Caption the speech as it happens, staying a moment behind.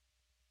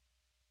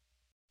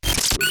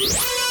The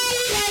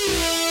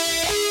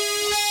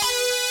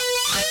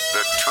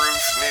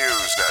Truth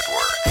News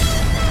Network.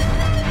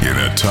 In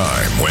a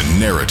time when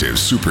narrative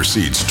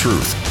supersedes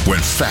truth, when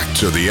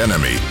facts are the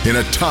enemy, in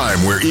a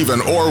time where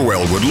even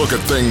Orwell would look at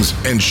things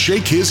and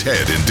shake his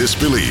head in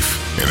disbelief,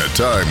 in a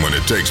time when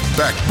it takes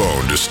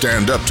backbone to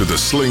stand up to the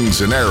slings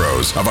and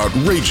arrows of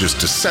outrageous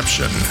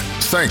deception,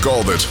 thank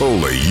all that's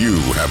holy, you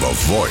have a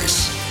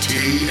voice.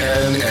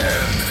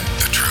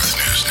 TNN, the Truth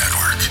News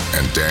Network,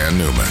 and Dan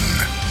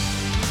Newman.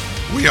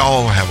 We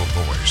all have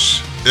a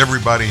voice.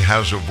 Everybody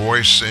has a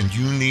voice, and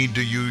you need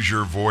to use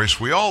your voice.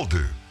 We all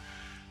do.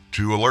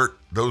 To alert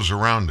those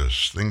around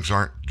us. Things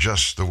aren't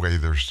just the way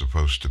they're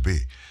supposed to be.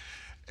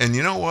 And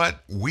you know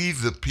what? We,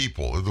 the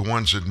people, are the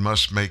ones that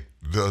must make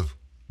the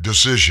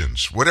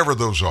decisions, whatever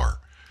those are,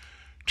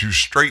 to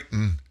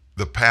straighten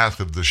the path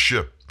of the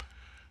ship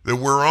that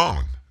we're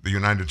on, the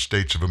United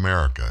States of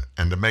America,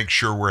 and to make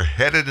sure we're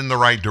headed in the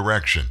right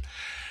direction.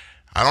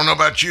 I don't know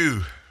about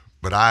you,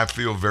 but I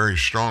feel very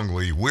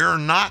strongly we're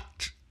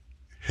not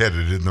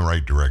headed in the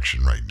right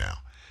direction right now.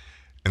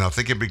 And I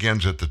think it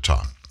begins at the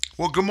top.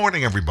 Well, good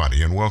morning,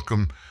 everybody, and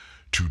welcome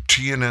to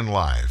TNN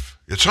Live.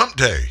 It's hump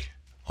day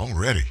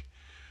already.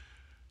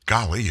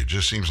 Golly, it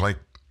just seems like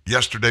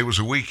yesterday was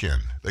a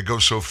weekend. They go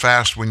so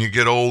fast when you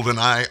get old, and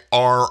I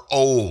are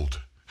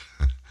old.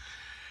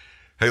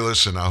 Hey,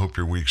 listen, I hope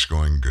your week's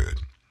going good.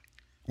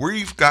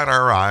 We've got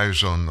our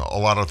eyes on a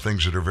lot of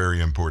things that are very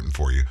important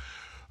for you.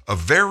 A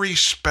very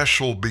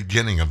special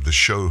beginning of the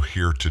show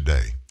here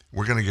today.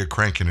 We're going to get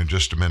cranking in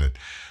just a minute.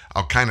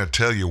 I'll kind of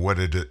tell you what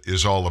it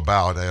is all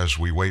about as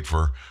we wait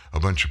for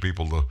a bunch of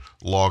people to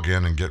log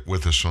in and get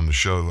with us on the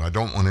show. I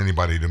don't want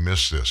anybody to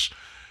miss this.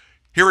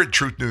 Here at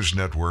Truth News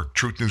Network,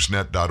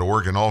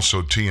 truthnewsnet.org, and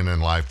also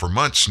TNN Live for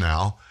months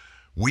now,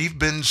 we've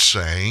been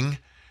saying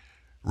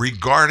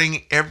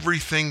regarding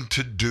everything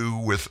to do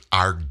with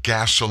our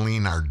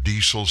gasoline, our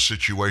diesel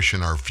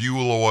situation, our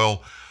fuel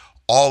oil,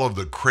 all of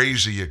the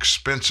crazy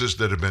expenses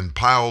that have been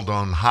piled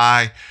on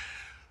high,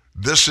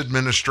 this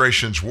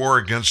administration's war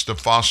against the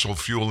fossil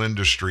fuel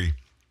industry,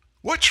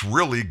 what's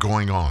really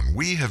going on?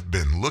 We have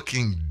been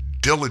looking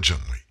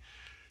diligently,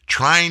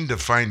 trying to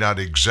find out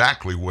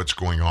exactly what's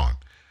going on.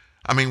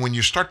 I mean, when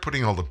you start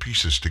putting all the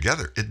pieces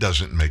together, it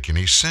doesn't make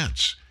any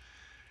sense.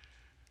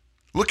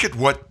 Look at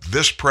what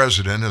this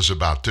president is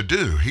about to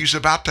do. He's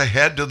about to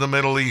head to the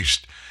Middle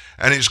East,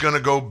 and he's going to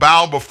go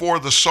bow before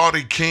the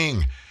Saudi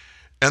king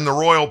and the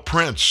royal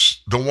prince,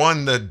 the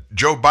one that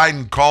Joe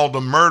Biden called a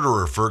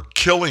murderer for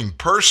killing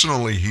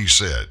personally, he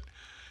said.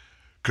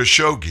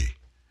 Khashoggi,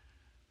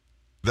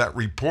 that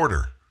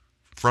reporter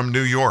from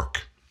New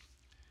York.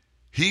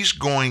 He's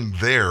going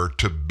there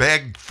to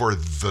beg for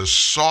the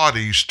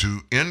Saudis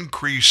to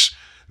increase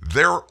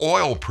their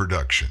oil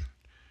production.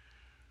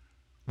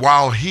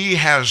 While he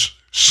has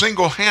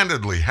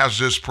single-handedly, has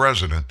this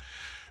president,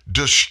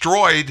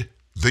 destroyed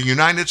the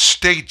United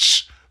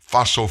States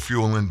fossil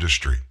fuel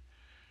industry.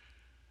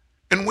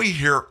 And we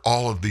hear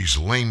all of these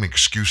lame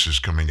excuses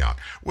coming out.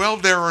 Well,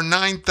 there are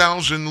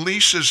 9,000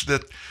 leases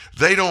that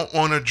they don't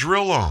want to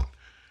drill on.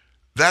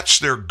 That's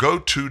their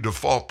go-to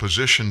default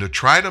position to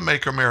try to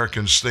make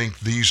Americans think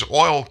these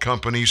oil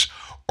companies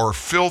are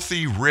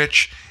filthy,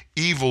 rich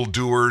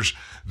evildoers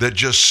that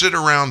just sit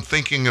around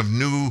thinking of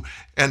new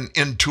and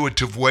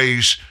intuitive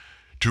ways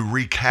to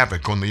wreak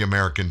havoc on the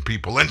American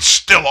people and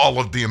steal all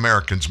of the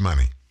Americans'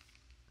 money.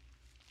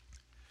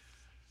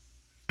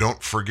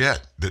 Don't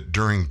forget that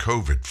during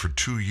COVID for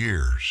 2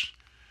 years,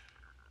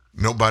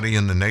 nobody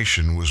in the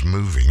nation was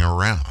moving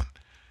around.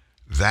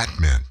 That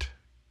meant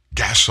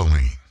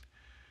gasoline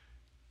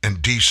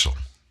and diesel.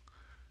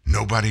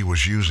 Nobody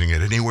was using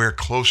it anywhere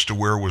close to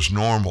where it was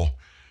normal.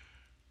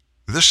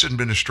 This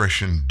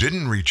administration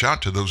didn't reach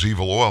out to those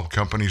evil oil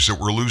companies that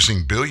were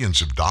losing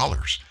billions of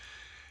dollars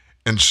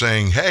and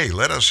saying, hey,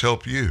 let us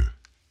help you.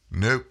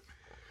 Nope.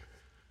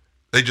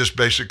 They just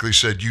basically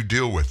said, you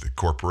deal with it,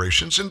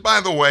 corporations. And by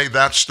the way,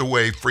 that's the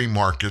way free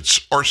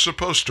markets are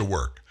supposed to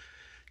work.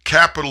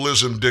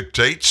 Capitalism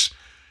dictates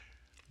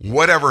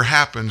whatever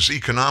happens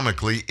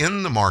economically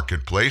in the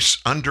marketplace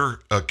under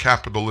a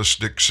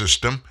capitalistic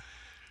system.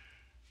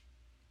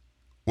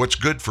 What's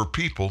good for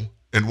people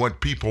and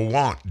what people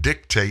want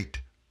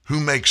dictate who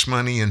makes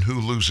money and who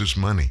loses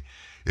money.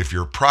 If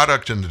your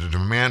product and the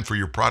demand for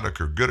your product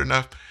are good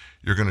enough,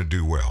 you're going to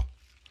do well.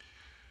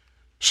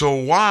 So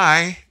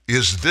why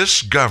is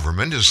this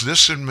government, is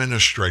this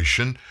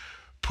administration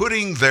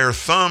putting their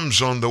thumbs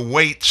on the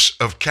weights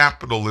of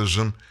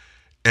capitalism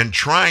and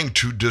trying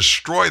to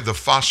destroy the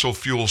fossil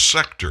fuel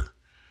sector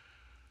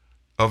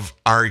of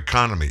our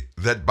economy?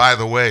 That, by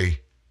the way,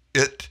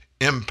 it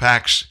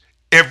impacts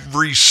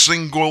every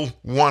single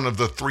one of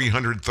the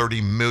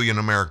 330 million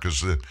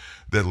Americans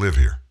that live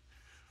here.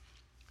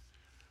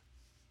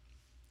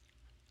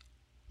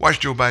 Why is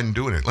Joe Biden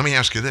doing it? Let me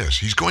ask you this.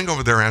 He's going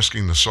over there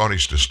asking the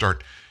Saudis to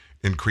start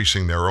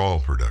increasing their oil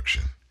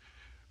production.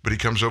 But he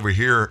comes over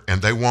here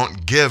and they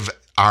won't give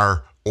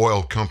our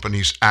oil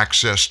companies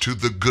access to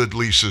the good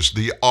leases,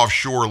 the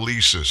offshore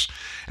leases.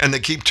 And they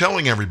keep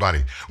telling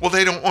everybody, well,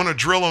 they don't want to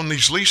drill on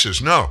these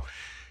leases. No,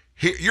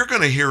 You're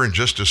going to hear in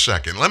just a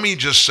second. Let me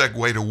just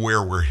segue to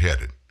where we're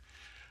headed.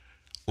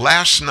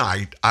 Last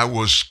night, I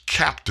was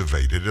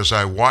captivated as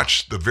I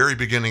watched the very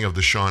beginning of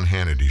the Sean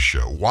Hannity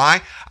show.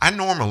 Why? I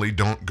normally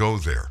don't go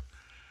there.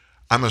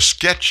 I'm a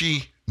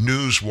sketchy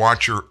news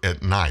watcher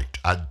at night.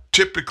 I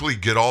typically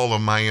get all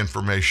of my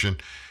information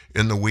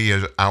in the wee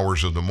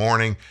hours of the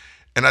morning,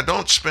 and I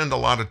don't spend a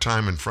lot of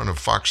time in front of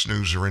Fox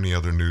News or any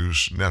other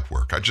news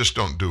network. I just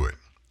don't do it.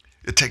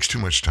 It takes too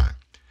much time.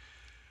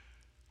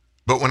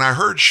 But when I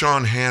heard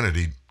Sean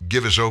Hannity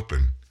give his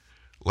open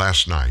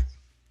last night,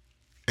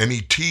 and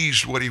he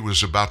teased what he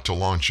was about to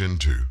launch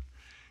into,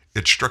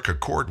 it struck a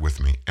chord with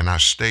me, and I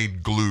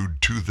stayed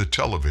glued to the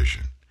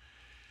television.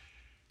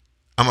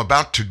 I'm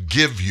about to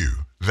give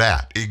you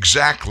that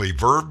exactly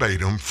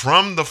verbatim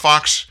from the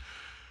Fox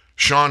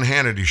Sean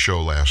Hannity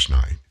show last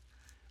night.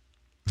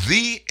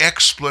 The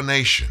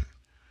explanation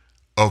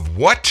of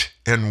what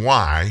and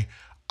why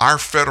our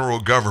federal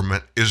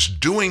government is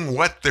doing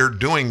what they're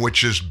doing,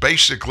 which is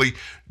basically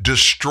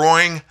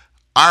destroying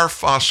our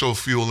fossil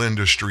fuel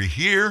industry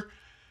here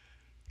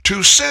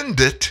to send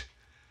it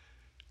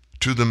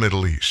to the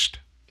Middle East.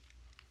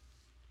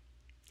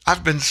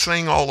 I've been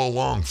saying all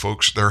along,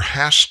 folks, there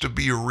has to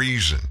be a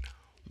reason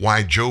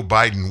why Joe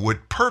Biden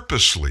would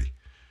purposely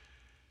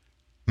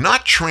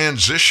not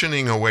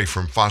transitioning away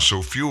from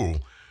fossil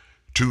fuel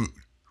to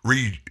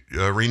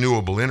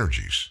renewable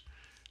energies.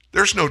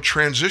 There's no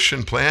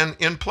transition plan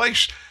in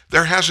place.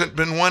 There hasn't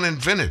been one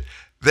invented.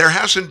 There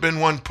hasn't been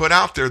one put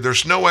out there.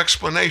 There's no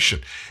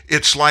explanation.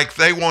 It's like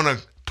they want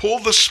to pull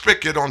the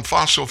spigot on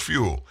fossil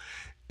fuel,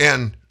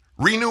 and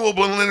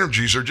renewable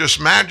energies are just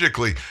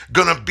magically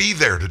going to be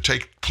there to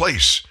take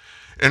place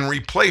and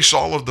replace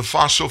all of the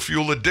fossil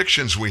fuel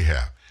addictions we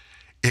have.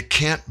 It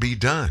can't be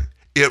done.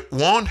 It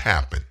won't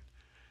happen.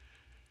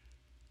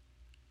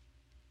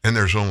 And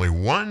there's only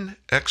one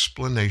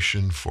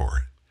explanation for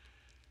it.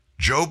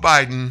 Joe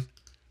Biden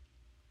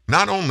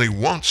not only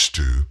wants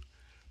to,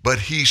 but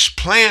he's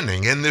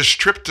planning, and this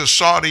trip to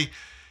Saudi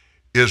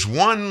is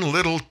one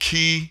little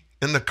key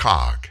in the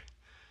cog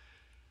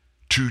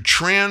to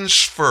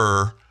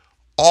transfer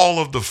all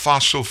of the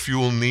fossil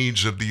fuel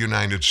needs of the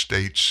United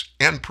States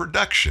and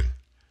production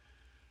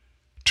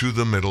to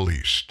the Middle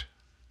East.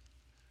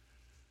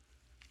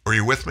 Are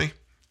you with me?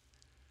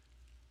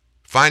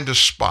 Find a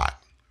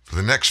spot for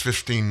the next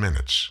 15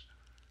 minutes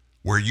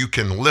where you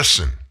can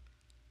listen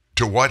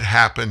to what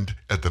happened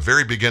at the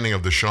very beginning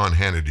of the Sean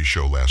Hannity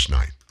show last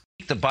night.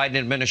 The Biden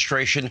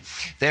administration,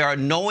 they are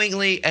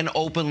knowingly and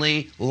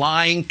openly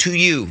lying to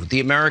you, the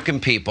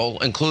American people,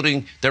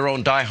 including their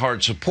own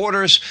diehard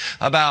supporters,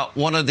 about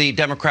one of the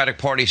Democratic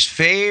Party's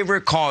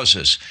favorite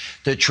causes,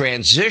 the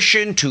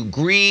transition to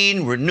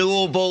green,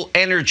 renewable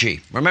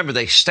energy. Remember,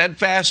 they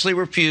steadfastly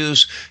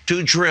refuse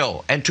to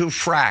drill and to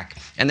frack,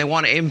 and they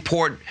want to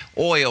import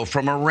oil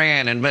from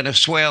Iran and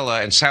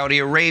Venezuela and Saudi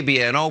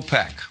Arabia and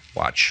OPEC.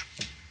 Watch.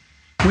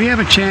 We have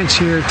a chance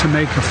here to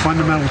make a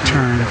fundamental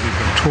turn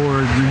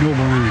toward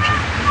renewable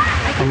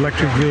energy,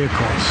 electric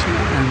vehicles,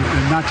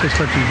 and not just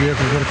electric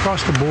vehicles, but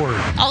across the board.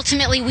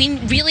 Ultimately, we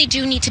really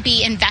do need to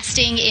be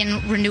investing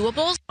in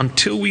renewables.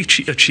 Until we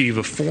achieve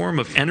a form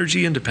of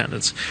energy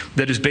independence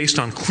that is based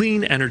on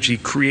clean energy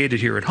created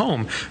here at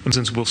home,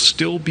 since we'll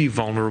still be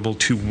vulnerable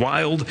to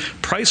wild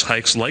price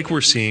hikes like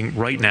we're seeing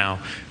right now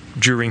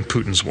during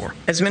Putin's war.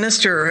 As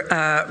Minister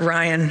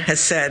Ryan has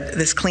said,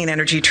 this clean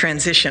energy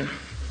transition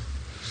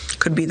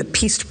could be the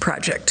peace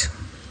project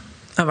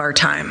of our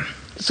time.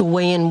 The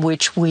way in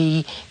which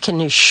we can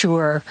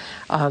assure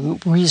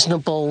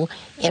reasonable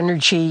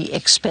energy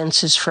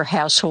expenses for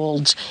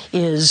households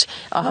is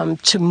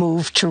to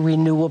move to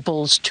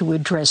renewables to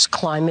address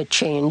climate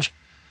change.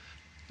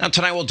 Now,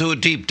 tonight we'll do a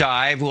deep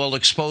dive. We'll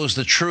expose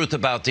the truth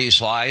about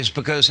these lies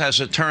because, as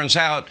it turns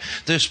out,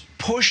 this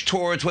push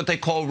towards what they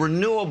call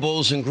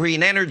renewables and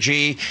green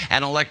energy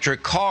and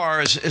electric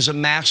cars is a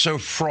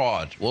massive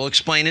fraud. We'll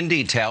explain in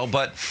detail,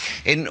 but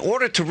in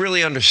order to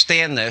really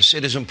understand this,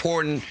 it is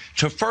important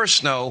to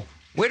first know,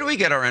 where do we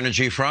get our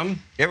energy from?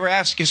 You ever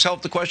ask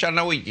yourself the question? I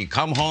know you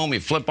come home, you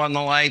flip on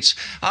the lights.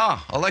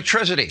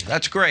 Electricity,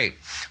 that's great.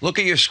 Look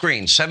at your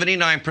screen.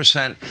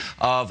 79%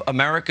 of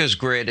America's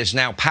grid is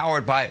now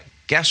powered by,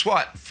 guess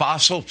what?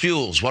 Fossil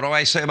fuels. What do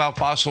I say about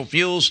fossil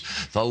fuels?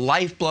 The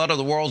lifeblood of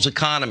the world's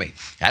economy.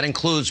 That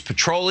includes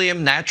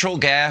petroleum, natural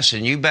gas,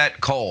 and you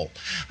bet coal.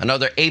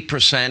 Another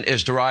 8%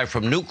 is derived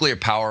from nuclear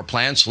power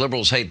plants.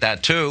 Liberals hate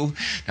that too.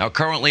 Now,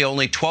 currently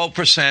only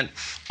 12%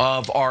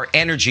 of our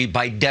energy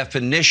by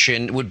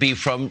definition would be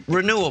from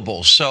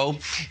renewables. So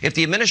if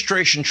the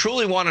administration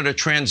truly wanted a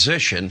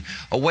transition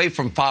away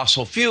from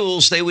fossil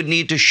fuels, they would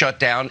need to shut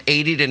down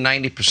 80 to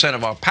 90%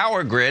 of our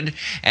power grid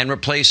and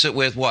replace it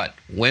with what?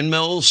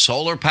 Windmills,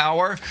 solar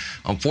power.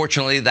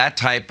 Unfortunately, that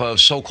type of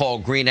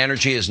so-called green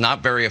energy is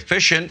not very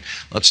efficient.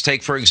 Let's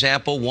take, for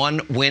example,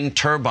 one wind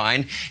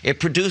turbine.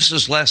 It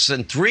produces less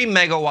than 3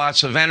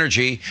 megawatts of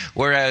energy,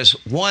 whereas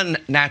one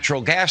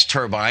natural gas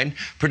turbine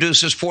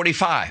produces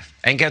 45.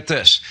 And get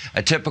this,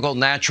 a typical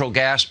natural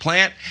gas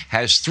plant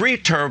has 3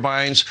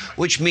 turbines,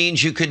 which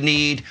means you could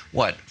need,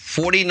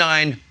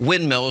 49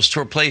 windmills to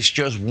replace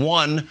just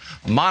one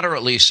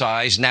moderately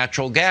sized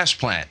natural gas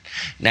plant.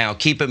 Now,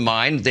 keep in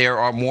mind, there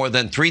are more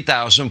than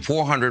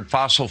 3,400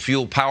 fossil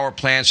fuel power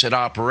plants in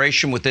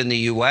operation within the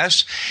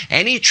U.S.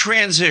 Any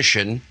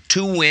transition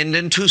to wind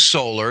and to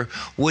solar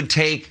would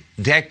take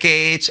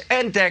decades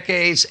and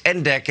decades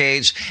and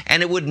decades,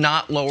 and it would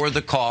not lower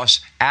the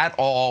cost at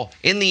all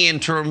in the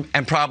interim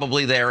and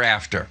probably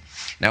thereafter.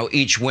 Now,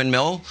 each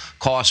windmill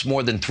costs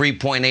more than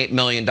 $3.8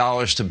 million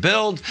to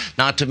build,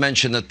 not to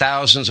mention the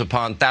thousands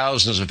upon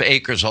thousands of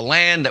acres of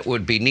land that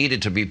would be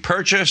needed to be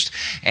purchased.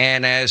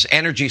 And as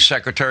Energy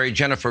Secretary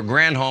Jennifer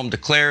Granholm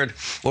declared,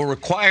 will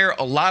require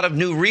a lot of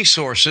new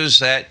resources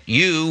that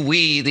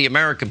we, the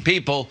American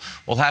people,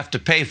 will have to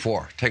pay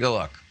for. Take a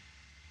look.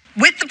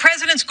 With the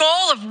president's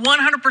goal of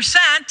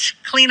 100%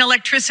 clean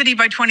electricity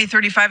by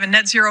 2035 and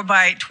net zero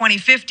by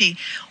 2050,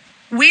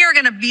 we are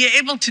going to be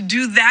able to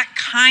do that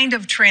kind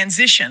of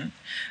transition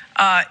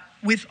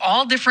with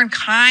all different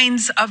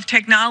kinds of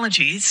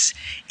technologies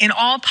in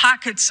all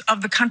pockets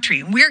of the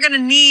country. We're going to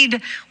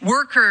need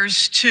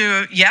workers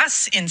to,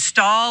 yes,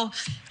 install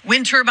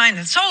wind turbines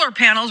and solar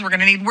panels. We're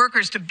going to need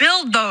workers to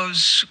build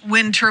those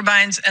wind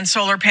turbines and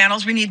solar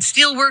panels. We need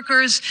steel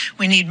workers.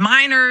 We need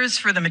miners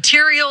for the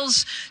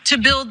materials to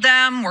build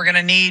them. We're going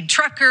to need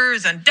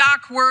truckers and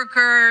dock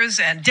workers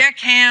and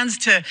deckhands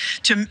to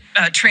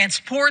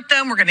transport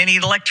them. We're going to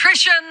need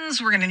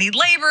electricians. We're going to need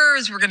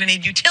laborers. We're going to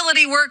need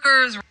utility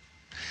workers.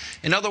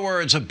 In other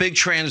words, a big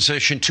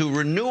transition to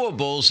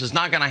renewables is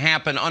not going to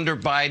happen under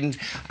Biden,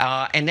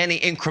 and any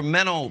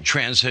incremental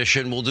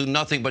transition will do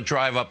nothing but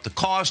drive up the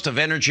cost of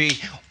energy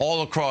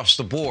all across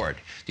the board.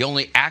 The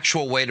only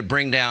actual way to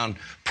bring down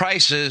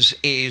prices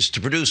is to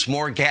produce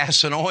more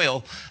gas and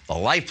oil, the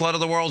lifeblood of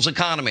the world's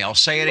economy. I'll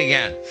say it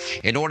again.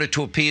 In order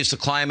to appease the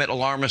climate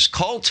alarmist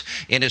cult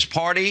in his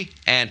party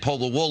and pull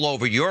the wool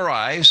over your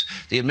eyes,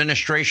 the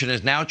administration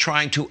is now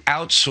trying to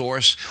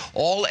outsource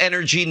all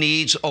energy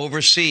needs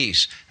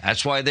overseas.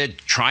 That's why they're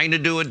trying to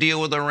do a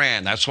deal with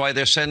Iran. That's why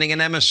they're sending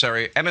an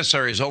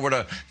emissaries over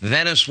to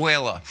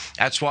Venezuela.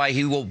 That's why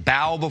he will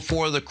bow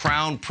before the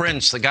crown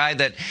prince, the guy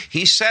that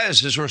he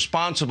says is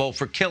responsible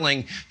for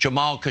killing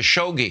Jamal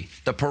Khashoggi,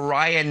 the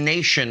pariah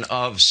nation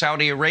of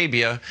Saudi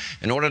Arabia,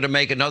 in order to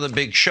make another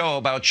big show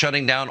about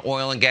shutting down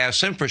oil and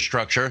gas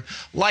infrastructure,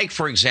 like,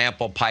 for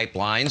example,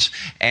 pipelines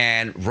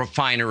and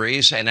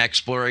refineries and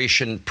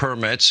exploration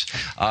permits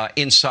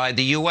inside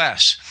the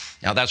U.S.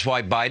 Now, that's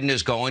why Biden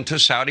is going to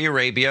Saudi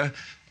Arabia.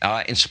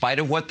 In spite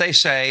of what they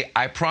say,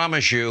 I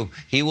promise you,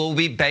 he will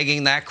be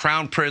begging that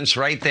crown prince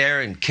right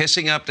there and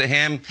kissing up to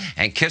him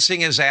and kissing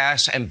his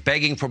ass and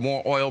begging for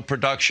more oil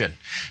production.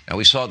 Now,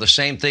 we saw the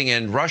same thing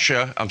in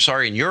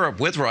Europe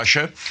with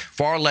Russia,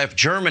 far left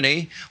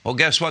Germany. Well,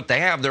 guess what? They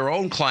have their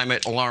own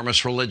climate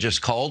alarmist religious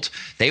cult.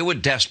 They were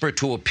desperate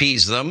to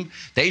appease them.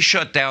 They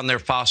shut down their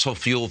fossil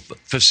fuel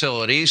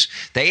facilities.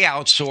 They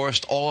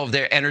outsourced all of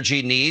their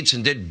energy needs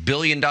and did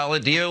billion-dollar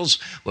deals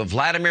with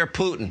Vladimir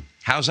Putin.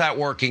 How's that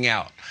working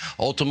out?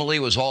 Ultimately,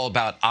 it was all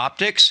about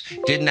optics.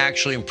 Didn't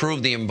actually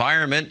improve the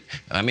environment.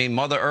 I mean,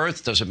 Mother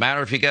Earth, does it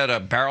matter if you get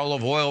a barrel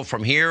of oil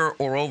from here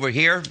or over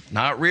here?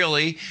 Not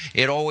really.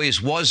 It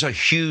always was a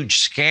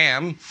huge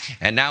scam.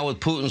 And now with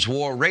Putin's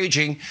war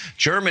raging,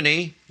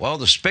 Germany, well,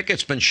 the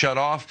spigot's been shut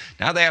off.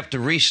 Now they have to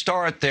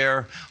restart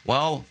their,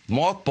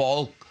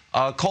 mothball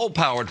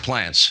coal-powered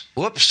plants.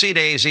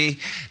 Whoopsie-daisy.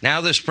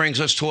 Now this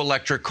brings us to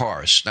electric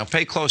cars. Now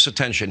pay close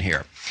attention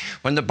here.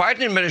 When the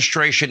Biden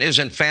administration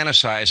isn't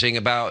fantasizing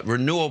about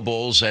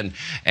renewables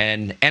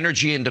and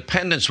energy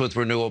independence with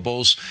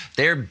renewables,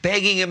 they're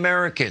begging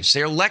Americans.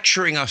 They're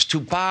lecturing us to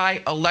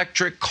buy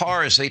electric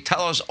cars. They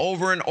tell us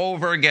over and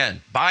over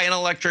again, buy an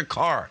electric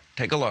car.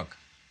 Take a look.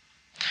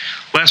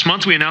 Last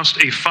month, we announced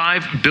a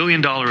 $5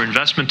 billion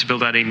investment to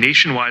build out a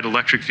nationwide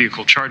electric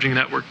vehicle charging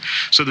network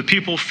so that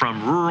people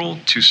from rural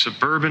to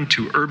suburban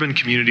to urban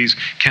communities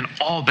can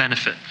all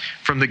benefit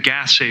from the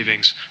gas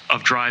savings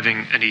of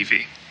driving an EV.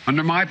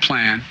 Under my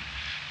plan,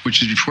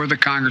 which is before the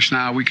Congress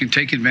now, we can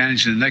take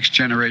advantage of the next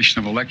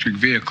generation of electric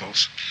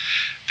vehicles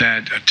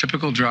that a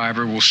typical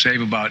driver will save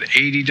about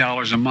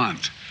 $80 a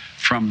month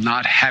from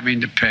not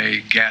having to pay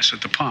gas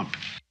at the pump.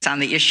 On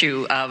the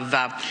issue of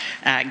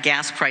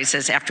gas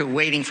prices, after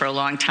waiting for a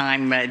long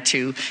time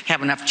to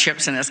have enough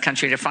chips in this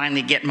country to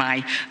finally get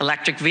my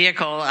electric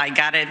vehicle, I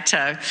got it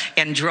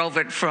and drove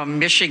it from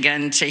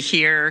Michigan to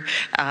here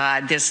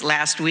this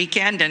last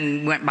weekend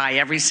and went by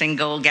every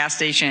single gas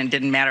station. And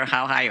didn't matter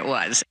how high it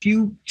was. If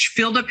you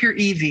filled up your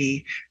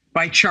EV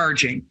by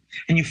charging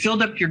and you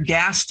filled up your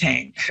gas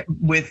tank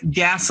with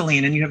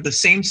gasoline and you have the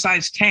same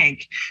size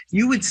tank,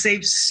 you would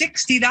save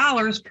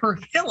 $60 per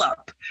fill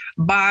up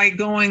by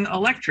going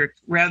electric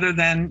rather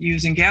than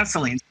using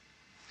gasoline.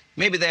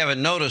 Maybe they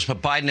haven't noticed,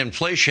 but Biden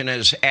inflation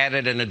has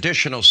added an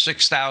additional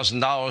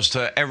 $6,000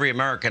 to every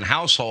American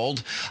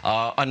household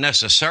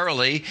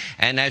unnecessarily.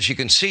 And as you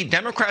can see,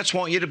 Democrats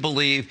want you to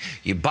believe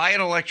you buy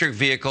an electric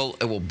vehicle,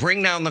 it will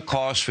bring down the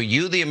cost for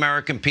you, the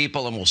American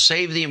people, and will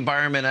save the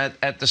environment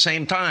at the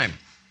same time.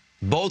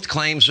 Both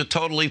claims are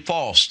totally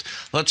false.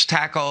 Let's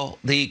tackle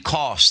the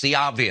cost, the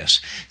obvious.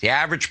 The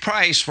average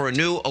price for a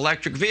new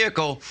electric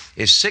vehicle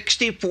is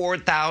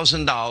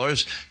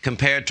 $64,000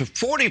 compared to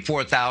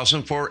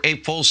 $44,000 for a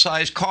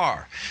full-size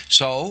car.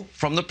 So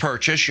from the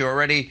purchase, you're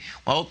already,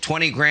 well,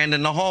 20 grand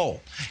in the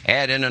hole.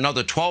 Add in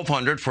another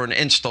 $1,200 for an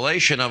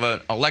installation of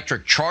an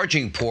electric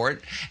charging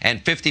port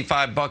and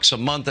 $55 a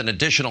month in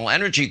additional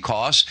energy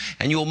costs,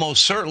 and you will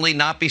most certainly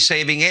not be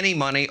saving any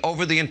money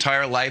over the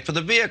entire life of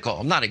the vehicle.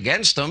 I'm not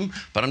against them,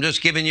 but I'm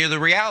just giving you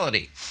the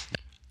reality.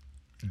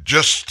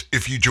 Just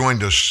if you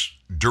joined us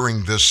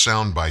during this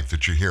soundbite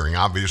that you're hearing,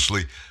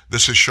 obviously,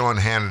 this is Sean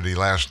Hannity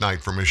last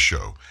night from his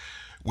show.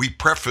 We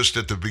prefaced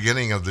at the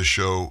beginning of the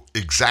show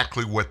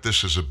exactly what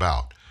this is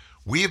about.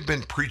 We have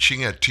been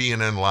preaching at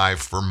TNN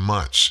Live for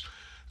months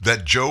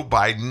that Joe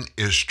Biden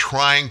is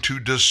trying to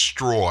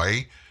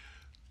destroy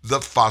the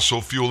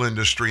fossil fuel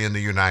industry in the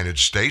United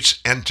States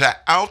and to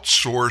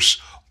outsource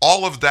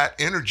all of that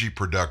energy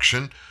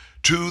production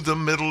to the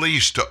Middle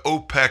East, to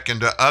OPEC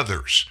and to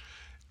others,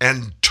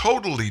 and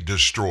totally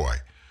destroy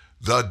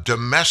the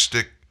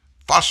domestic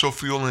fossil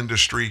fuel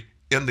industry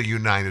in the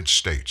United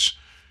States.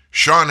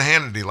 Sean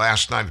Hannity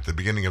last night at the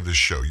beginning of this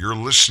show, you're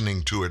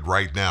listening to it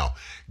right now,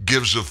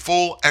 gives a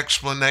full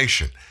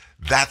explanation.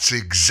 That's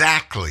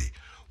exactly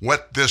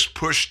what this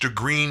push to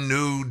Green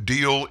New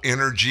Deal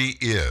energy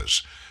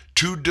is,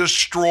 to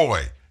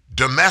destroy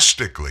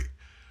domestically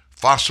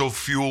fossil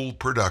fuel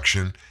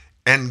production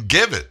and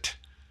give it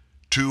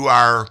to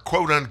our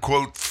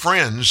quote-unquote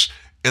friends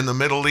in the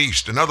Middle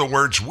East. In other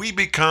words, we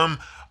become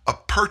a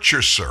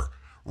purchaser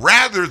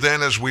rather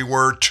than, as we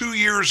were 2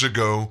 years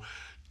ago,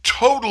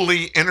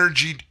 totally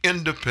energy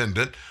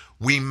independent.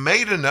 We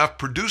made enough,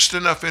 produced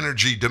enough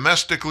energy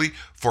domestically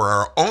for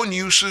our own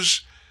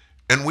uses,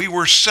 and we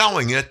were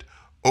selling it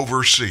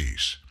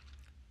overseas.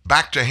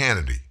 Back to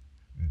Hannity.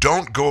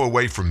 Don't go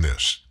away from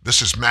this.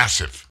 This is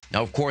massive.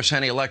 Now, of course,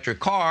 any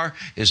electric car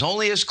is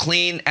only as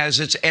clean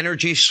as its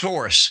energy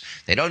source.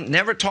 They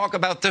never talk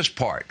about this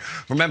part.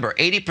 Remember,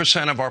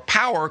 80% of our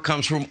power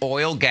comes from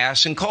oil,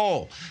 gas, and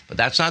coal. But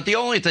that's not the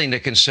only thing to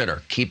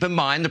consider. Keep in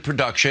mind the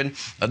production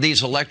of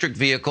these electric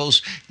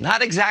vehicles,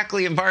 not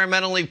exactly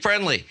environmentally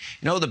friendly.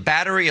 You know, the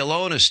battery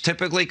alone is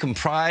typically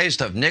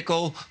comprised of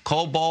nickel,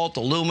 cobalt,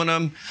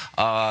 aluminum,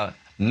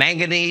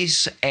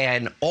 manganese,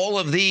 and all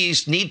of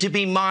these need to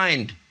be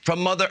mined from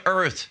Mother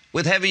Earth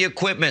with heavy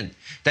equipment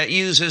that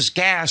uses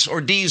gas or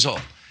diesel.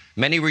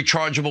 Many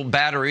rechargeable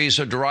batteries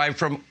are derived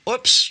from,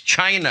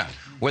 China,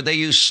 where they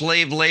use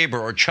slave labor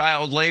or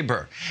child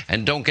labor.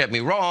 And don't get me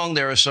wrong,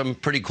 there are some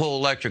pretty cool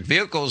electric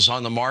vehicles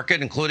on the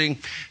market, including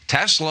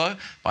Tesla.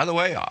 By the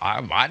way,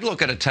 I'd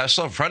look at a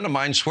Tesla. A friend of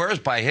mine swears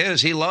by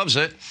his. He loves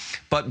it.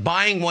 But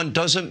buying one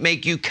doesn't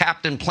make you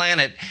Captain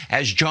Planet,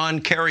 as John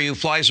Kerry, who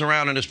flies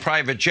around in his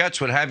private jets,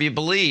 would have you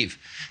believe.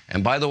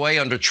 And by the way,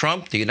 under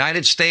Trump, the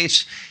United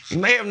States, you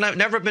may have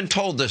never been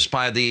told this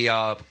by the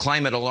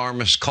climate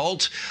alarmist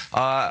cult.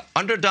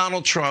 Under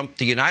Donald Trump,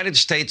 the United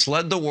States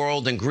led the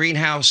world in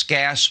greenhouse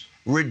gas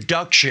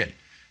reduction,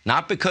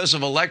 not because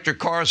of electric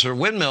cars or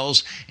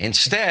windmills.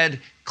 Instead,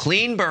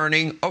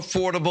 clean-burning,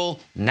 affordable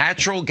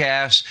natural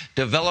gas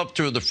developed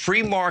through the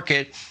free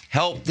market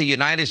helped the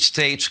United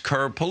States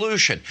curb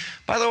pollution.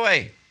 By the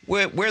way,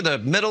 we're the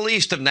Middle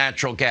East of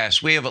natural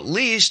gas. We have at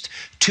least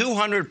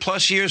 200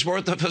 plus years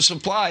worth of a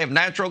supply of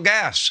natural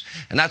gas.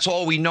 And that's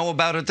all we know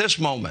about at this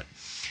moment.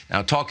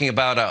 Now, talking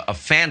about a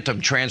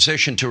phantom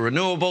transition to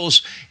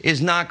renewables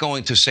is not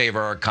going to save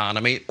our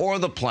economy or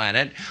the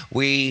planet.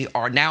 We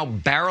are now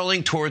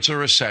barreling towards a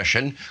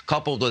recession,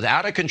 coupled with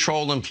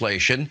out-of-control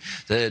inflation.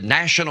 The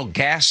national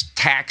gas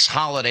tax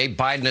holiday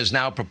Biden is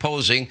now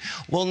proposing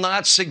will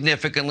not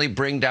significantly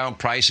bring down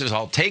prices.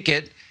 I'll take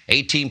it.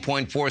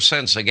 18.4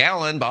 cents a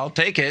gallon, but I'll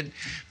take it.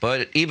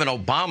 But even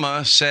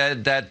Obama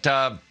said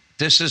that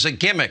this is a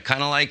gimmick,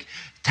 kind of like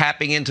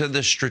tapping into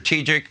the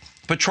strategic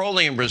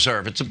petroleum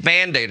reserve. It's a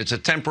Band-Aid. It's a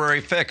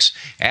temporary fix.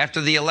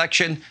 After the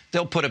election,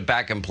 they'll put it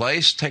back in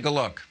place. Take a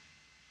look.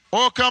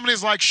 Oil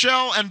companies like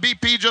Shell and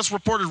BP just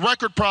reported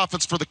record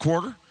profits for the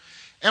quarter,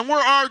 and we're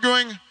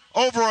arguing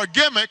over a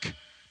gimmick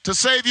to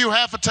save you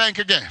half a tank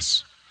of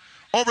gas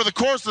over the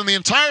course of the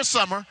entire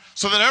summer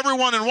so that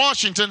everyone in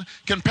Washington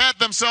can pat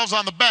themselves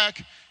on the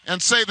back and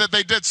say that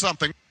they did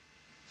something.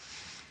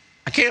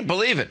 I can't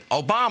believe it.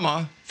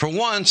 Obama, for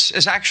once,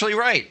 is actually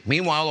right.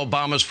 Meanwhile,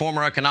 Obama's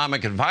former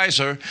economic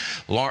advisor,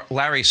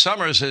 Larry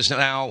Summers, is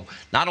now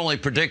not only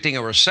predicting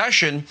a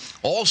recession,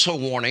 also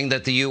warning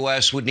that the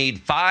U.S. would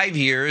need 5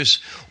 years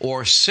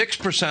or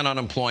 6%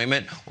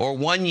 unemployment or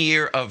 1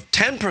 year of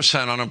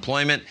 10%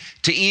 unemployment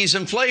to ease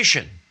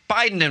inflation.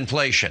 Biden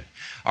inflation.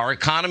 Our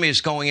economy is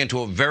going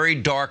into a very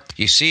dark.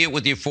 You see it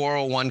with your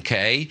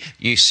 401k.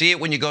 You see it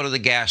when you go to the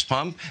gas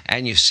pump,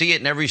 and you see it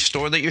in every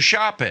store that you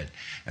shop in.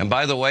 And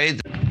by the way,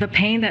 the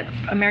pain that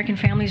American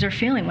families are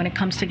feeling when it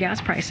comes to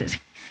gas prices.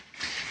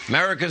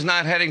 America's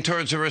not heading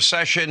towards a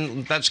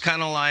recession. That's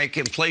kind of like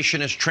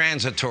inflation is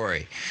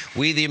transitory.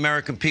 We, the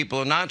American people,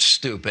 are not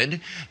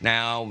stupid.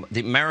 Now,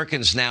 the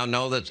Americans now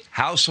know that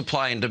how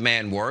supply and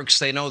demand works.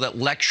 They know that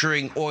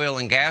lecturing oil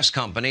and gas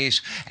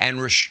companies and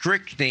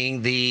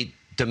restricting the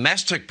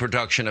domestic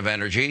production of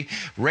energy,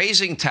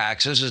 raising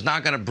taxes is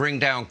not going to bring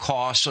down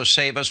costs or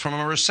save us from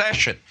a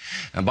recession.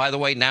 And by the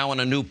way, now in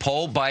a new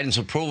poll, Biden's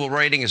approval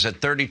rating is at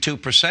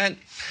 32%.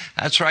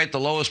 That's right, the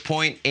lowest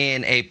point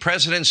in a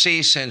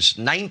presidency since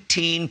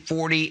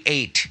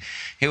 1948.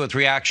 Here with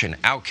reaction,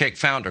 Outkick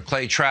founder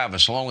Clay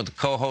Travis, along with the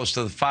co-host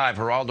of The Five,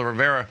 Geraldo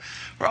Rivera.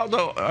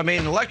 Geraldo, I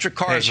mean, electric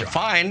cars are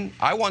fine.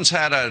 I once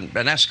had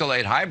an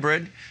Escalade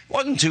hybrid. It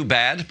wasn't too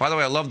bad. By the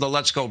way, I love the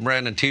Let's Go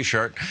Brandon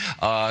T-shirt,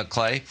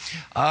 Clay.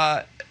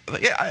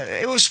 Yeah,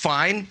 it was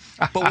fine.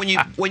 But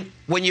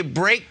when you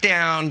break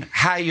down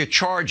how you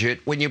charge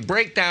it, when you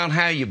break down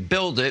how you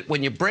build it,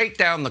 when you break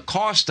down the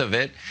cost of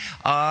it,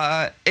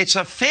 it's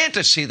a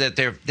fantasy that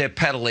they're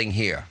peddling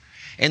here.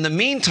 In the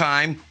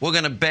meantime, we're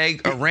going to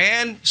beg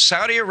Iran,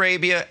 Saudi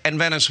Arabia, and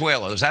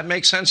Venezuela. Does that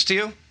make sense to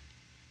you?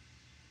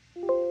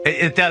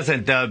 It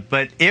doesn't,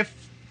 but if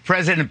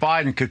President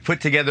Biden could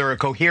put together a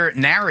coherent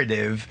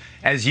narrative,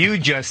 as you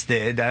just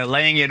did,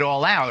 laying it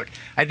all out,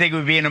 I think we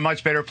would be in a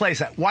much better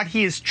place. What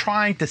he is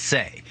trying to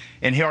say,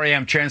 and here I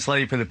am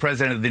translating for the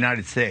President of the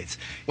United States,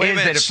 is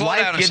that if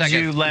life gives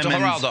you lemons,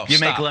 Geraldo, you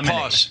make lemonade.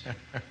 Pause.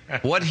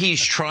 What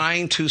he's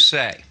trying to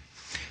say,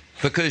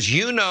 because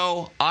you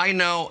know, I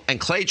know, and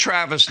Clay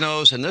Travis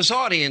knows, and this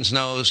audience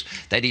knows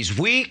that he's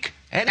weak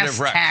and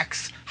direct.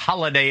 Tax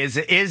holiday is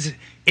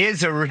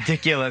a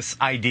ridiculous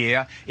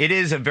idea. It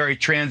is a very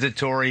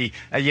transitory,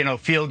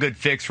 feel-good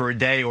fix for a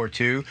day or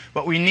two.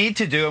 What we need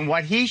to do, and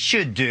what he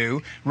should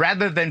do,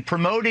 rather than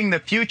promoting the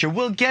future,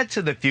 we'll get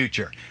to the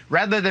future.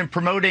 Rather than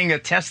promoting a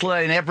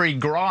Tesla in every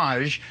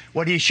garage,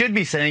 what he should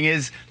be saying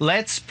is,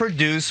 let's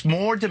produce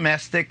more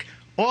domestic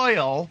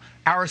oil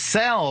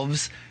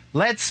ourselves.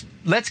 Let's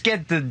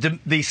get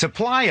the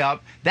supply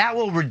up. That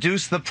will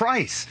reduce the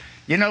price.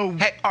 Hey, all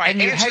right,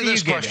 how do you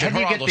get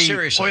the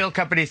seriously. Oil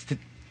companies to...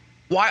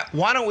 Why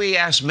don't we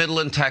ask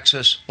Midland,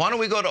 Texas? Why don't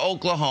we go to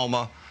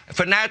Oklahoma?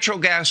 For natural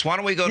gas, why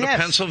don't we go to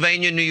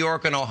Pennsylvania, New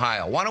York, and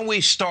Ohio? Why don't we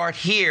start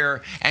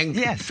here and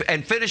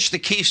finish the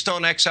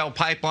Keystone XL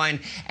pipeline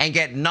and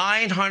get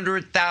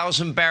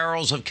 900,000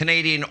 barrels of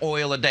Canadian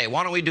oil a day?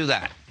 Why don't we do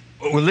that?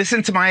 Well,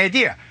 listen to my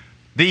idea.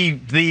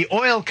 The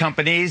oil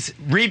companies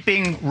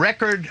reaping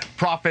record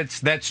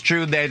profits, that's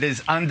true, that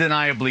is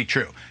undeniably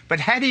true. But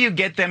how do you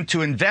get them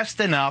to invest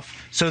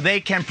enough so they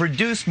can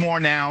produce more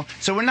now,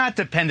 so we're not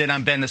dependent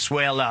on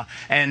Venezuela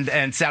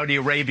and Saudi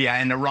Arabia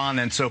and Iran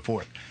and so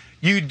forth?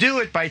 You do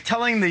it by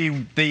telling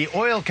the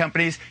oil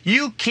companies,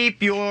 you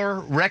keep your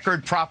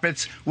record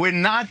profits. We're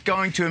not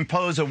going to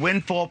impose a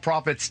windfall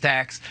profits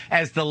tax,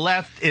 as the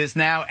left is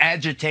now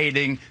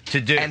agitating to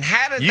do. And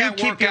how did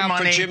that work out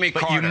for Jimmy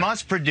Carter? But you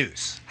must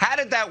produce. How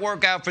did that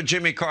work out for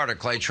Jimmy Carter,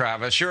 Clay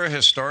Travis? You're a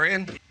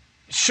historian.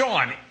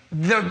 Sean,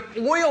 the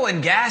oil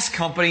and gas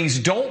companies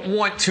don't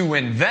want to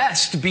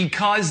invest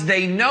because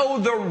they know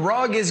the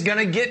rug is going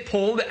to get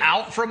pulled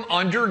out from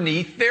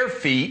underneath their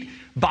feet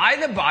by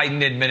the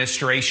Biden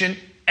administration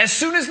as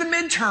soon as the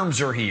midterms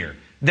are here.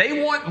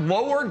 They want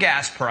lower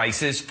gas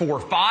prices for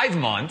 5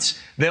 months.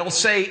 They'll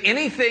say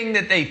anything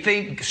that they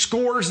think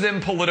scores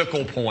them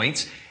political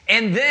points.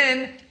 And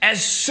then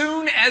as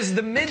soon as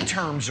the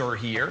midterms are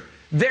here,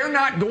 they're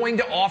not going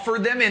to offer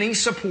them any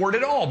support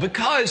at all,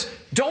 because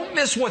don't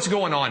miss what's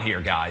going on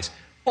here, guys.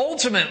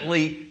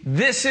 Ultimately,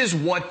 this is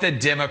what the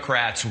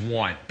Democrats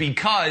want,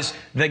 because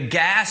the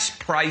gas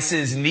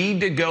prices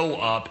need to go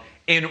up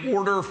in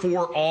order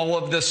for all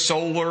of the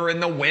solar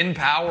and the wind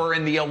power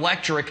and the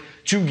electric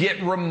to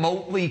get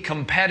remotely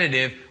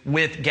competitive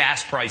with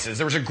gas prices.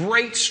 There was a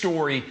great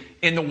story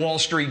in the Wall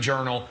Street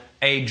Journal.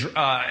 A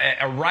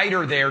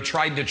writer there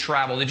tried to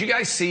travel. Did you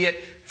guys see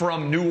it?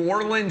 From New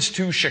Orleans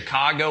to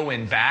Chicago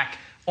and back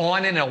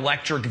on an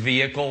electric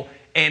vehicle,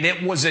 and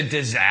it was a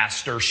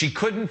disaster. She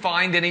couldn't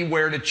find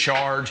anywhere to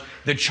charge.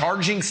 The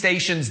charging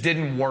stations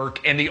didn't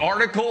work, and the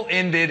article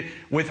ended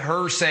with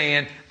her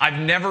saying, I've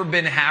never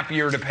been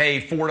happier to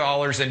pay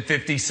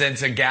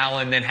 $4.50 a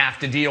gallon than have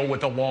to deal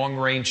with a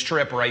long-range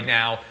trip right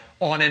now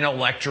on an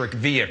electric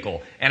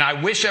vehicle. And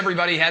I wish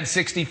everybody had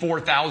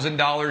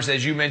 $64,000,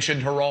 as you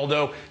mentioned,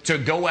 Geraldo, to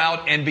go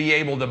out and be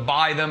able to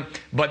buy them.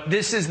 But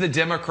this is the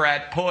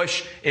Democrat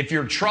push. If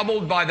you're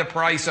troubled by the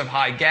price of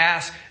high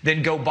gas,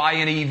 then go buy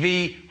an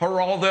EV.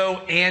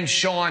 Geraldo and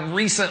Sean,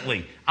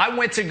 recently, I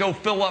went to go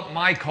fill up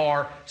my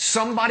car.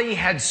 Somebody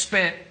had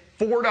spent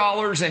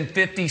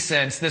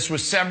 $4.50, this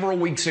was several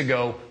weeks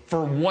ago,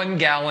 for 1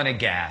 gallon of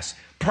gas,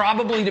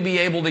 probably to be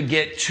able to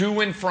get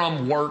to and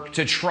from work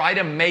to try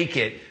to make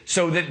it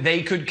so that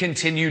they could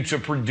continue to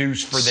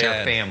produce for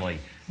their family.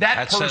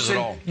 That says it person,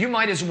 all. you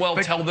might as well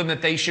tell them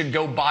that they should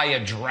go buy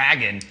a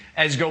Dragon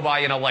as go buy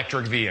an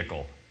electric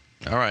vehicle.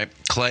 All right,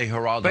 Clay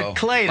Geraldo. But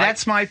Clay,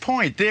 that's my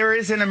point. There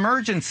is an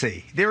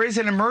emergency. There is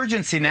an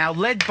emergency now.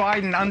 Let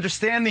Biden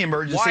understand the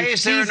emergency. Why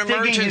is there He's an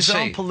digging his emergency?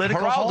 own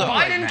political Geraldo. hole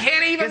right Biden now.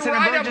 can't even It's an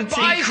ride a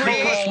emergency bike, because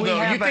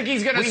Geraldo. You think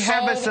he's going to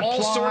solve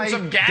all sorts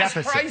of gas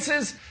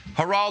prices?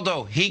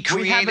 Geraldo, he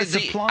We have a created the.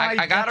 supply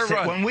I got to deficit.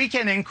 run. When we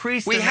can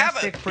increase We have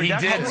domestic a,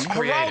 production,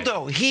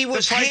 Geraldo, he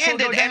was the price will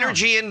handed go down.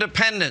 energy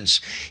independence.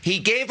 He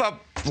gave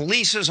up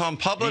leases on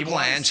public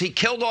lands. He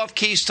killed off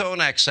Keystone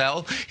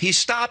XL. He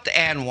stopped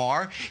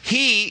Anwar.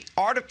 He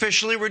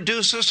artificially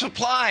reduced the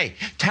supply.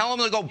 Tell him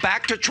to go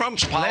back to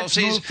Trump's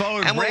policies. Let's move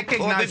forward, and we'll be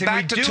recognizing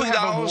back we to do have a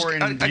 $2 war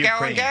in a gallon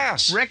Ukraine.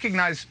 gas.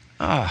 Recognize.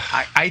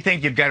 I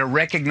think you've got to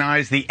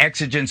recognize the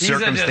exigent He's a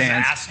circumstance,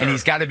 disaster. and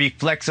he's got to be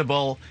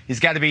flexible.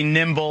 He's got to be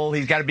nimble.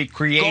 He's got to be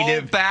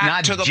creative. Go back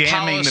not to the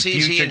jamming the policies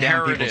he future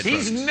down inherited.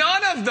 people's He's throats.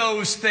 none of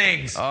those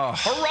things.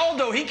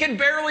 Geraldo, he can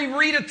barely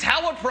read a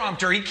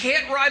teleprompter. He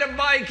can't ride a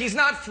bike. He's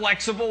not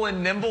flexible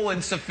and nimble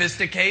and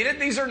sophisticated.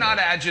 These are not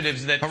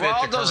adjectives that fit the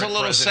current Geraldo's a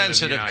little president of the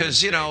sensitive United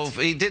because, you know,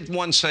 he did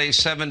once say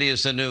 70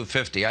 is the new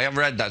 50. I have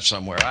read that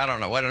somewhere. I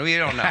don't know. We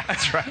don't know.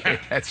 That's right.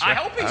 That's right. I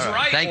hope he's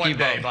right Thank one you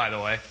day, both. by the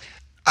way.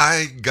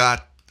 I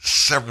got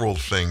several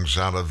things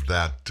out of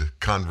that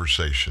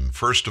conversation.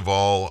 First of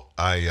all,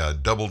 I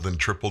doubled and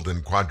tripled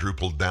and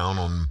quadrupled down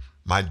on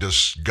my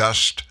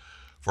disgust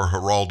for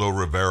Geraldo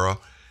Rivera.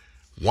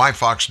 Why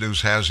Fox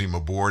News has him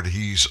aboard.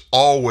 He's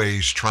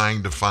always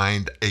trying to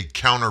find a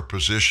counter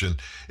position.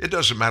 It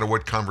doesn't matter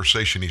what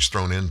conversation he's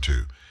thrown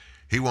into.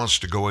 He wants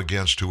to go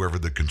against whoever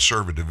the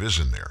conservative is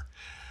in there.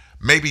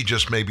 Maybe,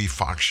 just maybe,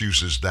 Fox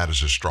uses that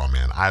as a straw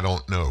man. I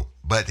don't know.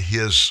 But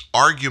his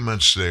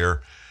arguments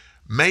there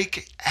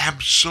make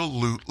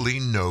absolutely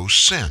no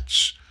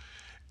sense.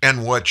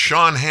 And what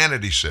Sean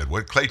Hannity said,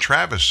 what Clay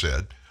Travis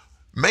said,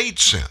 made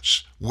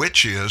sense,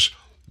 which is,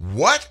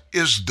 what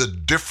is the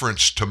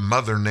difference to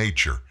Mother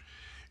Nature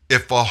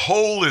if a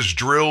hole is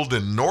drilled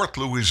in North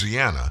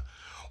Louisiana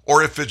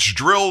or if it's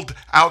drilled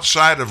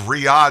outside of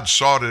Riyadh,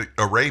 Saudi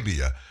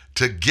Arabia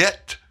to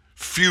get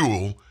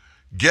fuel,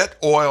 get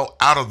oil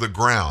out of the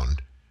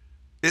ground?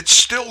 It's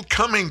still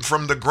coming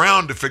from the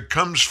ground if it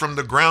comes from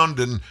the ground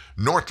in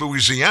North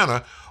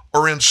Louisiana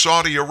or in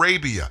Saudi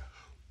Arabia.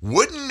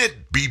 Wouldn't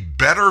it be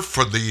better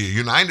for the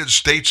United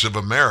States of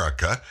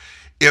America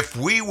if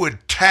we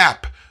would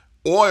tap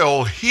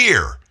oil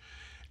here?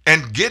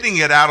 And getting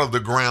it out of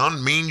the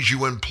ground means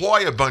you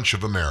employ a bunch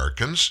of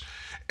Americans,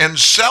 and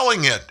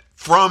selling it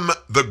from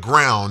the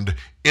ground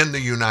in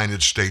the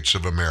United States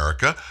of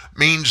America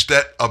means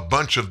that a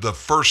bunch of the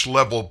first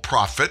level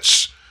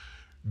profits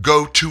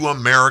go to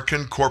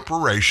American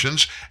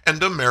corporations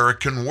and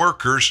American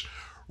workers,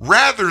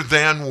 rather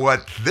than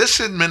what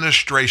this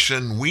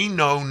administration we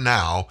know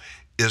now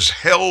is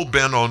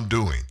hell-bent on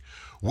doing,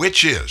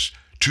 which is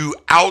to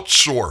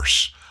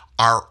outsource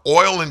our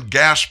oil and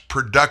gas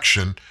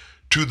production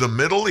to the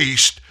Middle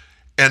East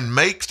and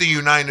make the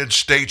United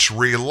States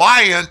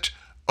reliant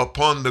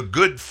upon the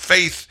good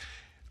faith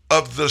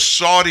of the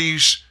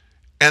Saudis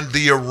and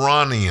the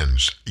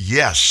Iranians.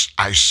 Yes,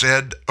 I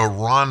said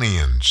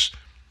Iranians.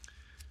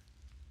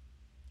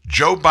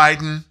 Joe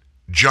Biden,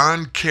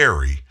 John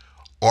Kerry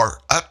are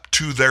up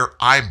to their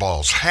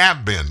eyeballs,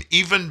 have been,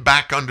 even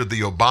back under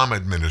the Obama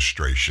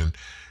administration,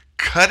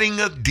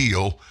 cutting a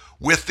deal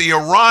with the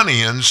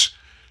Iranians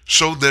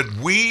so that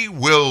we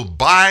will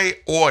buy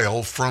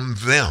oil from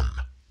them.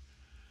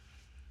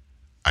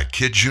 I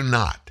kid you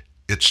not.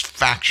 It's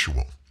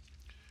factual.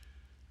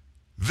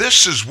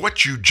 This is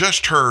what you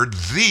just heard,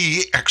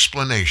 the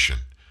explanation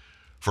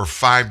for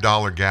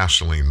 $5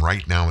 gasoline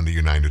right now in the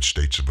United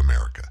States of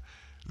America.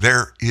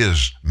 There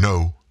is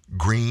no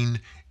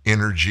green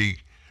energy,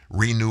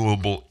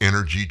 renewable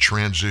energy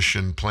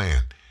transition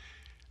plan.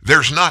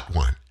 There's not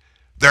one.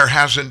 There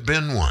hasn't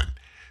been one.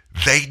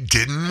 They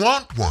didn't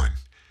want one.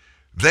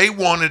 They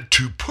wanted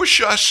to push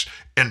us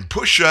and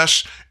push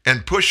us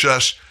and push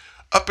us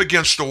up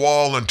against the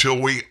wall until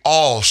we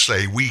all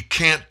say we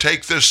can't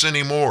take this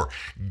anymore.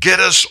 Get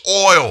us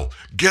oil,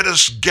 get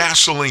us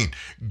gasoline,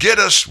 get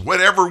us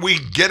whatever we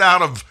get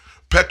out of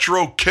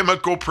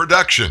petrochemical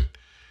production.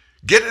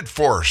 Get it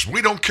for us.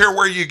 We don't care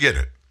where you get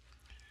it.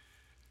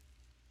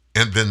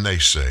 And then they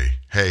say,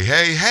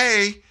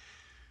 hey,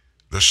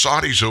 the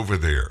Saudis over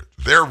there,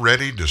 they're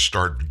ready to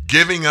start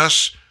giving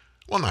us,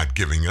 well, not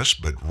giving us,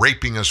 but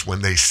raping us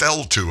when they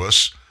sell to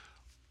us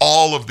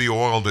all of the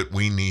oil that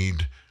we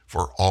need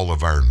for all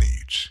of our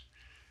needs.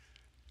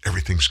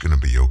 Everything's going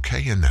to be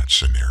okay in that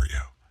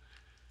scenario.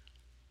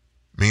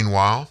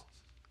 Meanwhile,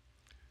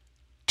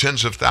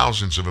 tens of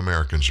thousands of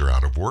Americans are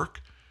out of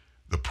work.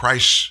 The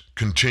price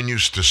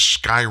continues to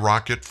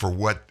skyrocket for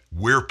what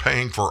we're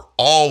paying for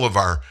all of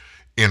our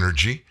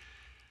energy.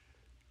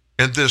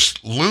 And this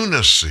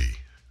lunacy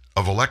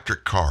of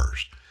electric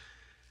cars,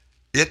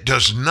 it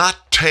does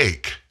not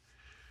take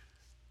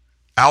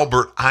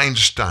Albert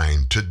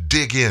Einstein to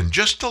dig in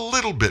just a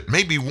little bit,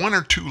 maybe one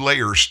or two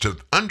layers, to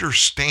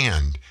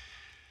understand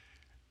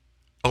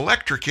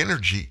electric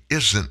energy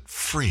isn't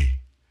free.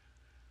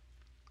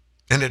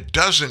 And it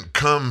doesn't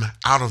come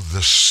out of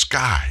the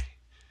sky.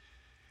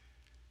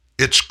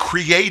 It's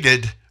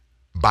created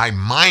by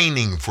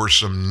mining for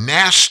some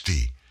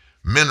nasty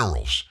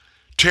minerals,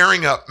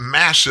 tearing up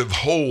massive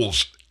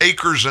holes,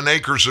 acres and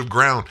acres of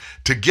ground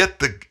to get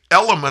the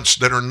elements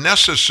that are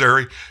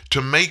necessary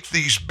to make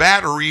these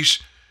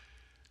batteries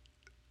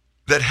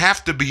that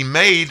have to be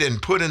made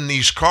and put in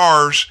these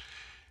cars.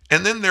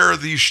 And then there are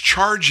these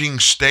charging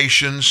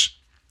stations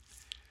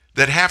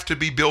that have to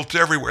be built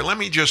everywhere. Let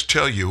me just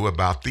tell you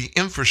about the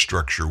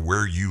infrastructure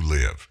where you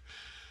live,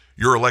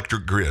 your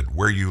electric grid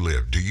where you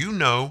live. Do you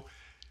know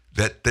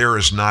that there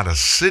is not a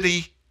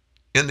city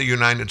in the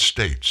United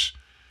States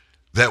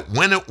that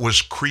when it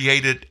was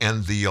created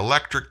and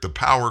the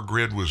power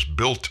grid was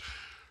built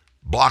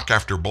block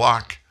after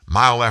block,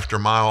 mile after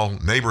mile,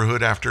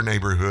 neighborhood after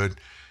neighborhood,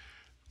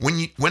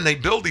 when they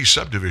build these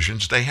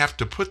subdivisions, they have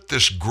to put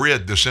this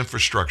grid, this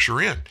infrastructure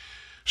in.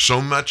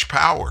 So much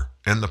power.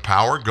 And the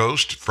power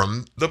goes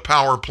from the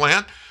power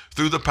plant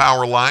through the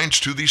power lines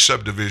to these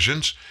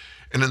subdivisions.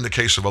 And in the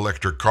case of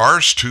electric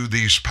cars, to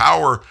these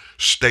power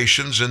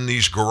stations in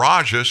these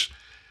garages.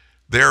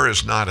 There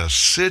is not a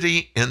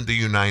city in the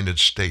United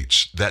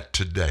States that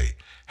today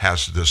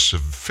has the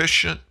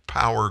sufficient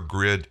power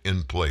grid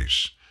in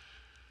place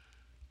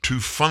to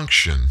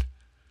function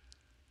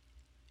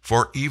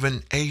for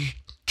even a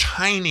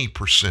tiny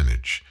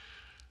percentage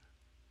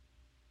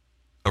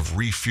of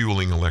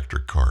refueling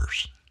electric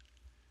cars.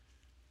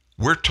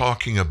 We're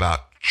talking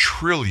about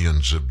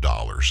trillions of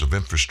dollars of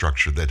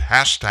infrastructure that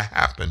has to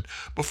happen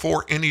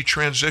before any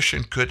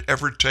transition could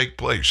ever take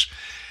place.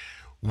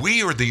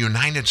 We are the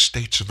United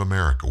States of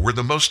America. We're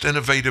the most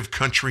innovative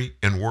country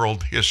in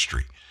world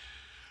history.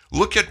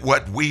 Look at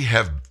what we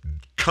have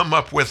come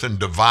up with and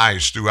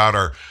devised throughout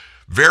our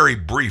very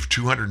brief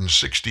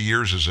 260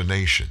 years as a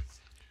nation.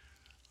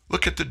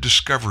 Look at the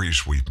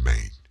discoveries we've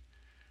made.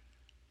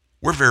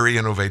 We're very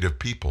innovative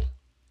people.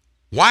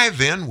 Why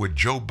then would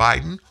Joe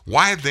Biden,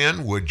 why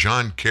then would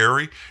John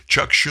Kerry,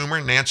 Chuck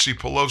Schumer, Nancy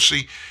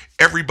Pelosi,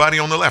 everybody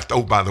on the left,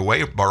 oh, by the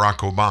way, Barack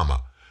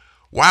Obama,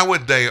 why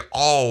would they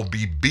all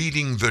be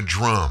beating the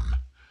drum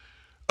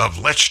of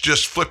let's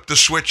just flip the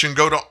switch and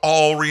go to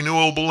all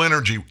renewable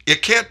energy?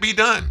 It can't be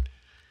done.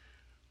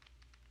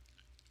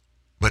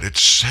 But it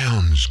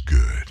sounds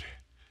good.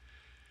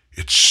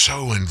 It's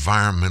so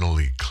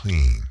environmentally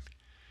clean.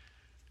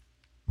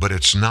 But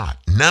it's not.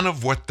 None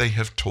of what they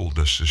have told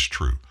us is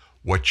true.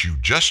 What you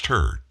just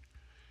heard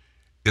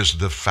is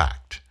the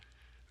fact.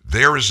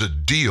 There is a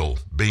deal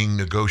being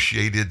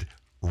negotiated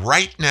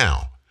right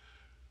now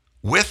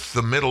with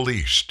the Middle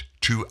East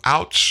to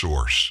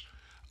outsource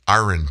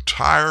our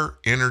entire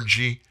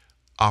energy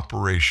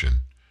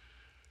operation,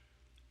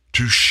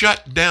 to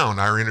shut down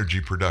our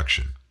energy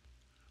production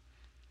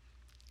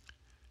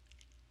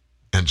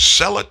and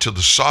sell it to the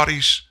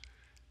Saudis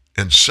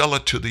and sell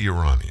it to the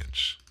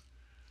Iranians.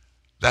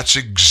 That's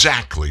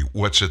exactly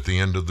what's at the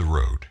end of the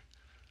road.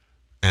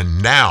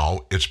 And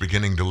now it's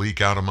beginning to leak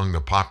out among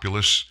the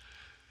populace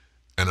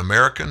and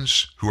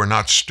Americans who are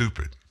not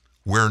stupid.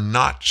 We're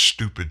not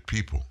stupid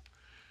people.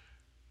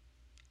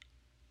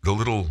 The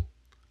little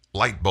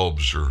light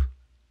bulbs are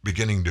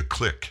beginning to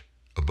click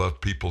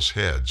above people's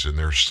heads and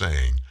they're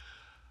saying,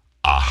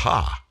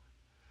 aha,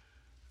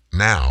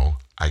 now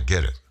I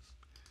get it.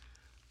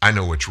 I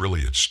know what's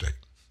really at stake.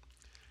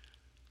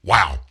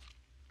 Wow.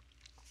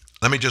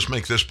 Let me just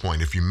make this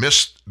point. If you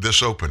missed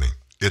this opening,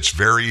 it's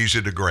very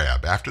easy to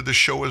grab. After the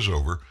show is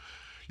over,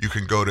 you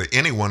can go to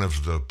any one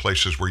of the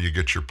places where you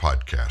get your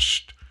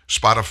podcast.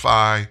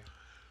 Spotify,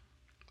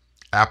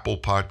 Apple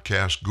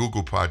Podcasts,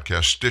 Google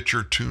Podcasts,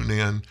 Stitcher,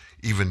 TuneIn,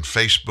 even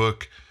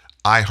Facebook,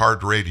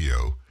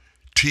 iHeartRadio,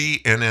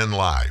 TNN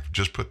Live.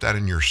 Just put that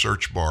in your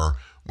search bar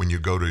when you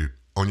go to,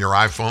 on your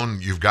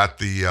iPhone, you've got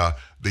the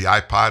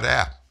iPod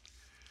app.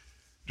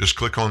 Just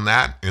click on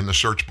that in the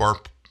search bar,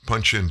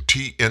 punch in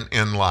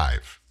TNN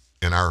Live,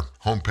 and our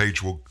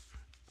homepage will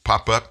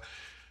pop up.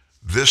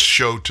 This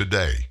show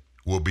today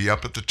will be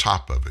up at the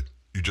top of it.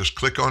 You just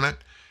click on it.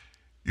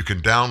 You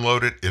can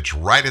download it. It's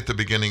right at the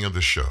beginning of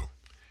the show.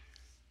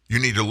 You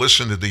need to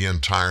listen to the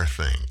entire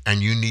thing, and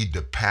you need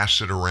to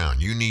pass it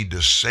around. You need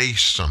to say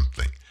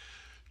something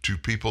to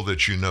people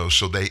that you know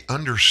so they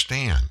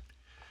understand.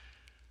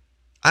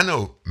 I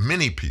know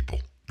many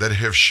people that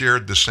have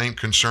shared the same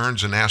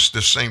concerns and asked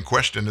this same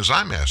question as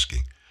I'm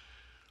asking.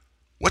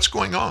 What's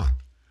going on?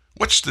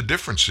 What's the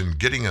difference in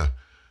getting a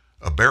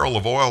barrel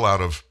of oil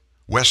out of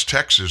West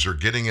Texas or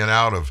getting it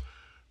out of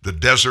the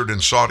desert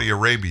in Saudi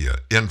Arabia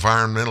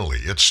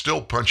environmentally? It's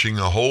still punching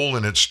a hole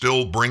and it's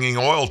still bringing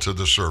oil to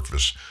the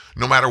surface,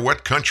 no matter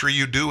what country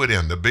you do it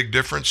in. The big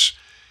difference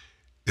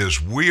is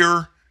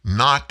we're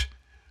not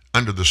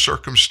under the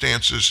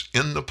circumstances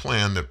in the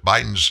plan that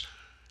Biden's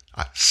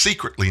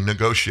secretly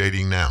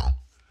negotiating now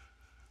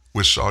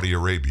with Saudi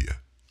Arabia.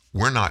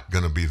 We're not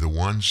going to be the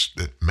ones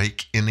that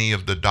make any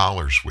of the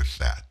dollars with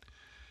that.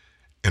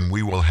 And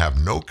we will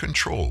have no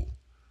control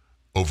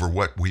over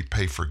what we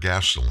pay for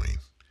gasoline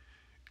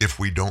if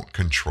we don't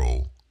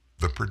control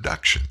the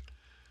production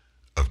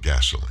of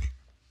gasoline.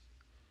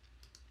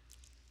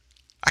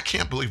 I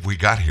can't believe we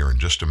got here in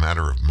just a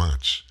matter of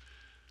months.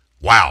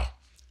 Wow.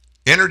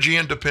 Energy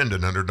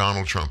independent under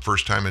Donald Trump,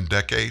 first time in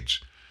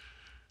decades.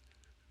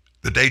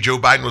 The day Joe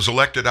Biden was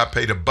elected, I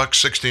paid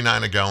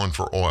 $1.69 a gallon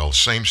for oil.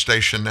 Same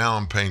station now,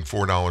 I'm paying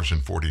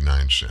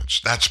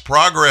 $4.49. That's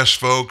progress,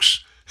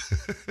 folks.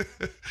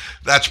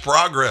 That's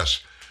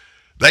progress.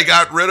 They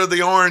got rid of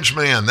the orange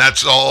man.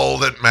 That's all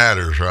that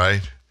matters,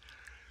 right?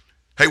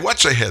 Hey,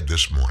 what's ahead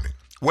this morning?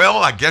 Well,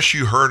 I guess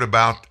you heard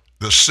about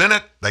the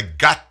Senate. They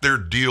got their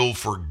deal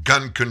for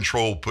gun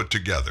control put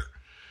together.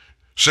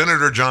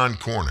 Senator John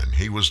Cornyn,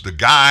 he was the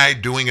guy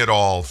doing it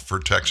all for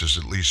Texas,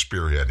 at least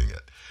spearheading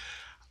it.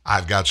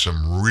 I've got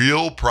some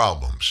real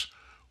problems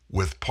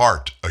with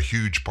a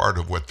huge part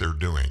of what they're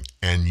doing,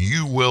 and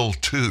you will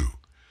too.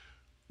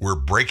 We're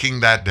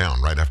breaking that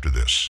down right after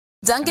this.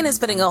 Dunkin' is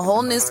putting a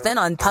whole new spin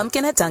on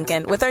pumpkin at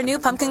Dunkin' with our new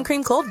pumpkin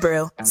cream cold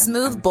brew.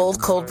 Smooth, bold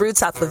cold brew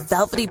topped with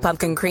velvety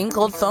pumpkin cream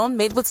cold foam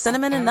made with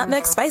cinnamon and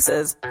nutmeg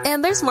spices.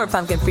 And there's more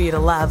pumpkin for you to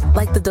love,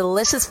 like the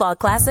delicious fall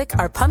classic,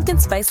 our pumpkin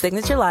spice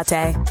signature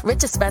latte. Rich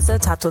espresso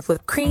topped with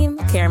whipped cream,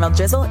 caramel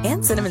drizzle,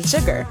 and cinnamon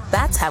sugar.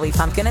 That's how we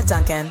pumpkin at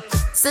Dunkin'.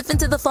 Sip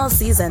into the fall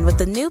season with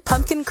the new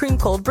pumpkin cream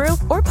cold brew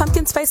or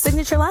pumpkin spice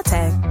signature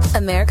latte.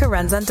 America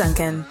runs on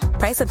Dunkin'.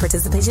 Price and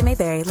participation may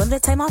vary.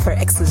 Limited time offer.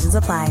 Exclusions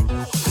apply.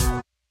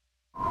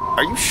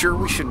 Are you sure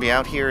we should be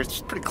out here?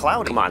 It's pretty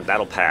cloudy. Come on,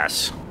 that'll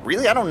pass.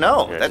 Really? I don't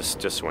know. Yeah,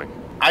 just swing.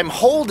 I'm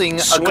holding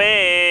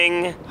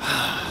Swing!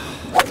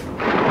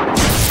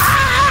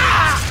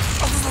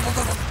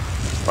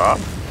 Bob?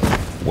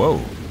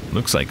 Whoa.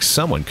 Looks like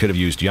someone could have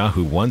used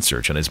Yahoo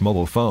OneSearch on his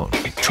mobile phone.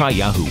 Try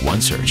Yahoo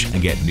OneSearch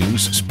and get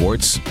news,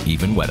 sports,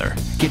 even weather.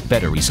 Get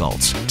better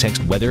results.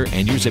 Text weather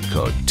and your zip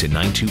code to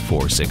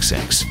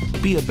 92466.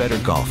 Be a better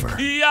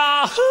golfer.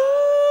 Yahoo!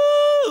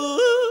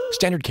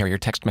 Standard carrier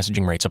text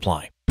messaging rates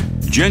apply.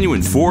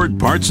 Genuine Ford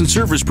Parts and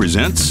Service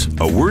presents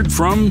a word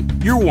from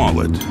your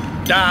wallet.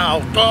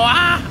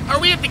 Are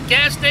we at the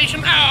gas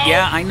station? Ow.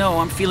 Yeah, I know.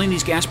 I'm feeling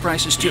these gas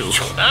prices too.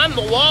 I'm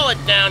the wallet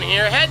down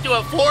here. Head to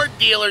a Ford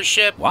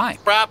dealership. Why?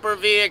 Proper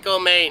vehicle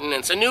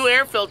maintenance. A new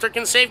air filter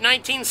can save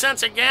 19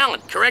 cents a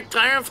gallon. Correct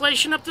tire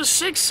inflation up to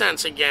 6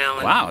 cents a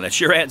gallon. Wow, that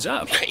sure adds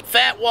up.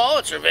 Fat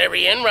wallets are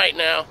very in right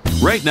now.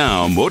 Right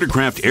now,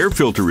 Motorcraft air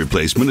filter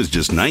replacement is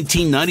just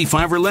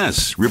 $19.95 or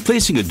less.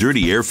 Replacing a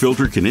dirty air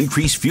filter can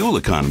increase fuel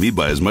economy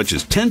by as much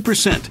as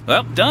 10%.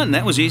 Well, done.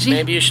 That was easy.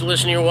 Maybe you should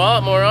listen to your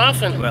wallet more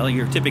often. Well,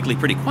 you're typically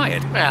pretty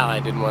quiet. Well, I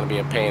didn't want to be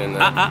a pain in the...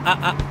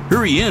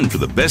 Hurry in for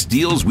the best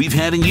deals we've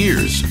had in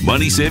years.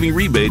 Money-saving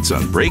rebates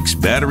on brakes,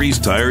 batteries,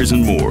 tires,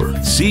 and more.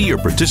 See your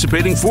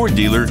participating Ford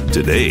dealer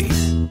today.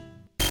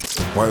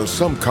 While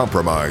some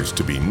compromise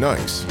to be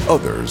nice,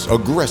 others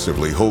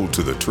aggressively hold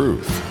to the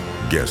truth.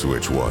 Guess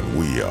which one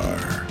we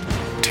are?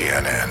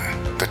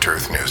 TNN, the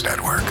Truth News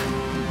Network.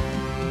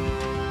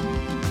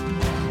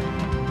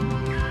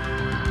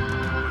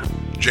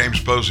 James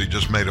Posey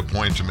just made a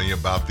point to me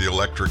about the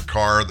electric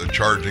car, the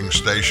charging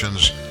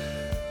stations.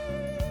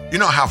 You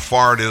know how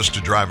far it is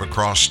to drive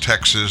across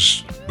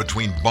Texas,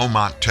 between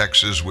Beaumont,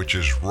 Texas, which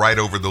is right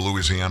over the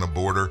Louisiana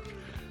border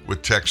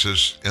with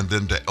Texas, and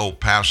then to El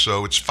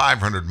Paso? It's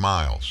 500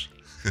 miles.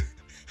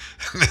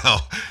 Now,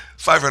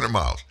 500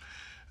 miles.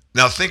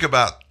 Now think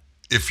about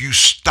if you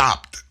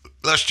stopped,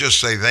 let's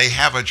just say they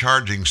have a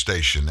charging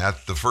station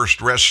at the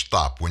first rest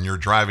stop when you're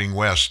driving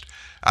west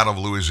out of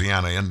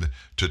Louisiana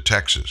into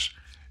Texas,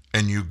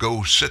 and you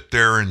go sit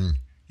there and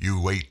you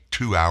wait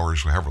 2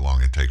 hours, however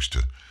long it takes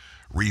to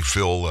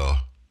refill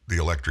the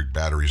electric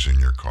batteries in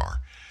your car.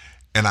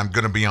 And I'm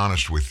going to be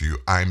honest with you,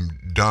 I'm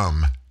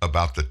dumb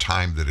about the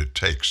time that it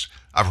takes.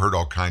 I've heard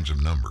all kinds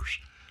of numbers.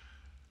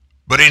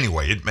 But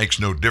anyway, it makes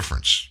no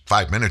difference.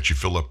 5 minutes, you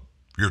fill up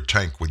your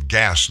tank with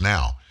gas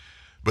now.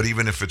 But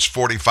even if it's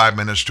 45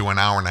 minutes to an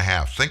hour and a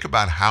half, think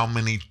about how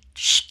many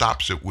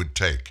stops it would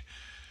take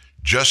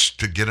just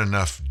to get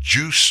enough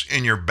juice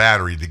in your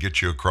battery to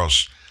get you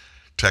across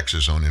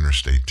Texas on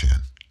Interstate 10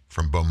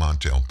 from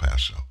Beaumont to El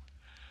Paso.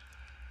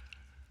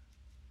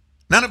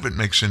 None of it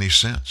makes any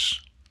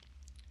sense.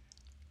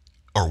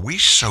 Are we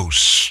so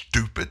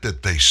stupid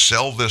that they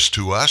sell this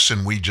to us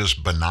and we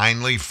just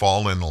benignly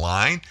fall in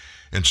line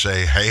and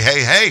say,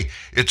 hey,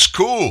 it's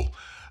cool?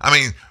 I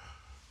mean,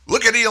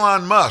 look at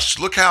Elon Musk.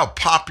 Look how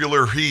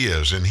popular he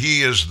is, and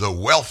he is the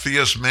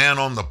wealthiest man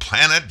on the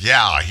planet.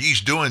 Yeah,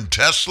 he's doing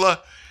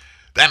Tesla.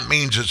 That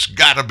means it's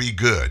got to be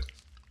good.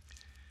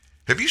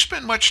 Have you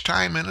spent much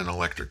time in an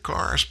electric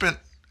car? I spent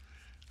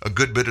a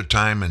good bit of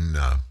time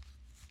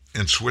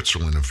in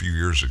Switzerland a few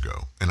years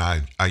ago, and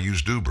I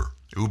used Uber.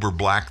 Uber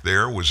Black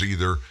there was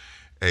either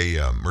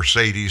a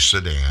Mercedes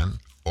sedan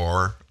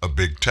or a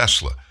big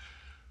Tesla.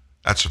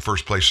 That's the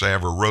first place I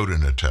ever rode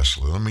in a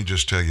Tesla. Let me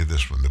just tell you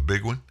this one, the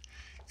big one,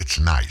 it's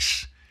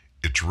nice.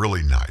 It's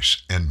really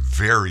nice and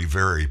very,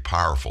 very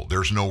powerful.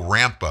 There's no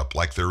ramp up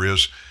like there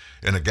is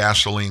in a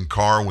gasoline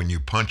car. When you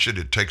punch it,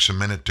 it takes a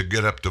minute to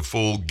get up to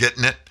full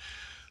getting it.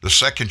 The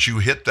second you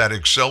hit that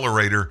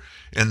accelerator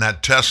in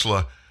that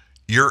Tesla,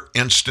 you're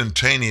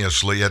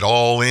instantaneously at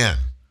all in,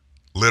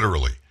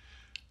 literally.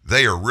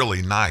 They are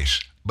really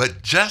nice.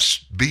 But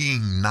just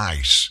being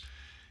nice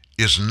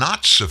is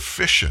not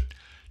sufficient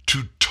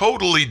to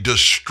totally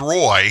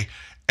destroy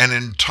an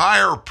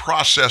entire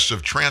process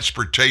of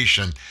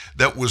transportation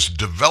that was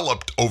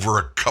developed over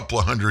a couple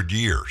of hundred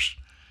years.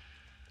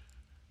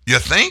 You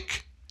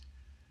think?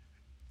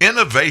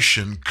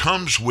 Innovation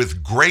comes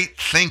with great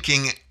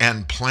thinking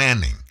and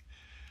planning.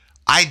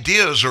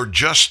 Ideas are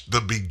just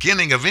the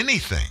beginning of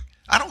anything.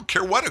 I don't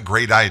care what a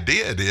great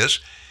idea it is.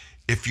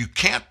 If you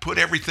can't put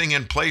everything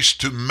in place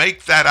to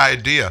make that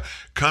idea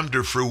come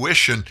to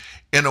fruition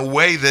in a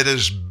way that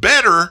is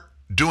better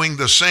doing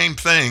the same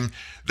thing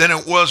than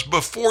it was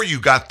before you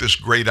got this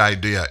great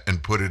idea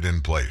and put it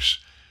in place.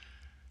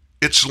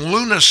 It's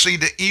lunacy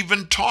to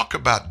even talk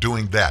about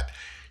doing that.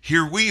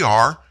 Here we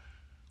are.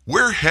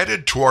 We're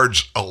headed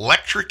towards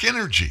electric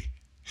energy.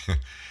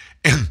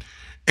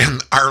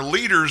 And our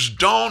leaders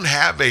don't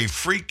have a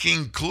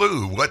freaking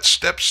clue what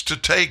steps to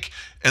take,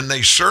 and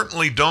they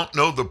certainly don't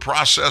know the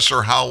process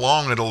or how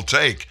long it'll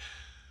take.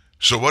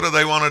 So what do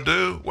they want to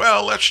do?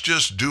 Well, let's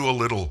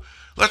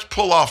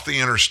pull off the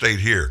interstate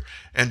here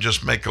and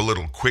just make a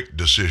little quick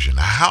decision.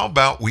 How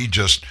about we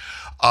just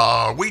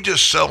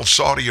sell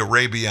Saudi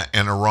Arabia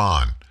and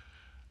Iran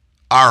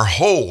our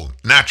whole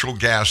natural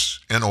gas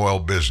and oil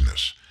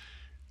business?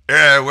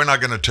 We're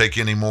not going to take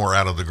any more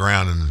out of the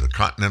ground in the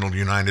continental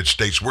United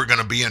States. We're going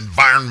to be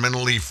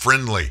environmentally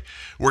friendly.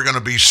 We're going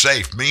to be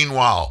safe.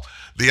 Meanwhile,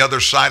 the other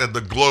side of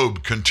the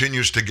globe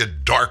continues to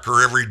get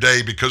darker every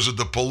day because of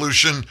the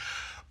pollution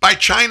by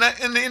China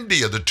and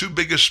India, the two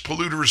biggest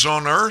polluters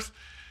on earth.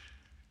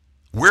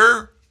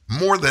 We're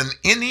more than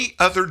any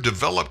other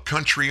developed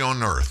country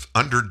on earth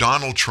under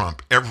Donald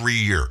Trump every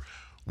year.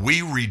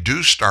 We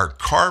reduced our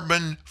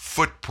carbon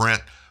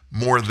footprint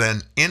more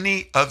than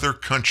any other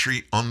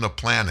country on the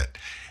planet.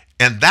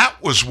 And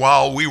that was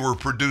while we were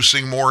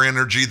producing more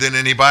energy than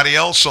anybody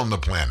else on the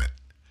planet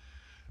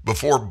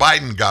before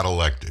Biden got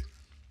elected.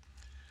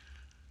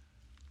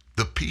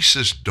 The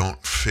pieces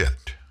don't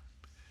fit.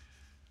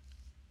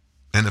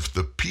 And if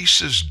the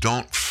pieces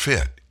don't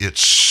fit,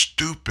 it's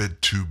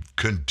stupid to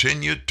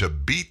continue to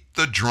beat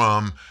the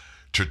drum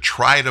to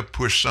try to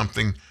push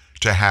something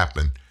to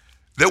happen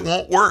that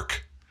won't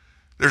work.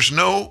 There's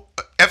no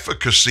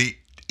efficacy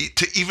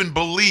to even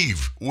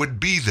believe would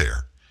be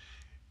there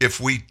if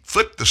we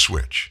flip the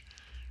switch.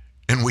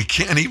 And we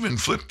can't even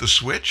flip the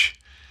switch.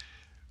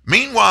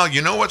 Meanwhile,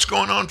 you know what's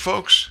going on,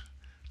 folks?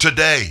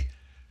 Today,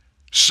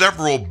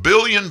 several $1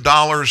 billion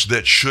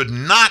that should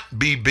not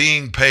be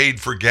being paid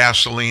for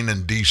gasoline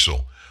and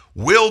diesel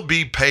will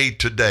be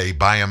paid today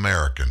by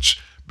Americans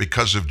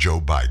because of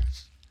Joe Biden.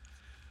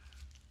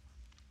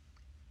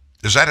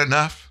 Is that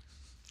enough?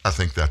 I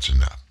think that's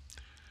enough.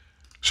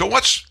 So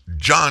what's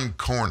John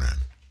Cornyn,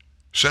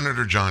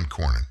 Senator John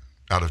Cornyn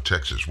out of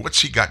Texas,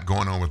 what's he got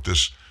going on with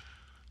this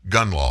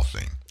gun law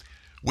thing?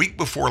 Week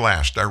before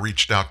last, I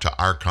reached out to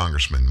our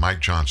Congressman, Mike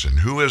Johnson,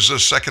 who is a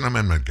Second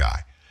Amendment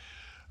guy.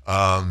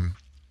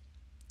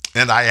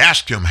 And I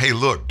asked him, hey,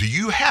 look, do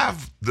you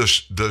have the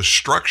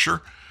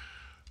structure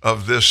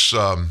of this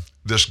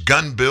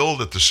gun bill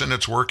that the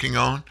Senate's working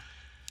on?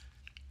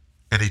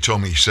 And he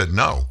told me, he said,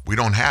 no, we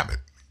don't have it.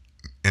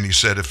 And he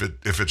said,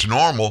 if it's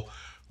normal,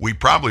 we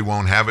probably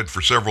won't have it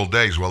for several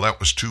days. Well, that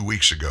was 2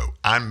 weeks ago.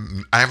 I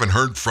haven't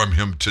heard from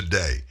him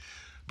today,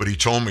 but he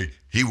told me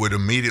he would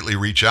immediately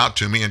reach out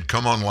to me and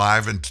come on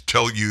live and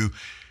tell you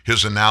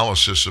his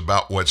analysis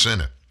about what's in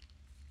it.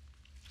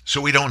 So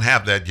we don't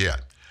have that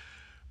yet,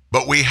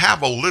 but we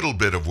have a little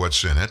bit of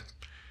what's in it.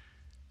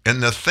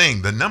 And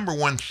the number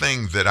one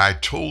thing that I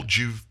told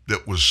you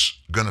that was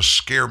going to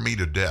scare me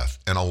to death,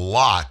 and a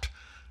lot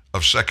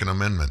of Second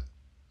Amendment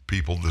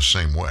people the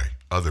same way,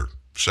 other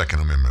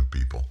Second Amendment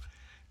people,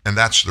 and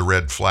that's the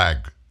red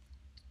flag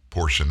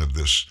portion of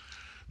this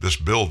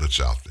bill that's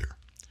out there.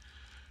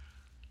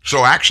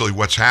 So actually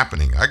what's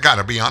happening, I got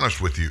to be honest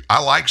with you,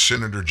 I like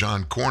Senator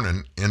John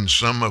Cornyn in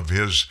some of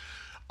his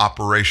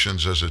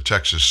operations as a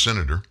Texas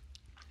senator,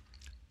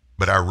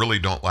 but I really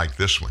don't like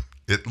this one.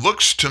 It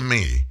looks to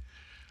me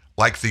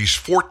like these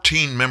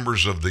 14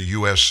 members of the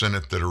U.S.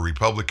 Senate that are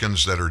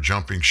Republicans that are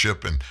jumping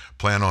ship and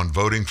plan on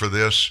voting for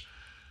this,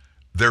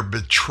 they're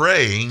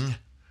betraying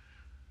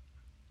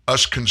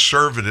us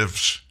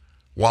conservatives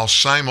while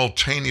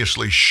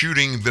simultaneously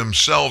shooting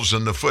themselves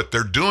in the foot.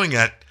 They're doing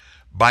it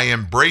by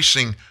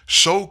embracing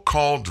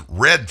so-called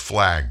red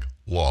flag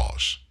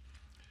laws.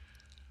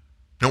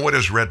 Now, what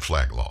is red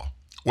flag law?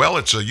 Well,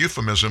 it's a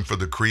euphemism for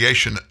the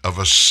creation of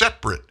a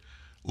separate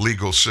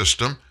legal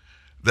system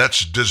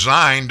that's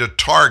designed to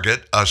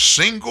target a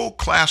single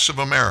class of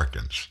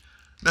Americans.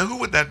 Now, who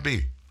would that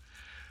be?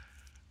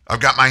 I've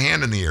got my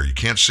hand in the air. You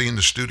can't see in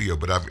the studio,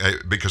 but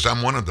because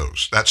I'm one of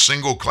those. That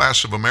single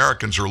class of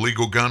Americans are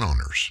legal gun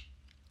owners.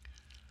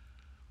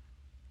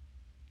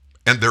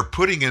 And they're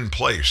putting in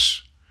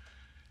place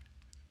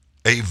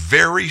a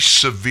very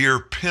severe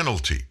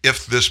penalty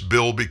if this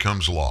bill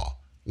becomes law.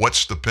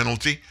 What's the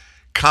penalty?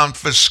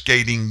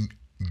 Confiscating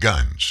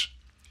guns.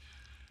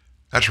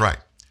 That's right.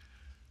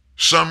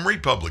 some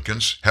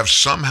Republicans have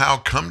somehow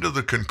come to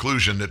the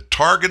conclusion that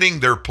targeting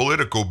their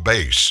political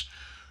base,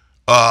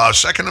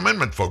 Second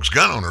Amendment folks,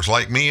 gun owners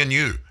like me and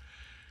you,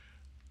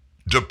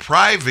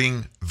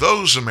 depriving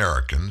those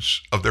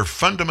Americans of their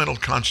fundamental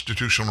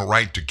constitutional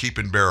right to keep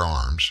and bear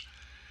arms.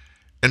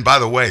 And by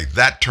the way,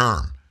 that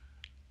term,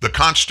 the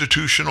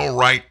constitutional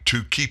right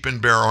to keep and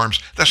bear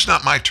arms, that's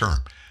not my term.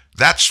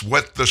 That's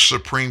what the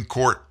Supreme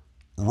Court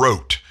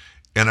wrote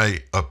in an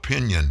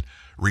opinion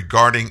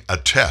regarding a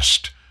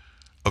test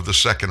of the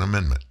Second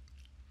Amendment.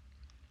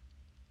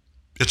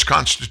 It's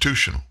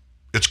constitutional.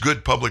 It's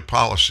good public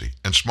policy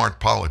and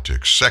smart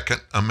politics. Second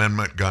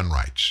Amendment gun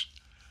rights.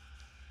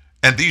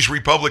 And these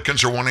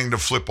Republicans are wanting to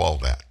flip all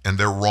that, and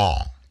they're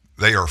wrong.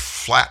 They are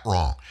flat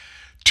wrong.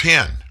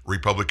 10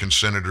 Republican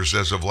senators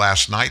as of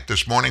last night.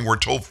 This morning, we're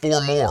told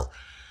 4 more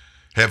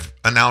have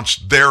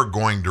announced they're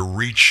going to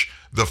reach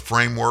the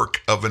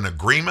framework of an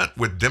agreement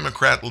with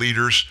Democrat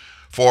leaders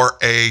for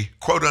a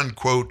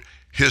quote-unquote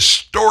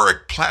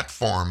historic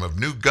platform of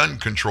new gun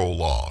control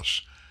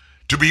laws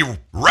to be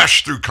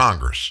rushed through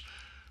Congress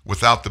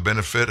without the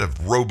benefit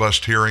of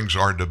robust hearings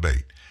or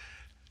debate.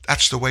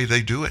 That's the way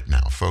they do it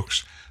now,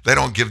 folks. They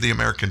don't give the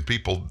American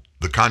people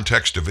the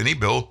context of any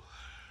bill.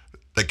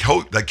 They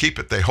keep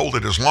it, they hold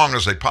it as long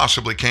as they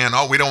possibly can.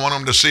 Oh, we don't want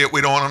them to see it.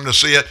 We don't want them to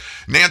see it.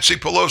 Nancy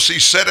Pelosi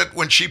said it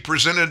when she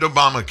presented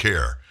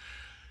Obamacare.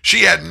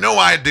 She had no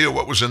idea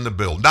what was in the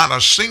bill. Not a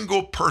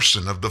single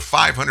person of the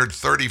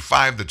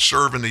 535 that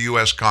serve in the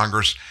U.S.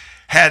 Congress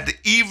had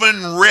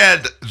even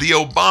read the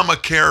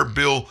Obamacare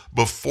bill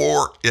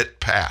before it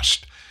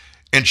passed.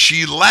 And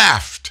she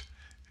laughed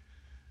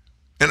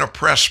in a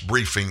press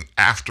briefing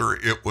after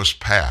it was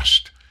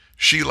passed.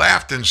 She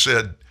laughed and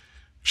said,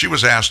 she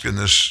was asked in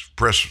this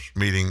press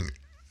meeting,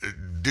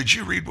 did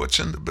you read what's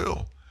in the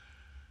bill?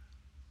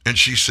 And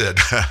she said,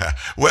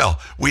 well,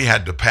 we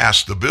had to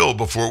pass the bill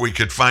before we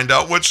could find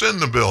out what's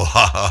in the bill.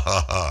 Ha, ha,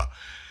 ha, ha.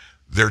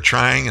 They're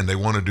trying, and they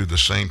want to do the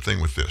same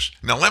thing with this.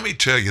 Now, let me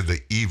tell you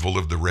the evil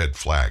of the red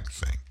flag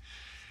thing.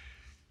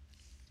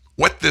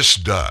 What this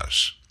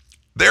does,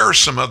 there are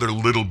some other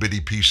little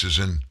bitty pieces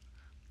in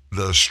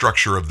the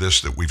structure of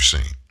this that we've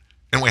seen,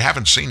 and we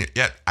haven't seen it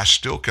yet. I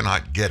still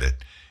cannot get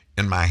it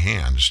in my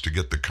hands to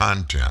get the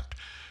content,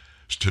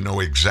 to know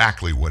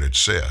exactly what it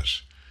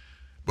says.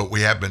 But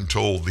we have been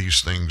told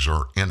these things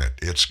are in it.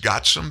 It's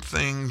got some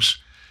things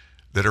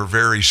that are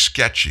very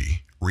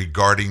sketchy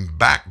regarding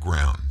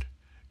background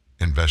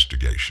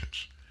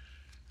investigations.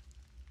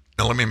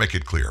 Now, let me make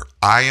it clear.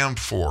 I am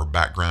for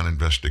background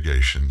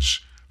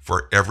investigations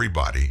for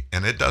everybody,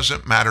 and it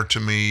doesn't matter to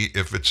me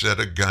if it's at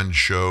a gun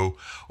show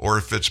or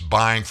if it's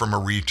buying from a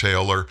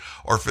retailer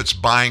or if it's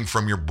buying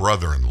from your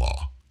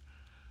brother-in-law.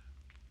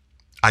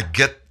 I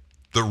get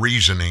the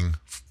reasoning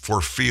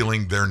for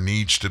feeling there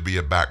needs to be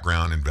a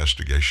background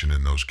investigation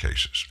in those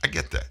cases. I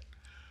get that.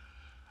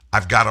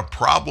 I've got a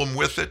problem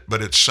with it,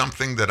 but it's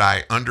something that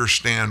I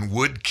understand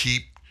would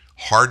keep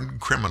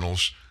hardened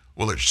criminals,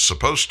 well, it's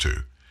supposed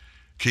to,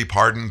 keep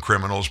hardened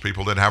criminals,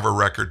 people that have a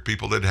record,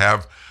 people that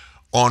have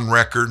on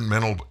record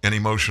mental and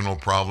emotional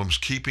problems,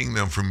 keeping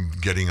them from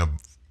getting a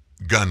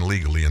gun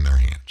legally in their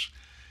hands.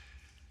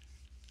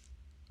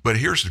 But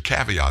here's the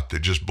caveat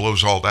that just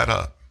blows all that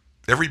up,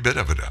 every bit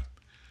of it up.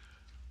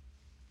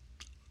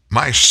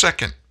 My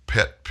second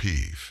pet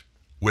peeve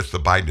with the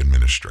Biden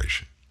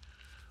administration,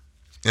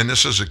 and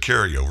this is a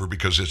carryover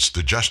because it's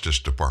the Justice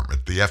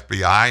Department, the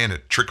FBI, and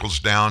it trickles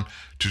down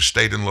to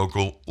state and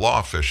local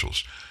law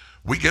officials.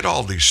 We get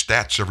all these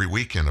stats every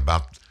weekend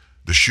about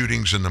the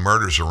shootings and the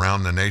murders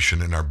around the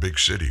nation in our big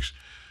cities.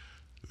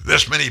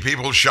 This many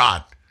people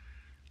shot.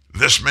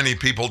 This many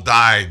people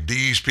died.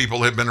 These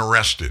people have been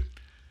arrested.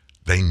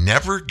 They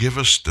never give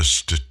us the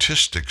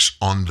statistics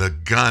on the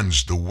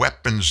guns, the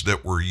weapons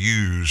that were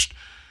used,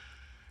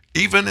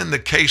 even in the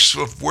case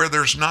of where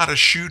there's not a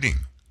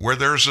shooting, where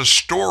there's a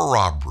store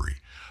robbery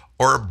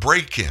or a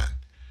break-in.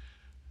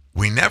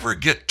 We never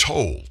get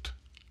told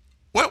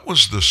what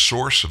was the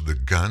source of the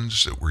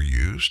guns that were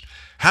used,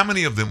 how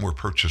many of them were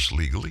purchased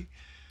legally.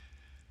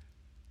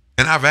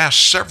 And I've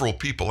asked several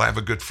people. I have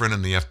a good friend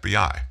in the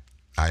FBI.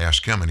 I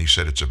asked him, and he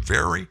said it's a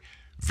very,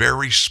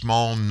 very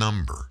small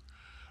number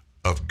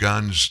of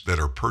guns that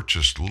are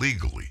purchased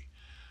legally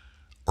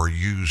or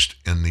used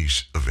in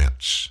these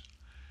events.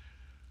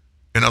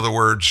 In other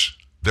words,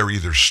 they're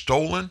either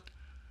stolen,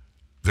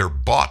 they're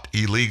bought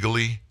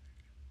illegally,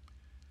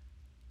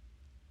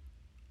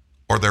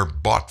 or they're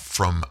bought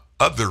from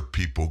other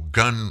people,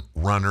 gun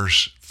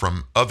runners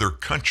from other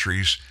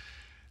countries.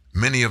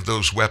 Many of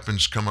those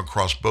weapons come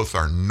across both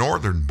our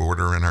northern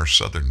border and our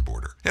southern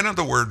border. In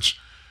other words,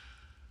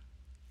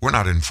 we're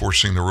not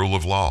enforcing the rule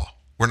of law.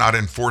 We're not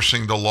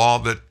enforcing the law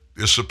that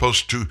is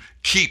supposed to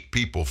keep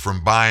people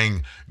from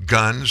buying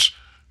guns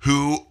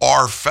who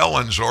are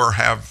felons or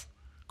have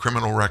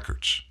criminal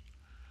records.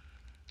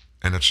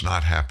 And it's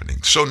not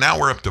happening. So now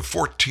we're up to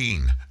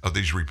 14 of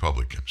these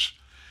Republicans.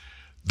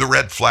 The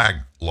red flag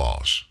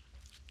laws.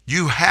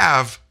 You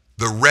have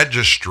the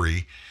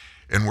registry,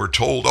 and we're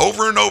told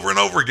over and over and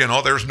over again,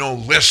 oh, there's no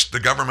list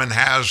the government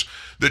has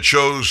that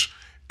shows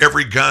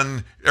Every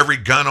gun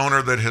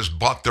owner that has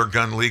bought their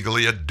gun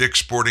legally at Dick's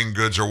Sporting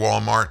Goods or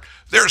Walmart,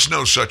 there's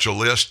no such a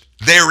list.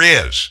 There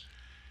is.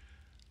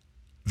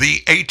 The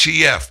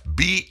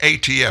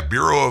BATF,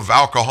 Bureau of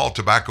Alcohol,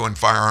 Tobacco, and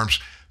Firearms,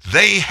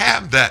 they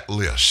have that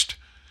list.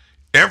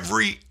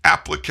 Every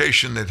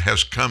application that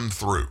has come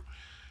through,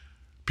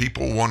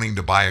 people wanting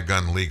to buy a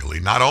gun legally,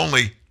 not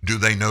only do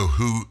they know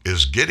who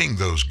is getting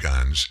those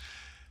guns,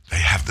 they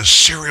have the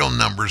serial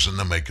numbers and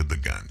the make of the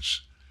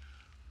guns.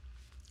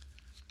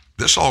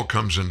 This all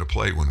comes into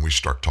play when we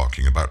start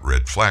talking about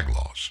red flag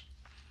laws.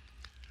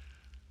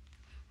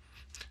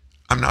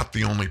 I'm not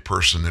the only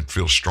person that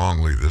feels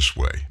strongly this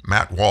way.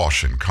 Matt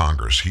Walsh in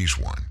Congress, he's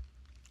one.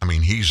 I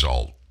mean, he's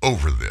all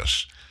over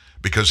this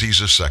because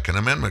he's a Second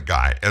Amendment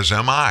guy, as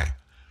am I.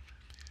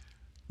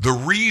 The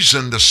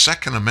reason the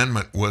Second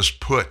Amendment was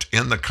put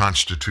in the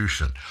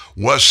Constitution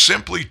was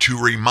simply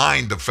to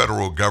remind the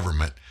federal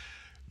government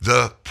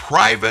the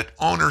private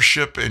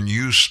ownership and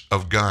use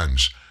of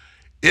guns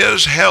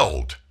is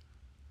held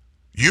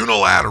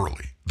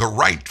unilaterally. The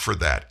right for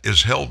that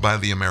is held by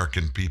the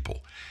American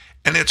people.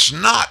 And it's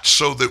not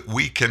so that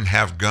we can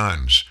have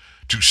guns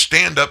to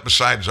stand up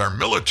beside our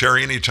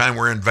military anytime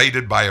we're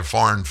invaded by a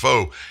foreign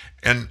foe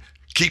and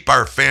keep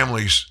our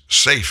families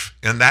safe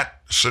in that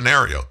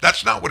scenario.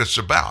 That's not what it's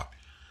about.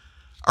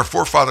 Our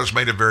forefathers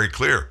made it very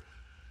clear.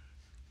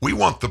 We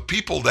want the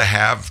people to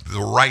have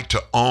the right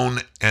to own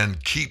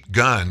and keep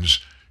guns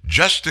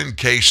just in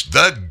case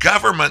the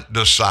government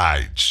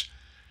decides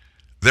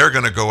they're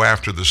going to go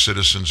after the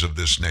citizens of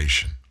this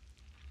nation.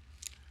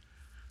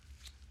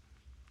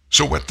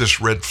 So what this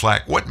red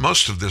flag, what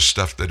most of this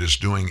stuff that is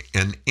doing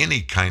in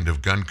any kind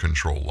of gun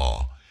control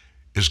law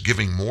is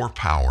giving more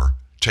power,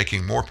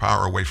 taking more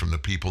power away from the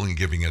people and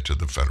giving it to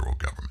the federal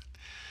government.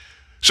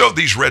 So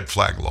these red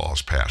flag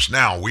laws passed.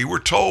 Now, we were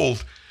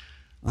told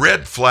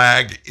red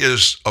flag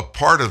is a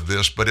part of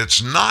this, but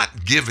it's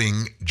not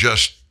giving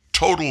just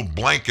total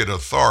blanket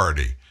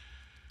authority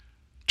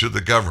to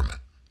the government.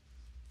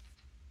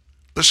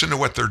 Listen to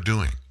what they're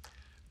doing.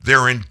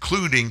 They're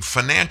including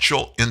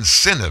financial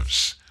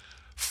incentives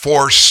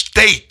for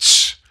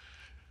states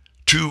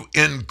to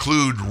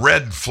include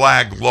red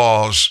flag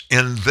laws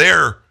in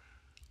their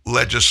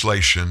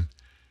legislation.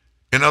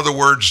 In other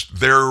words,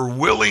 they're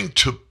willing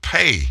to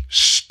pay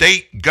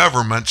state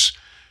governments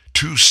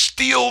to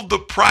steal the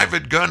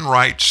private gun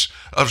rights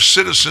of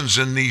citizens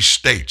in these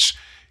states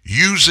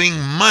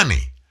using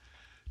money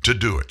to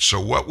do it.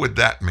 So what would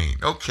that mean?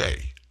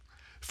 Okay,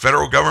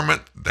 federal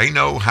government, they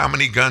know how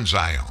many guns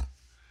I own.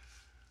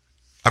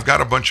 I've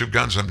got a bunch of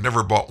guns. I've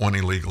never bought one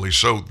illegally,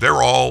 so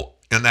they're all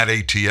in that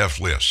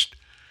ATF list.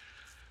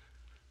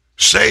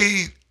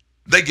 Say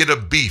they get a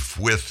beef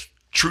with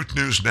Truth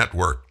News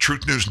Network,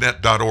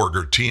 truthnewsnet.org,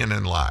 or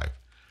TNN Live.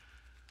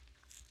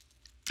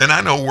 And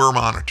I know we're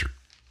monitored.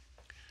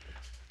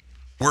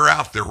 We're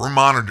out there. We're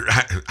monitored.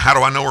 How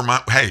do I know we're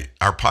monitored? Hey,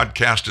 our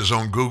podcast is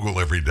on Google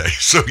every day,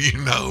 so you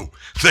know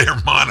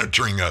they're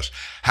monitoring us.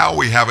 How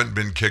we haven't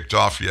been kicked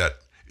off yet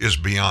is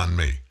beyond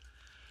me,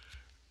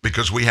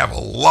 because we have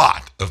a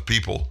lot of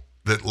people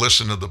that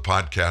listen to the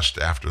podcast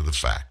after the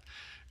fact,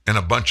 and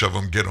a bunch of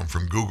them get them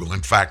from Google.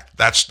 In fact,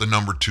 that's the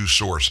number 2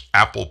 source.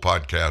 Apple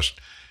Podcast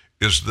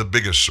is the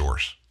biggest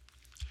source.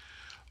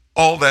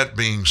 All that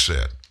being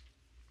said,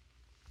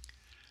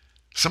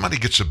 somebody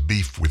gets a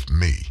beef with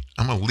me.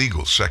 I'm a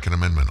legal Second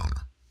Amendment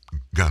owner,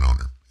 gun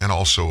owner, and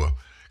also a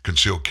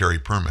concealed carry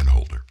permit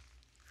holder.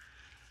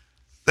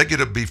 They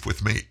get a beef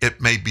with me.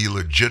 It may be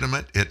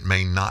legitimate. It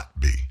may not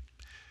be.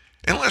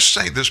 And let's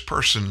say this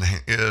person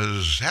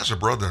has a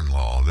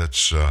brother-in-law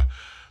that's a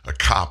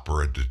cop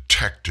or a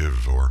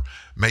detective or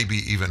maybe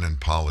even in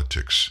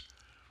politics.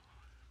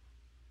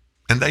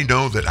 And they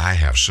know that I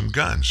have some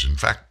guns. In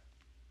fact,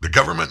 the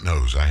government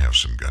knows I have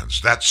some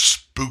guns. That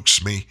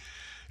spooks me,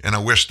 and I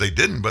wish they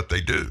didn't, but they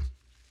do.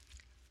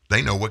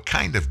 They know what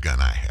kind of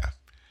gun I have.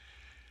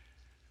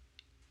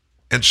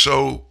 And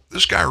so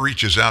this guy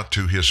reaches out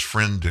to his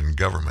friend in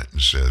government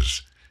and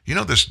says, you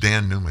know, this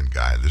Dan Newman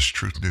guy, this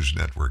Truth News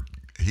Network,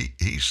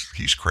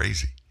 he's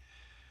crazy.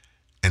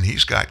 And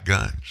he's got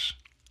guns.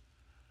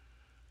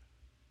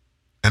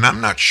 And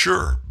I'm not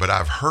sure, but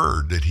I've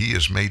heard that he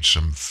has made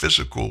some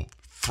physical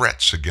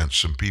threats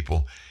against some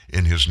people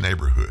in his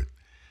neighborhood.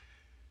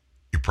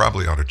 You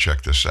probably ought to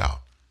check this out.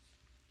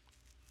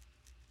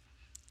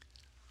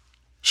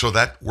 So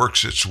that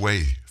works its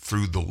way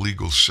through the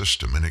legal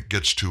system, and it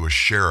gets to a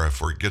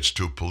sheriff, or it gets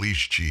to a police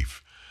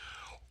chief,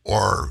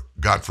 or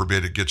God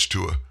forbid it gets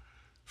to a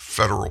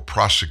federal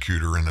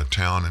prosecutor in a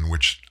town in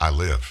which I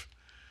live.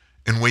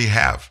 And we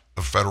have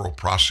a federal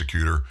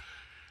prosecutor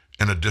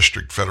in a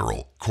district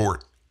federal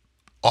court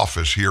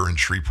office here in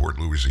Shreveport,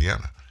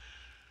 Louisiana.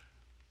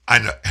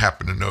 I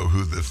happen to know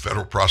who the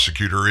federal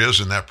prosecutor is,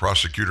 and that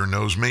prosecutor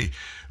knows me.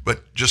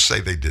 But just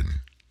say they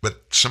didn't.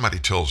 But somebody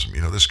tells them,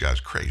 you know, this guy's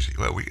crazy.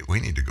 Well, we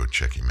need to go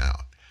check him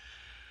out.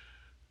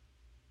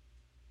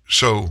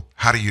 So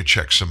how do you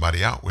check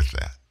somebody out with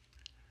that?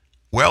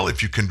 Well,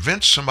 if you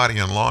convince somebody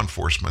in law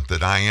enforcement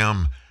that I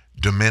am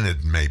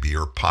demented maybe,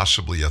 or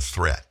possibly a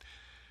threat,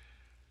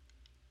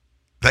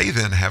 They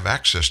then have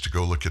access to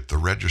go look at the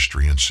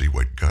registry and see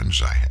what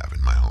guns I have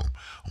in my home.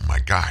 Oh my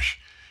gosh,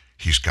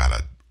 he's got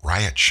a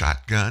riot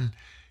shotgun.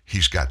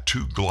 He's got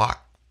 2 Glock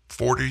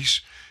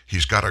 40s.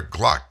 He's got a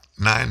Glock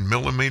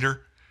 9mm.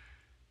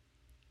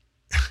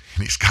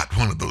 And he's got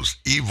one of those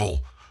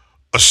evil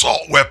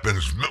assault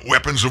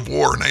weapons of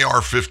war, an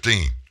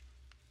AR-15.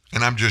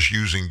 And I'm just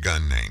using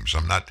gun names.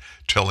 I'm not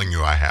telling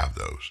you I have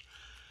those.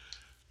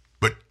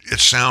 But it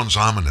sounds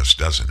ominous,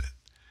 doesn't it?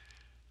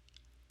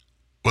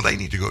 Well, they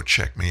need to go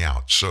check me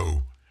out.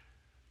 So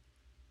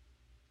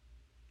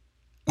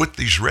with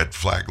these red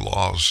flag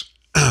laws,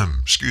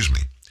 excuse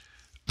me,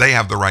 they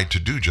have the right to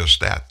do just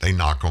that. They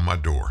knock on my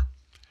door.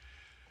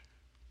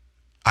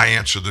 I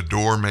answer the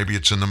door. Maybe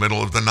it's in the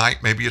middle of the night.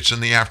 Maybe it's in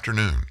the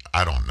afternoon.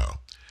 I don't know.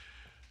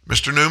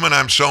 Mr. Newman,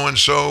 I'm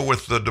so-and-so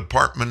with the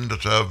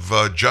Department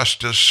of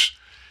Justice,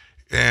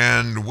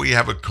 and we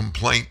have a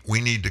complaint.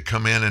 We need to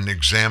come in and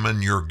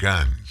examine your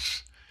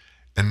guns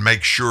and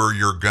make sure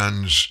your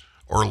guns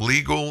are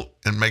legal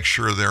and make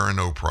sure there are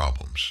no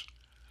problems.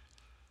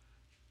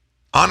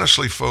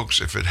 Honestly,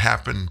 folks, if it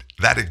happened,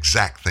 that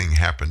exact thing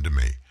happened to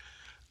me,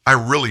 I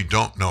really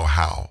don't know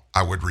how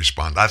I would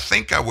respond. I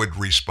think I would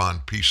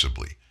respond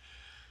peaceably.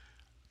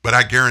 But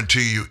I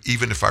guarantee you,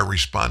 even if I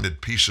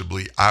responded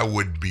peaceably, I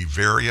would be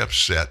very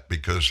upset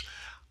because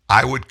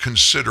I would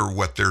consider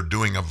what they're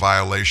doing a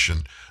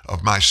violation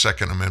of my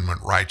Second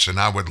Amendment rights, and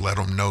I would let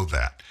them know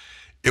that.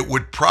 It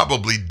would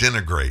probably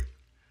denigrate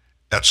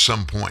at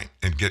some point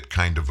and get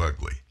kind of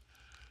ugly.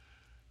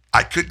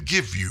 I could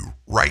give you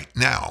right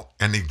now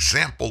an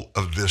example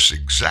of this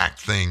exact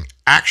thing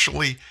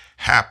actually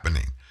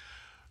happening.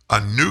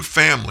 A new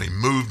family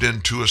moved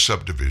into a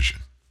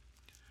subdivision,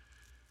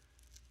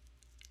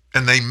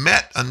 and they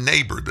met a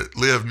neighbor that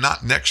lived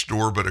not next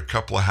door but a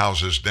couple of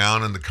houses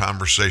down, and the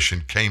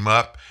conversation came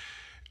up,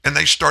 and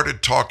they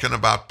started talking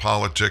about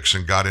politics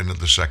and got into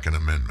the Second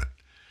Amendment.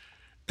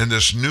 And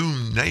this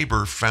new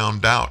neighbor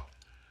found out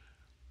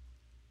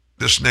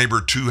this neighbor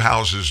 2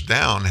 houses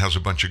down has a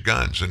bunch of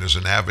guns and is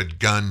an avid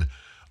gun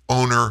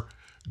owner,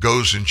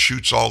 goes and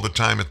shoots all the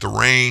time at the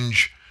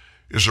range,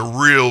 is a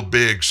real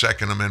big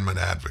Second Amendment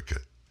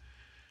advocate.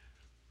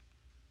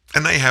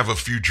 And they have a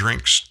few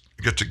drinks,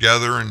 get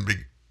together and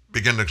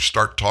begin to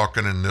start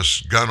talking, and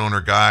this gun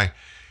owner guy,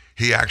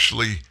 he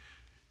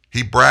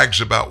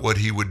brags about what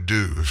he would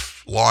do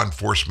if law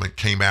enforcement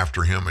came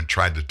after him and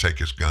tried to take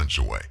his guns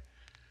away.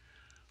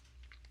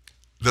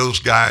 Those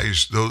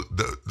guys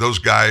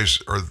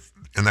are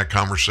in that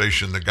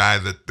conversation. The guy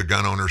that the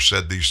gun owner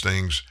said these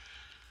things,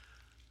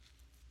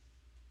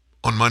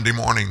 on Monday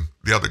morning,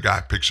 the other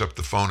guy picks up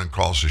the phone and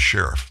calls the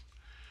sheriff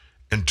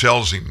and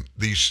tells him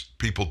these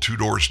people 2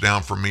 doors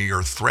down from me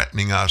are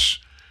threatening us.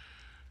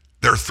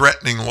 They're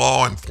threatening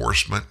law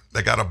enforcement.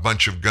 They got a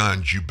bunch of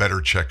guns. You better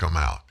check them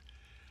out.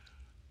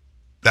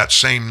 That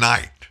same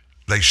night,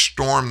 they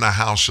stormed the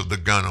house of the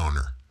gun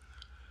owner.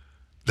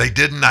 They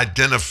didn't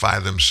identify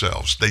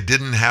themselves. They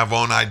didn't have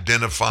on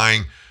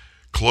identifying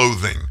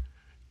clothing.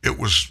 It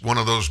was one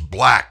of those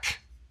black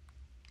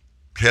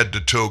head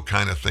to toe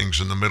kind of things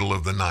in the middle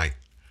of the night.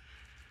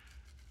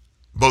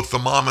 Both the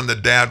mom and the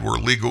dad were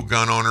legal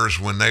gun owners.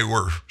 When they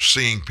were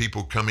seeing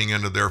people coming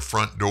into their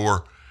front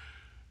door,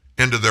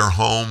 into their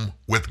home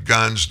with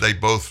guns, they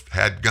both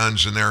had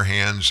guns in their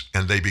hands,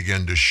 and they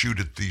began to shoot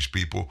at these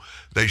people.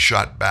 They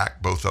shot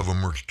back. Both of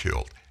them were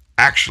killed.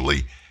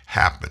 Actually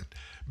happened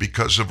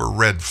because of a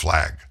red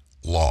flag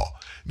law.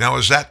 Now,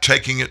 is that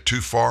taking it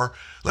too far?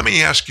 Let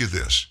me ask you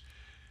this.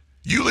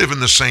 You live in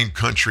the same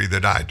country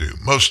that I do,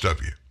 most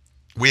of you.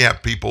 We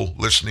have people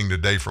listening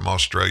today from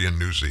Australia and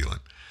New Zealand.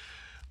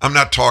 I'm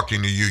not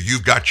talking to you.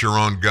 You've got your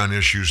own gun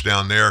issues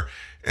down there,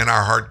 and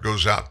our heart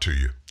goes out to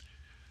you.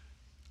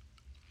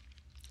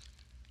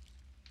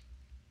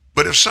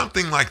 But if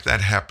something like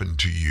that happened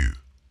to you,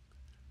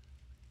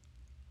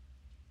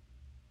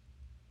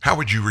 how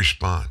would you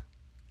respond?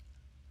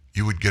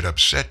 You would get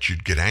upset,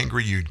 you'd get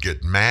angry, you'd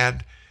get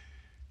mad.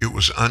 It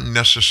was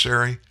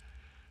unnecessary.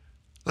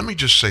 Let me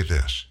just say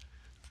this.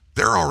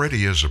 There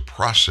already is a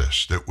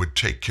process that would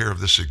take care of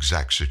this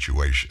exact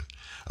situation.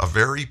 A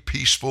very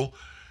peaceful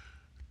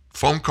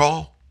phone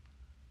call,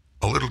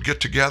 a little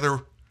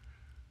get-together,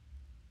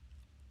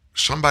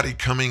 somebody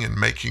coming and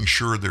making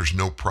sure there's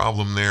no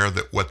problem there,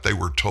 that what they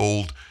were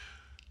told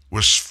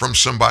was from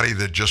somebody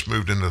that just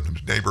moved into the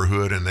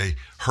neighborhood and they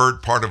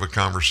heard part of a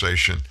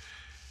conversation,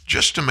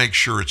 just to make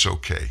sure it's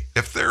okay.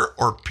 If there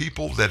are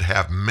people that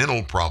have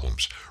mental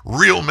problems,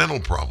 real mental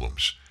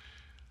problems,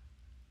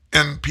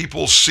 and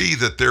people see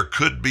that there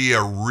could be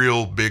a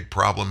real big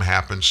problem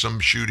happen, some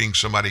shooting,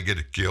 somebody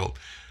get killed,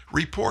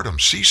 report them.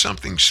 See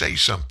something, say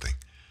something.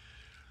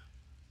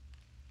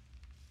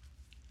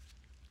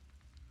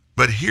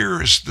 But here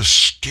is the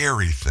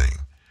scary thing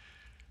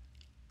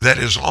that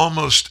is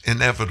almost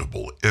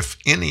inevitable if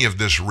any of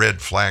this red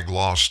flag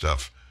law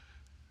stuff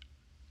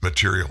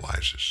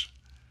materializes.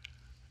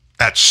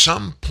 At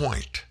some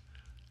point,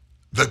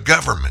 the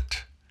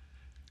government,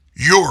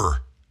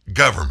 your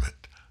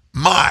government,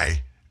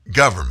 my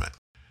government,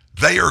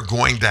 they are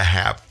going to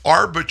have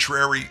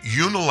arbitrary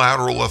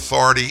unilateral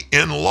authority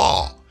in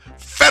law,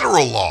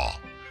 federal law,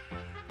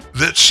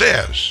 that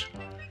says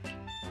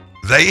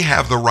they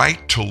have the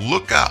right to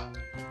look up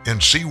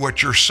and see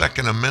what your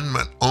Second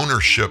Amendment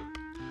ownership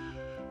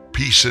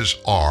pieces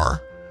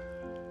are,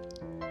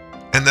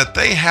 and that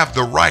they have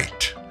the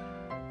right,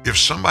 if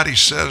somebody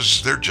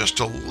says they're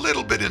just a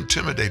little bit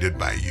intimidated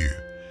by you,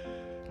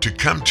 to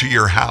come to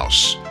your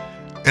house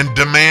and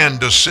demand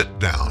to sit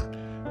down,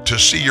 to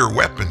see your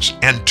weapons,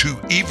 and to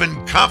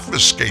even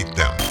confiscate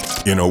them.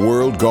 In a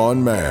world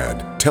gone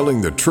mad,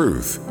 telling the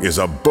truth is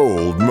a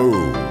bold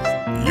move.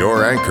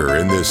 Your anchor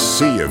in this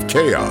sea of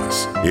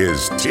chaos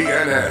is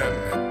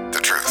TNN, the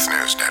Truth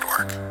News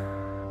Network.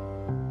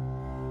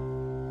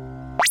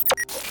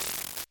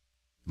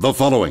 The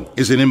following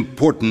is an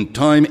important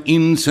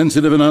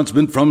time-insensitive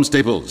announcement from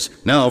Staples.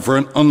 Now, for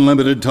an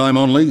unlimited time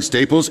only,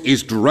 Staples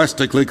is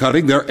drastically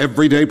cutting their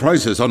everyday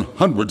prices on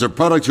hundreds of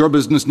products your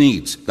business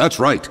needs. That's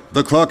right.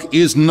 The clock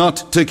is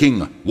not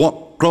ticking.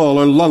 Walk, crawl,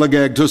 or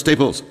lollygag to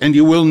Staples, and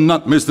you will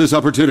not miss this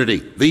opportunity.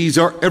 These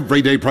are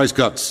everyday price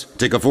cuts.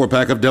 Take a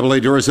 4-pack of AA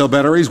Duracell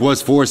batteries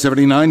was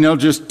 $4.79, now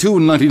just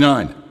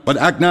 $2.99. But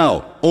act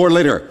now or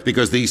later,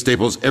 because these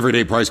Staples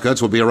everyday price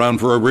cuts will be around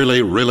for a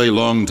really, really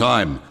long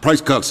time. Price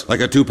cuts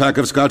like a 2-pack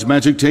of Scotch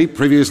Magic Tape,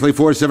 previously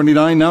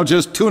 $4.79, now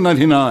just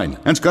 $2.99.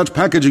 And Scotch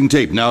Packaging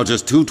Tape, now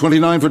just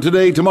 $2.29 for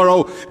today,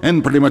 tomorrow,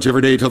 and pretty much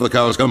every day till the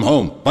cows come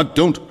home. But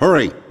don't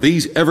hurry.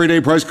 These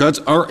everyday price cuts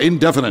are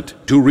indefinite.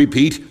 To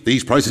repeat,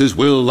 these prices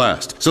will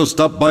last. So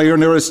stop by your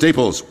nearest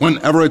Staples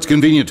whenever it's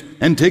convenient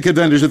and take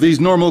advantage of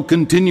these normal,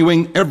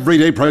 continuing,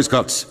 everyday price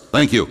cuts.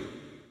 Thank you.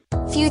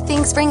 Few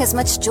things bring as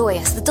much joy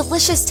as the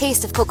delicious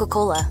taste of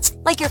Coca-Cola.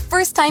 Like your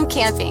first time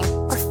camping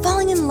or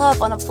falling in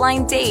love on a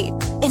blind date.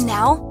 And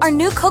now, our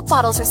new Coke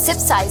bottles are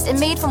sip-sized and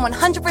made from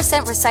 100%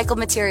 recycled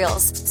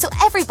materials. So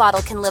every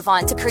bottle can live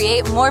on to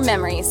create more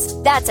memories.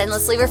 That's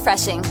endlessly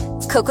refreshing.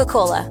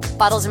 Coca-Cola.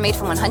 Bottles are made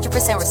from 100%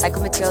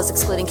 recycled materials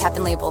excluding cap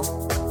and label.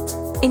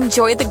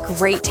 Enjoy the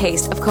great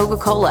taste of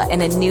Coca-Cola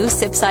in a new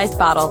sip-sized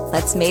bottle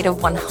that's made of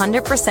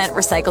 100%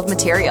 recycled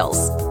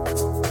materials.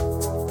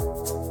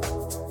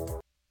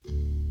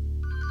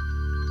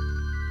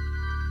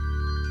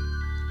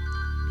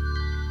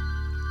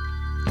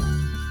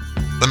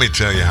 Let me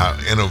tell you how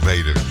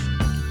innovative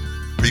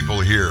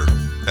people here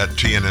at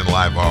TNN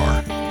Live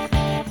are.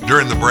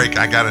 During the break,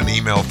 I got an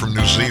email from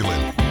New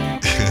Zealand,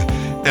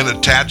 and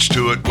attached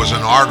to it was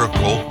an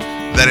article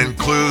that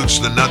includes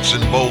the nuts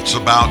and bolts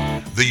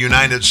about the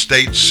United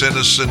States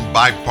Citizen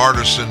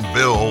Bipartisan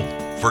Bill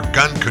for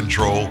gun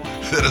control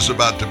that is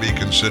about to be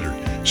considered.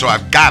 So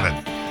I've got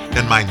it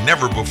in my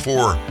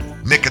never-before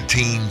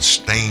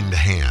nicotine-stained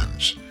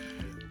hands.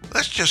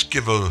 Let's just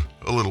give a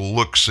little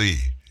look-see.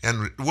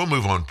 And we'll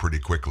move on pretty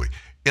quickly.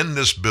 In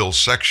this bill,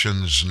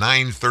 sections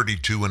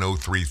 932 and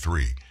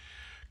 033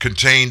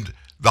 contained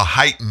the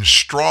heightened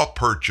straw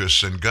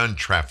purchase and gun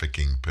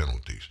trafficking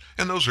penalties.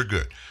 And those are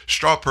good.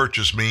 Straw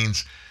purchase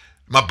means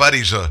my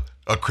buddy's a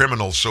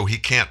criminal, so he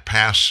can't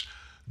pass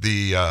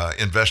the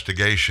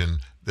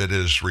investigation that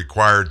is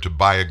required to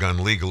buy a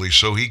gun legally.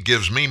 So he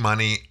gives me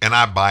money and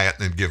I buy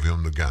it and give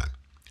him the gun.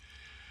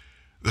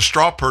 The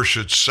straw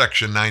purchase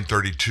section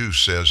 932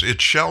 says it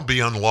shall be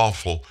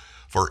unlawful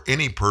for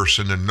any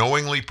person to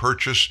knowingly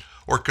purchase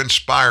or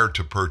conspire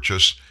to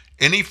purchase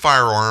any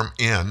firearm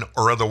in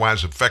or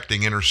otherwise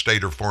affecting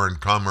interstate or foreign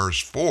commerce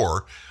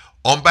for,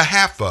 on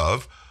behalf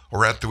of,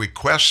 or at the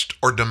request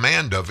or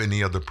demand of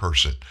any other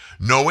person,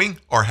 knowing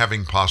or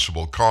having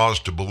possible cause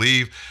to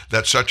believe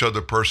that such other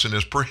person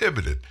is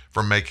prohibited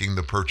from making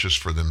the purchase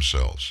for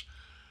themselves.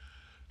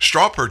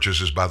 Straw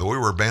purchases, by the way,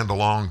 were banned a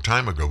long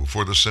time ago,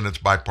 before the Senate's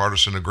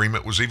bipartisan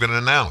agreement was even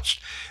announced.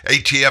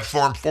 ATF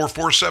Form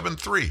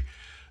 4473.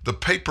 The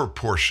paper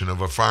portion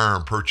of a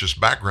firearm purchase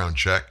background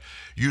check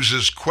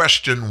uses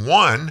question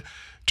 1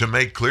 to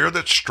make clear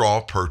that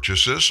straw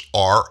purchases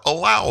are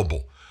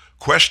allowable.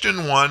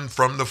 Question 1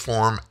 from the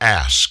form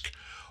asks,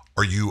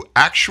 are you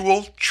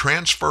actual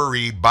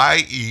transferee,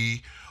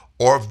 buyee,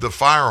 or of the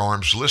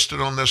firearms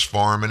listed on this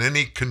form and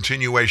any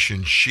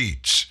continuation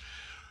sheets?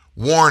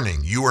 Warning,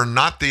 you are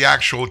not the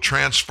actual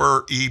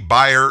transferee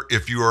buyer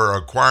if you are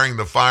acquiring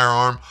the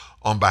firearm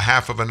on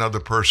behalf of another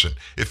person.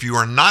 If you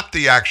are not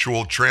the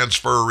actual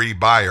transferee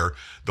buyer,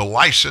 the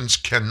license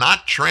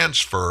cannot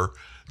transfer,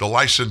 the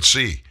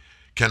licensee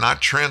cannot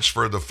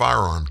transfer the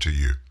firearm to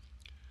you.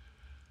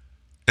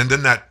 And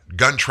then that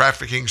gun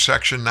trafficking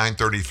section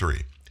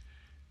 933.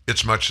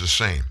 It's much the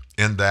same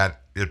in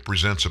that it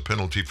presents a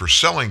penalty for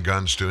selling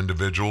guns to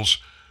individuals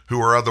who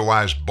are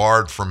otherwise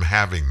barred from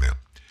having them.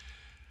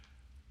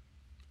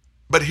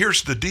 But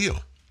here's the deal.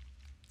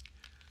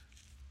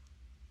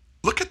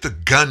 Look at the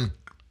gun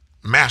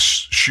mass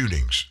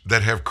shootings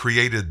that have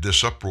created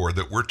this uproar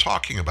that we're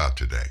talking about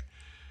today.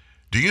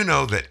 Do you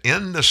know that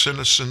in the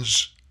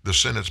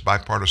Senate's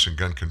bipartisan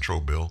gun control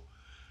bill,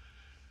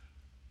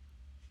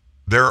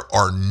 there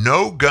are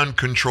no gun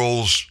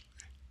controls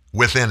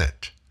within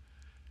it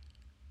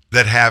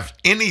that have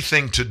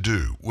anything to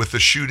do with the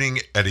shooting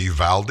at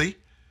Uvalde,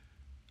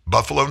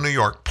 Buffalo, New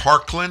York,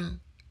 Parkland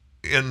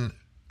in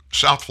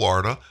South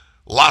Florida,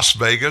 Las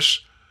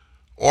Vegas,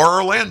 or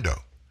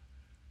Orlando.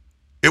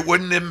 It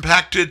wouldn't have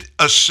impacted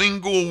a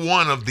single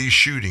one of these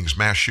shootings,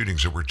 mass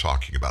shootings that we're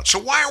talking about. So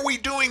why are we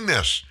doing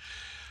this?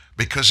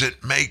 Because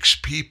it makes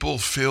people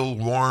feel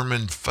warm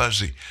and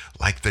fuzzy,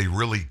 like they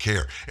really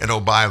care. And oh,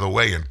 by the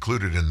way,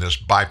 included in this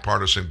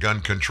bipartisan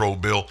gun control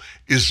bill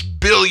is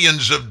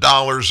billions of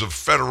dollars of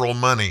federal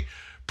money,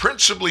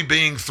 principally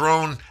being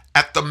thrown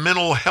at the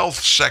mental health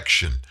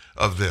section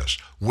of this,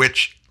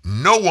 which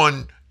no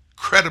one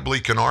credibly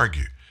can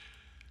argue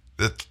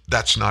that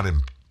that's not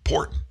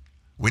important.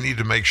 We need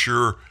to make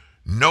sure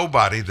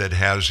nobody that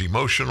has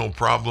emotional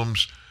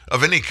problems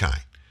of any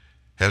kind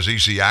has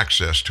easy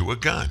access to a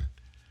gun.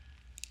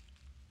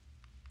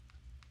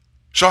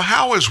 So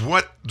how is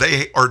what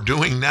they are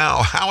doing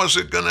now, how is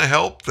it going to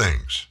help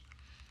things?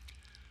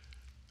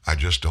 I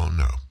just don't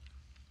know.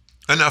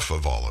 Enough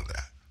of all of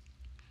that.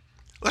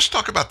 Let's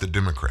talk about the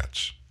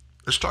Democrats.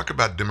 Let's talk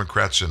about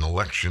Democrats and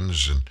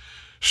elections and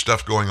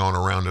stuff going on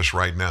around us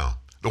right now.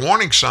 The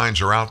warning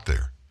signs are out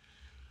there.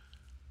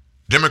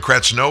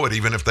 Democrats know it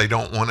even if they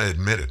don't want to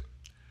admit it.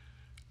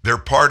 Their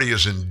party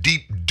is in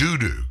deep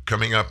doo-doo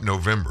coming up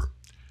November.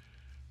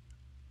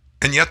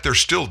 And yet they're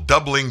still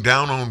doubling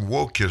down on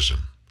wokeism.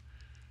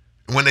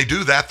 When they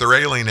do that, they're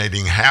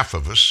alienating half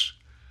of us.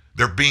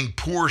 They're being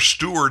poor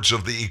stewards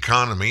of the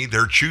economy.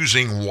 They're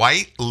choosing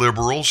white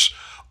liberals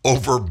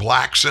over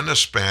blacks and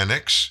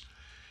Hispanics.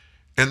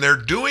 And they're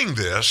doing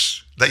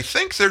this. They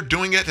think they're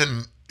doing it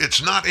and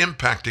it's not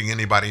impacting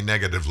anybody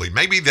negatively.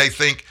 Maybe they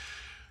think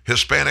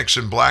Hispanics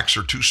and blacks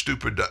are too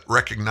stupid to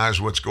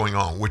recognize what's going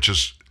on, which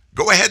is,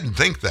 go ahead and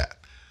think that,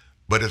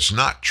 but it's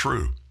not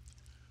true.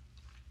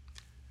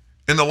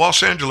 In the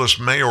Los Angeles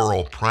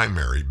mayoral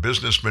primary,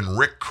 businessman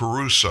Rick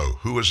Caruso,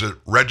 who is a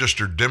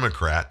registered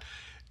Democrat,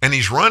 and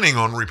he's running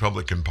on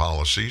Republican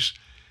policies,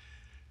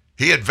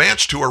 he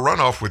advanced to a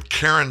runoff with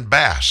Karen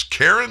Bass.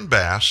 Karen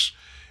Bass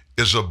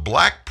is a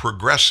black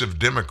progressive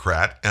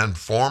Democrat and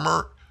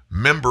former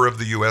member of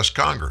the U.S.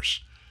 Congress.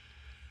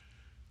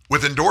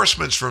 With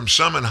endorsements from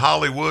some in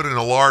Hollywood and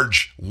a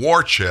large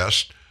war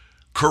chest,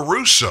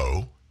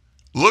 Caruso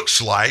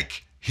looks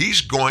like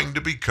he's going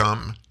to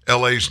become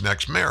LA's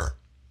next mayor.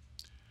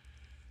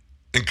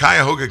 In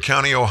Cuyahoga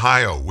County,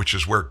 Ohio, which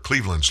is where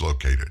Cleveland's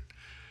located,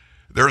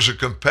 there's a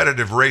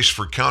competitive race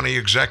for county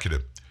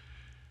executive.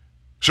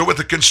 So with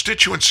a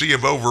constituency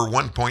of over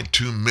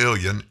 1.2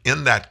 million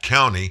in that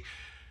county,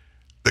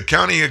 the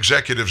county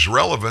executive's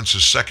relevance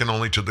is second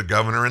only to the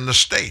governor in the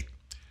state.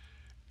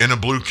 In a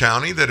blue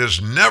county that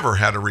has never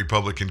had a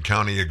Republican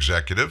county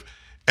executive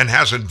and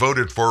hasn't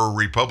voted for a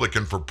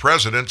Republican for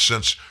president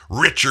since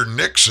Richard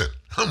Nixon,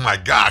 oh my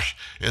gosh,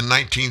 in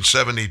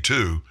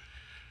 1972,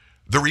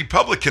 the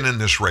Republican in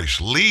this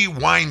race, Lee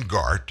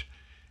Weingart,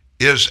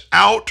 is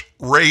out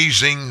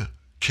raising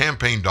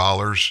campaign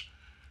dollars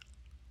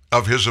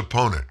of his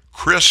opponent,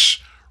 Chris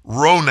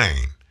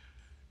Ronayne,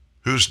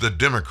 who's the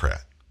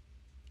Democrat.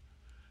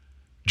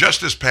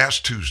 Just this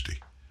past Tuesday,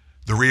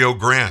 the Rio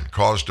Grande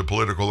caused a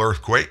political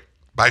earthquake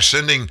by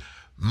sending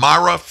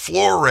Mara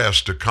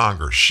Flores to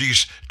Congress.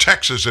 She's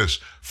Texas's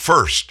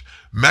first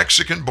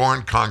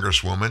Mexican-born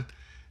congresswoman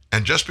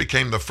and just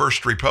became the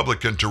first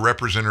Republican to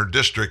represent her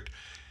district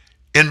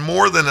in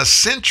more than a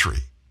century.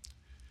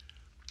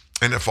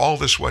 And if all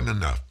this wasn't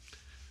enough,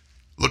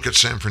 look at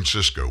San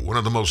Francisco, one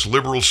of the most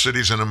liberal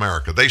cities in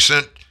America. They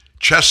sent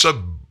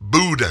Chesa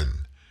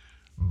Boudin,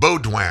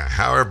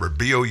 however,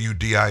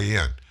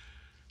 Boudin,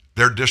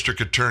 their district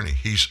attorney.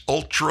 He's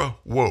ultra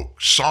woke,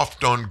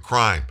 soft on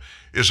crime,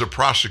 is a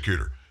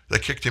prosecutor. They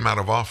kicked him out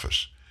of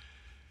office.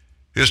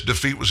 His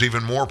defeat was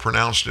even more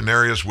pronounced in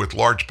areas with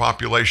large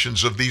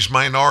populations of these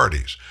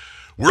minorities.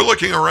 We're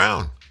looking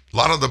around. A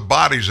lot of the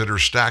bodies that are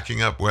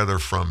stacking up, whether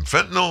from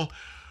fentanyl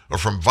or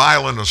from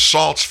violent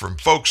assaults from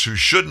folks who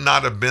should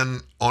not have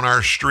been on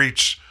our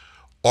streets,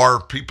 are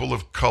people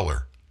of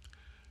color.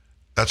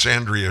 That's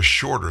Andrea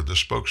Shorter, the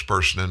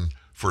spokesperson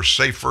for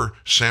Safer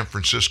San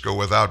Francisco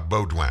Without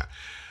Baudouin.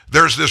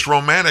 There's this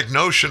romantic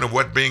notion of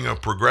what being a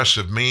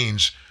progressive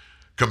means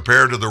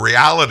compared to the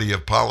reality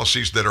of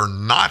policies that are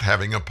not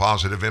having a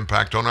positive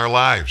impact on our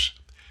lives.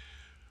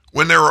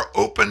 When there are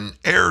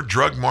open-air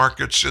drug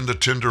markets in the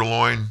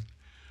Tenderloin,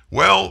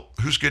 well,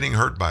 who's getting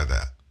hurt by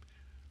that?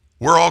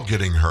 We're all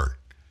getting hurt,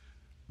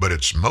 but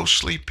it's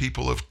mostly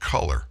people of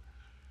color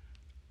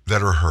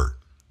that are hurt.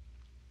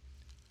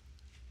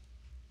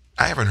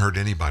 I haven't heard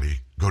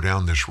anybody go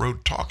down this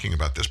road talking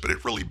about this, but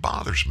it really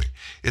bothers me.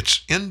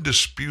 It's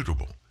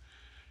indisputable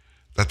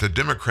that the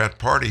Democrat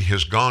Party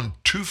has gone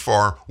too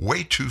far,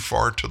 way too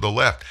far to the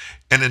left.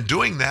 And in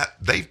doing that,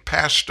 they've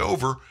passed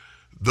over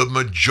the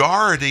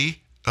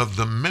majority of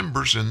the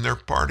members in their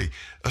party,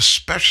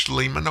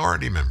 especially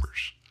minority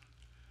members.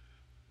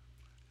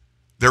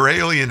 They're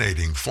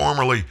alienating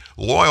formerly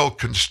loyal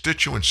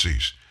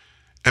constituencies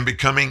and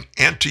becoming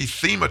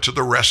anathema to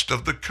the rest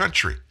of the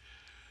country.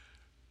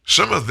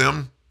 Some of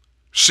them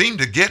seem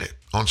to get it.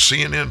 On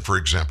CNN, for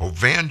example,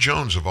 Van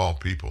Jones, of all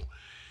people,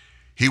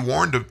 he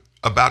warned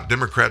about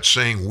Democrats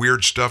saying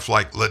weird stuff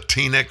like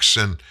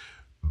Latinx and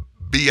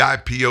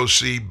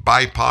BIPOC,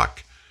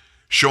 BIPOC,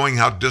 showing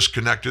how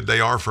disconnected they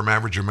are from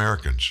average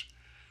Americans.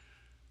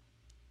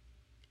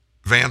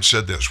 Vance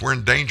said this: we're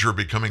in danger of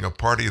becoming a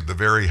party of the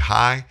very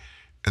high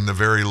and the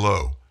very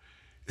low.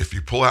 If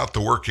you pull out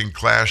the working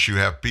class, you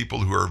have people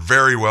who are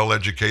very well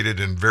educated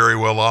and very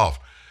well off.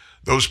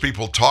 Those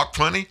people talk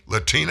funny.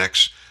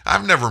 Latinx.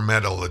 I've never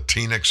met a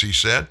Latinx, he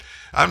said.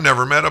 I've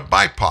never met a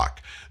BIPOC.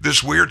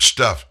 This weird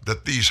stuff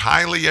that these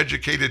highly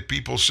educated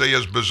people say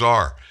is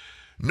bizarre.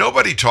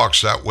 Nobody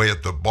talks that way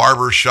at the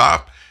barber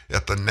shop,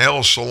 at the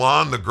nail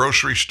salon, the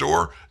grocery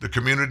store, the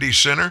community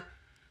center.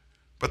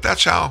 But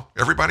that's how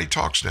everybody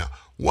talks now.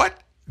 What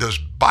does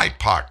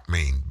BIPOC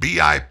mean?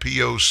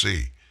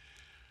 B-I-P-O-C.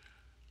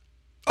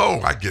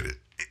 Oh, I get it.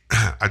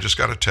 I just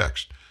got a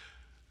text.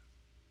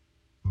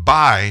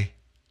 Bi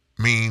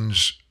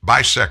means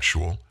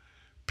bisexual.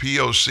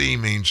 POC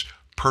means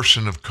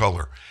person of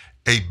color.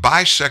 A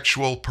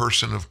bisexual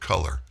person of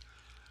color.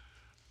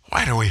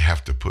 Why do we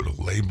have to put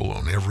a label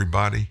on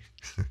everybody?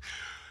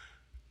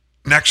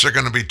 Next, they're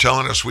going to be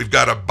telling us we've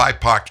got a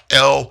BIPOC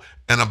L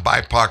and a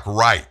BIPOC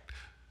right,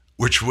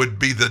 which would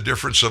be the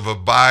difference of a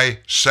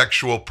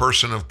bisexual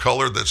person of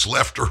color that's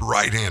left or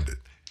right-handed.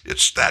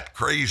 It's that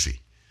crazy.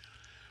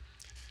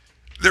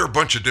 There are a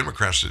bunch of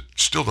Democrats that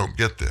still don't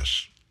get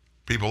this.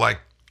 People like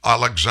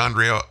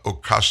Alexandria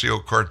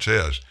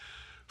Ocasio-Cortez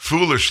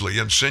foolishly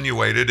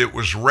insinuated it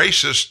was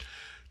racist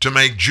to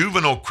make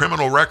juvenile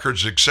criminal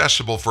records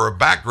accessible for a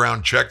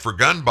background check for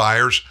gun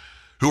buyers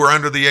who are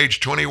under the age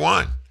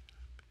 21.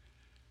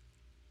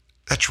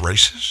 That's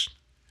racist.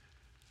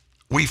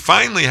 We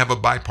finally have a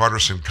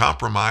bipartisan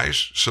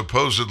compromise,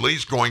 supposedly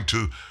is going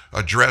to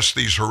address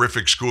these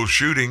horrific school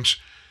shootings,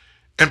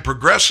 and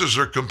progressives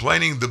are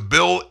complaining the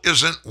bill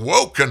isn't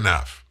woke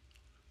enough.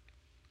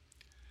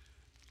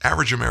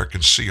 Average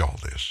Americans see all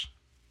this.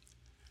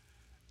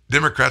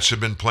 Democrats have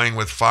been playing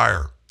with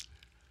fire,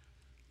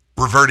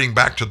 reverting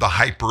back to the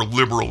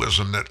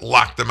hyper-liberalism that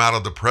locked them out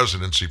of the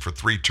presidency for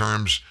 3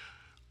 terms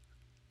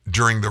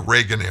during the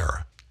Reagan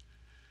era.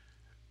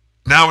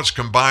 Now it's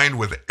combined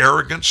with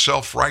arrogant,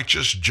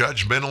 self-righteous,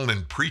 judgmental,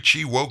 and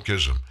preachy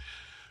wokeism.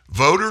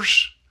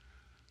 Voters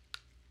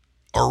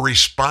are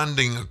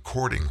responding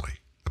accordingly.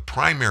 The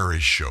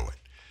primaries show it.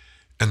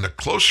 And the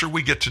closer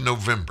we get to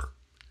November,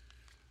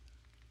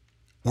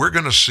 we're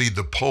going to see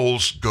the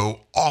polls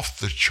go off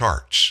the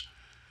charts,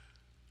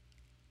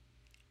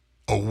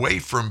 away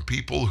from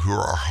people who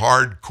are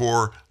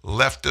hardcore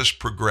leftist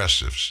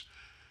progressives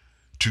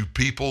to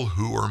people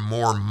who are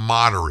more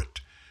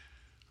moderate,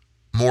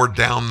 more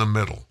down the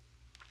middle.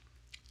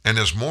 And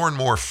as more and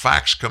more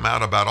facts come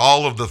out about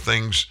all of the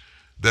things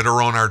that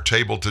are on our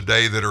table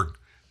today that are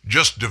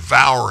just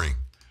devouring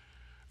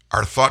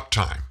our thought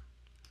time,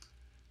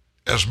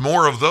 as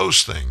more of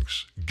those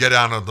things get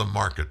out of the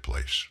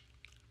marketplace,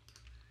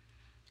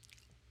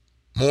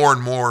 more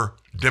and more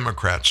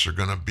Democrats are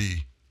going to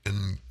be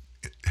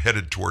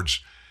headed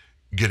towards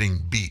getting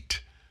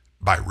beat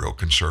by real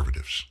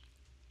conservatives.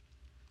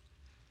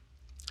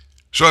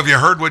 So have you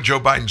heard what Joe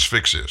Biden's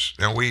fix is?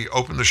 Now, we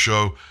opened the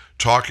show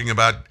talking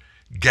about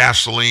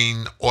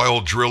gasoline,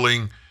 oil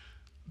drilling,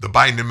 the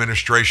Biden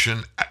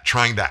administration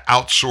trying to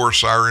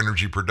outsource our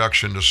energy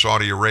production to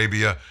Saudi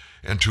Arabia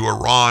and to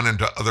Iran and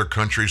to other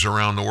countries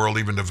around the world,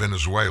 even to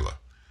Venezuela.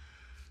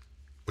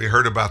 We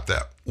heard about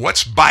that.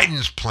 What's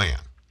Biden's plan?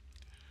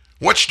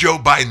 What's Joe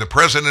Biden, the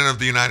president of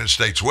the United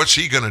States? What's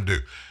he going to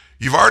do?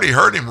 You've already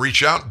heard him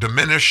reach out,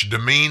 diminish,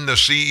 demean the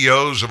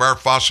CEOs of our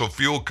fossil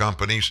fuel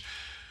companies,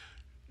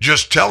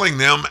 just telling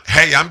them,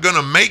 hey, I'm going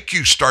to make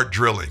you start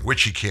drilling,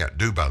 which he can't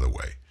do, by the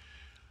way.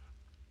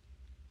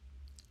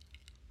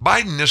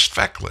 Biden is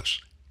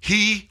feckless.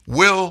 He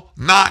will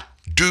not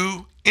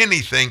do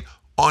anything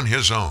on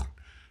his own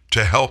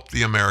to help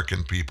the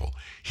American people.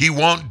 He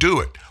won't do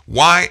it.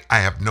 Why? I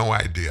have no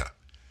idea.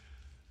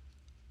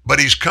 But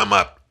he's come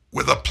up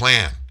with a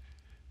plan.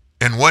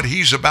 And what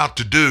he's about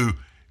to do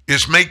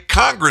is make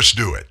Congress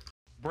do it.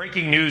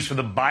 Breaking news for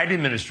the Biden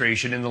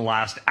administration in the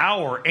last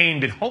hour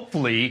aimed at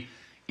hopefully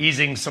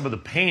easing some of the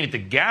pain at the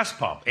gas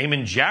pump.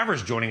 Eamon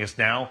Javers joining us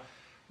now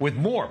with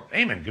more.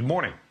 Eamon, good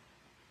morning.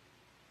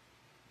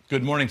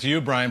 Good morning to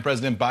you, Brian.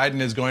 President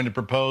Biden is going to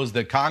propose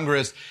that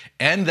Congress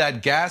end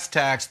that gas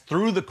tax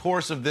through the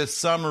course of this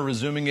summer,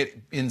 resuming it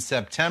in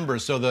September,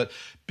 so that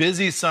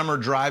busy summer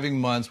driving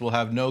months will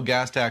have no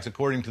gas tax,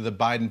 according to the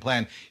Biden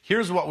plan.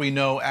 Here's what we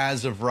know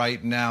as of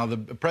right now. The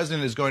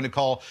president is going to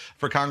call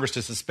for Congress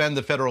to suspend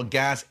the federal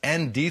gas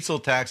and diesel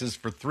taxes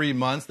for 3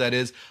 months, that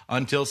is,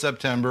 until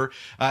September.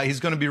 He's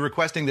going to be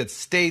requesting that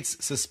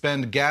states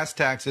suspend gas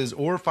taxes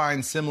or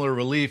find similar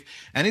relief.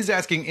 And he's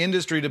asking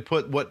industry to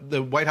put what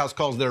the White House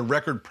calls their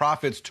record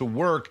profits to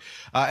work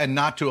and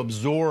not to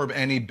absorb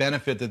any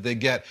benefit that they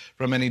get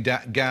from any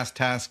gas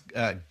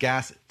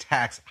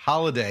tax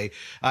holiday.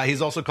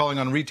 He's also also calling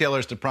on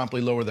retailers to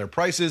promptly lower their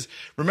prices.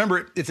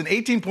 Remember, it's an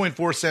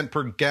 18.4 cent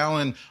per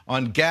gallon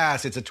on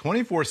gas. It's a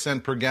 24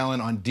 cent per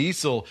gallon on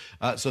diesel.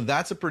 So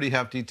that's a pretty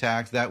hefty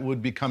tax that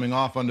would be coming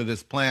off under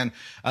this plan.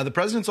 The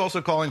president's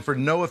also calling for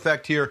no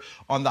effect here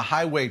on the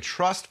Highway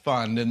Trust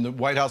Fund. And the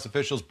White House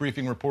officials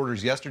briefing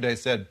reporters yesterday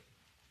said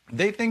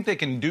they think they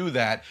can do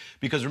that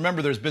because,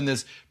 remember, there's been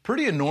this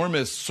pretty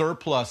enormous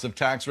surplus of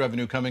tax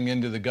revenue coming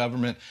into the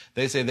government.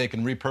 They say they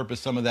can repurpose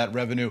some of that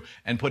revenue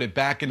and put it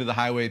back into the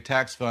Highway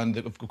Tax Fund.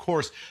 Of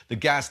course, the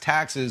gas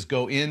taxes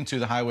go into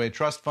the Highway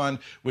Trust Fund,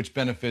 which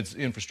benefits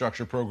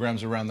infrastructure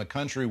programs around the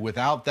country.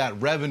 Without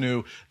that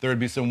revenue, there would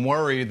be some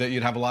worry that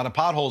you'd have a lot of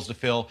potholes to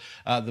fill.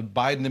 The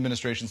Biden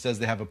administration says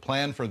they have a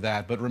plan for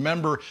that. But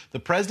remember, the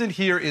president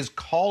here is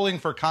calling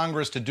for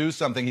Congress to do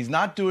something. He's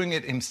not doing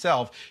it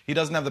himself. He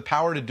doesn't have the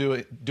power to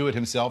do it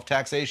himself.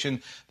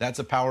 Taxation, that's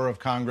a power of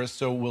Congress.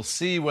 So we'll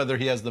see whether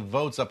he has the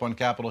votes up on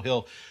Capitol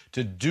Hill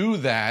to do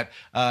that.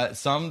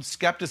 Some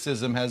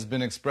skepticism has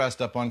been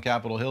expressed up on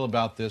Capitol Hill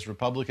about this.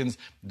 Republicans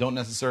don't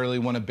necessarily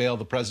want to bail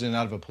the president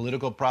out of a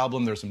political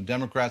problem. There's some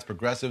Democrats,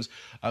 progressives,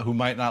 who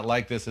might not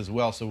like this as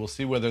well. So we'll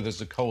see whether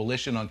there's a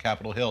coalition on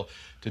Capitol Hill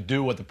to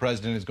do what the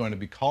president is going to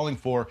be calling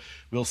for.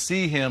 We'll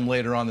see him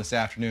later on this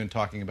afternoon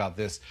talking about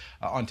this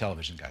on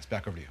television, guys.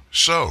 Back over to you.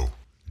 So,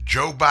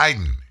 Joe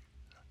Biden,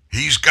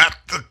 he's got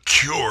the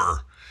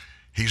cure.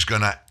 He's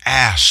going to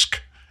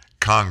ask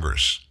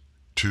Congress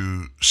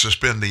to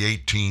suspend the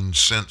 18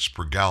 cents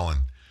per gallon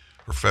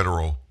for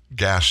federal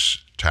gas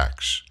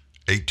tax,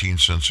 18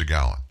 cents a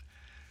gallon.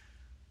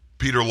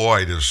 Peter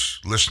Lloyd is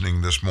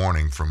listening this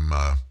morning from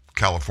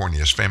California.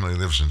 His family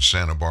lives in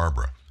Santa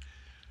Barbara.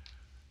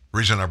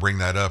 Reason I bring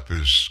that up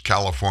is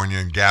California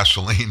and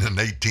gasoline and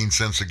 18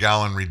 cents a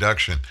gallon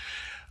reduction.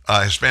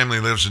 His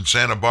family lives in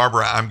Santa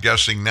Barbara. I'm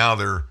guessing now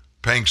they're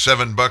paying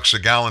 $7 a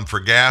gallon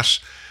for gas.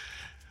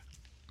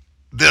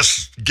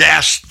 This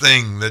gas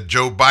thing that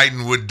Joe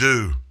Biden would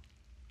do,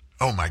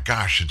 oh my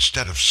gosh,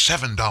 instead of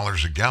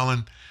 $7 a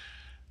gallon,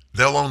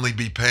 they'll only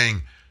be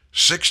paying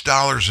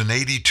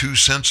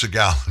 $6.82 a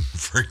gallon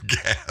for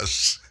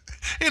gas.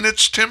 And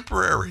it's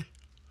temporary.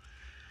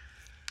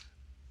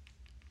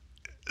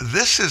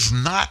 This is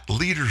not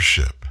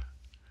leadership.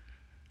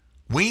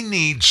 We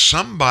need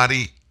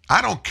somebody,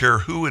 I don't care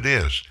who it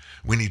is,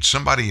 we need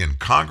somebody in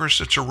Congress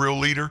that's a real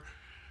leader,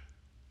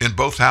 in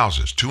both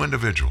houses, 2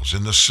 individuals,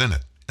 in the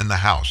Senate, in the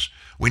House.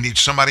 We need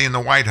somebody in the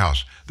White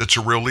House that's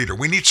a real leader.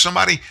 We need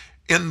somebody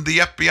in the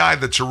FBI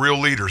that's a real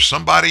leader,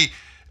 somebody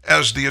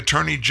as the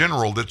Attorney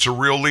General that's a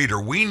real leader.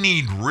 We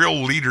need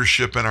real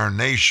leadership in our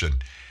nation,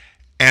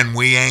 and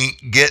we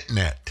ain't getting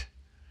it.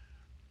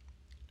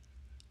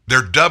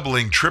 They're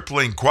doubling,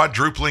 tripling,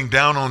 quadrupling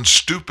down on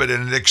stupid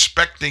and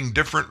expecting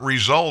different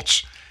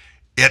results.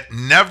 It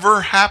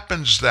never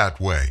happens that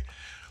way.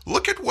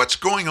 Look at what's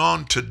going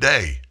on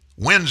today,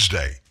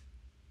 Wednesday,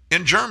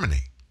 in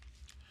Germany.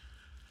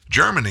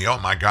 Germany, oh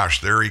my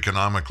gosh, they're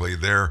economically,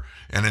 and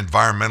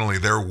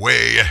environmentally, they're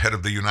way ahead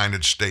of the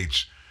United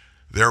States.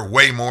 They're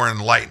way more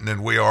enlightened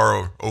than we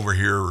are over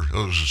here,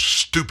 those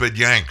stupid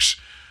Yanks.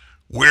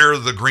 We're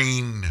the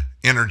green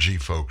energy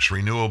folks,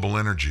 renewable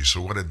energy.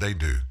 So what did they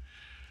do?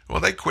 Well,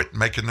 they quit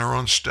making their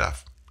own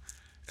stuff.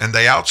 And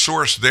they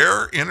outsourced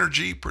their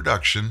energy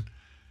production,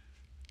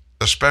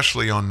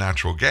 especially on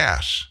natural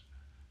gas,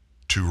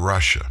 to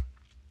Russia.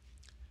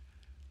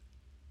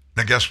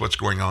 Now, guess what's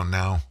going on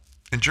now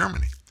in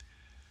Germany?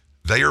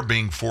 They are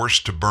being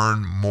forced to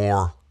burn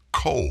more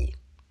coal.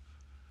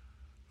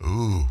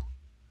 Ooh,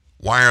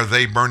 why are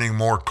they burning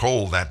more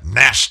coal? That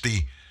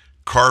nasty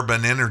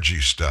carbon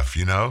energy stuff,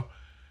 you know?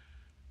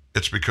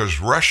 It's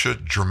because Russia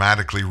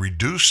dramatically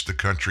reduced the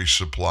country's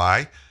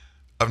supply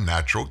of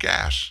natural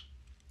gas.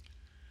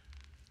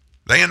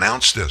 They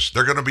announced this.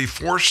 They're going to be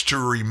forced to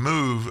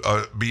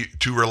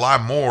rely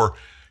more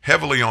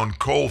heavily on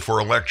coal for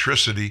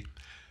electricity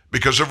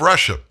because of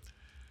Russia.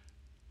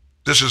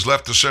 This has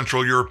left the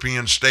Central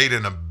European state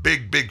in a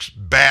big,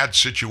 bad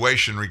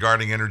situation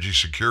regarding energy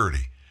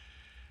security.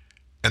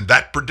 And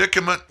that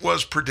predicament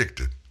was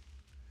predicted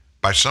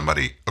by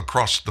somebody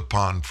across the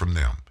pond from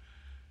them,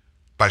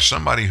 by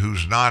somebody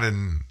who's not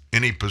in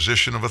any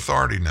position of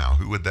authority now.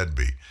 Who would that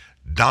be?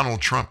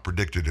 Donald Trump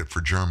predicted it for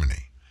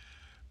Germany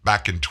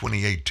back in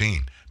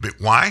 2018. But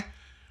why?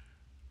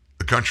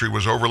 The country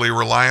was overly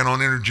reliant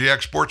on energy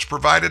exports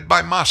provided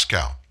by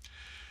Moscow.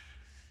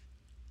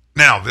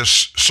 Now,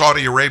 this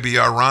Saudi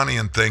Arabia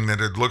Iranian thing that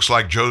it looks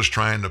like Joe's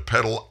trying to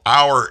peddle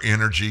our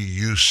energy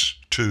use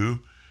to,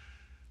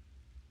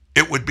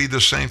 it would be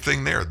the same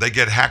thing there. They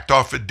get hacked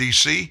off at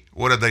D.C.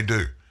 What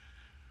do?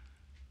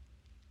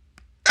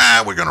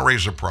 We're going to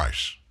raise the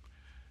price.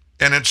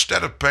 And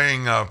instead of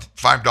paying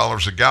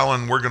 $5 a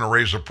gallon, we're going to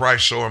raise the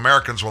price so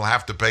Americans will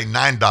have to pay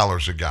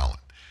 $9 a gallon.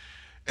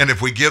 And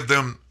if we give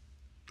them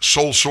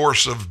sole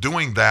source of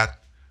doing that,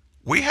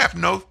 we have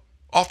no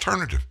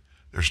alternative.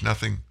 There's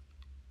nothing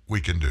we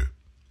can do.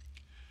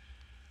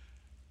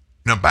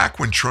 Now, back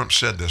when Trump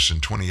said this in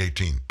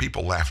 2018,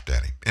 people laughed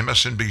at him.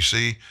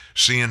 MSNBC,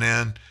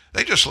 CNN,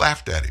 they just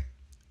laughed at him.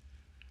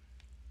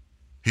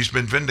 He's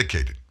been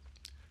vindicated.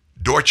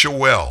 Deutsche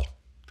Welle,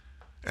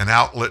 an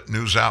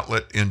news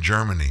outlet in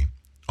Germany,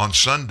 on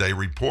Sunday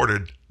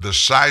reported the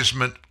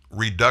seismic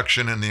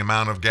reduction in the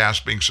amount of gas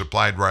being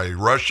supplied by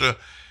Russia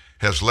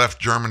has left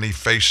Germany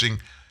facing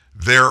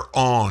their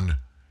own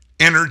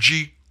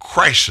energy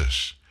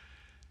crisis.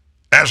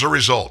 As a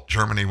result,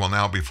 Germany will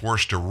now be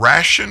forced to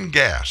ration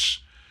gas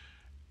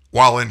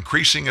while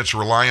increasing its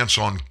reliance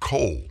on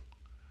coal,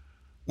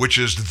 which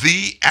is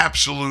the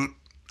absolute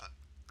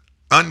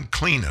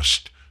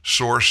uncleanest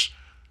source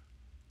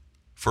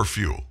for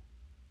fuel,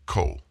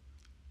 coal.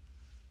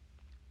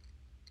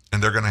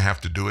 And they're going to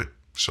have to do it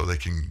so they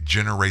can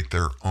generate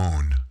their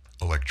own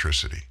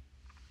electricity.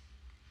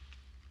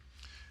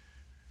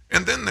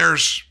 And then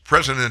there's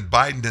President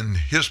Biden and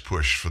his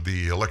push for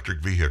the electric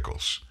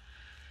vehicles.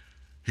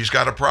 He's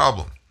got a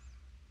problem.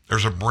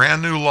 There's a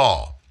brand new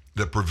law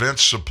that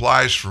prevents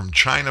supplies from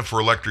China for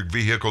electric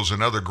vehicles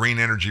and other green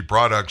energy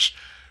products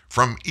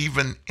from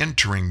even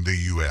entering the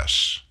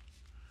U.S.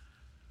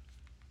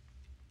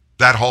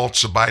 That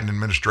halts the Biden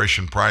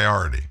administration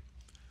priority.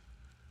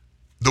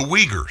 The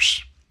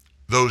Uyghurs,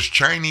 those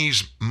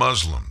Chinese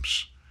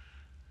Muslims,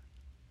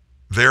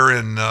 they're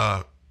in,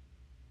 I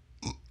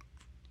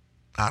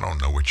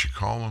don't know what you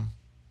call them.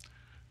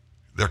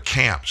 They're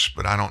camps,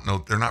 but I don't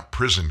know. They're not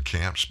prison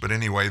camps, but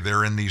anyway,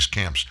 they're in these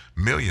camps,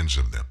 millions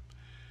of them.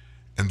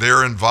 And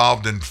they're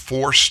involved in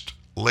forced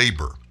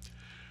labor.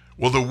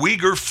 Well, the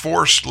Uyghur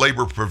Forced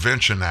Labor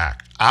Prevention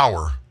Act,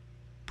 our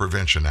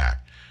Prevention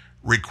Act,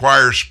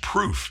 requires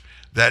proof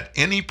that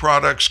any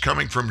products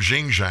coming from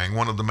Xinjiang,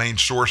 one of the main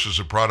sources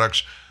of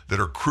products that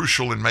are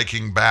crucial in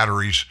making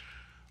batteries,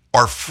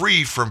 are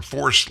free from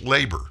forced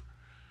labor.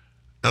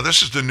 Now,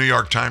 this is the New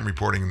York Times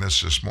reporting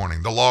this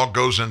morning. The law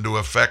goes into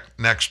effect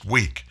next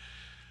week.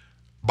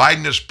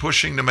 Biden is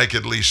pushing to make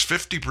at least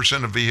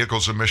 50% of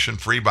vehicles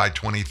emission-free by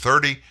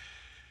 2030.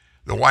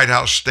 The White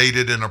House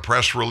stated in a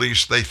press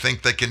release they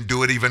think they can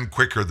do it even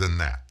quicker than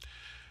that.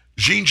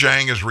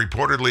 Xinjiang is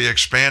reportedly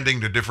expanding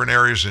to different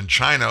areas in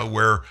China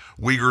where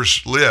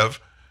Uyghurs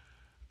live.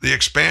 The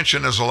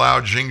expansion has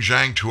allowed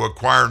Xinjiang to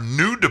acquire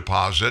new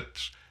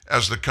deposits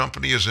as the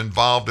company is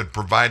involved in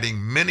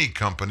providing many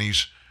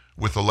companies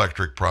with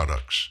electric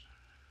products.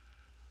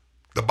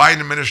 The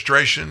Biden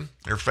administration,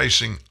 they're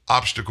facing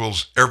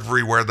obstacles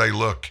everywhere they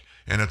look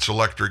in its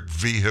electric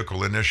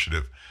vehicle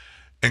initiative,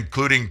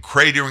 including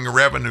cratering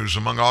revenues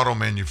among auto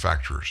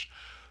manufacturers.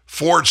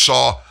 Ford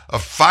saw a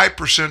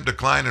 5%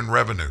 decline in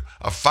revenue,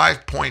 a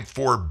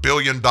 $5.4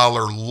 billion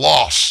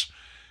loss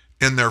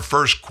in their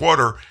first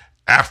quarter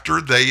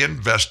after they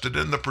invested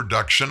in the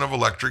production of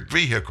electric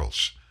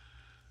vehicles.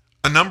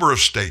 A number of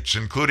states,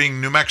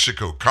 including New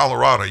Mexico,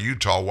 Colorado,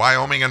 Utah,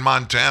 Wyoming, and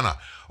Montana,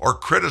 are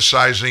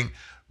criticizing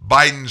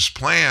Biden's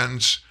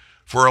plans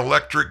for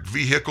electric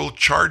vehicle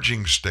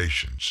charging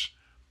stations.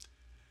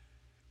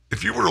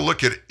 If you were to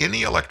look at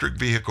any electric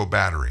vehicle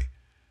battery,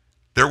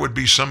 there would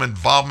be some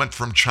involvement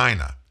from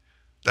China.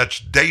 That's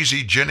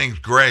Daisy Jennings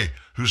Gray,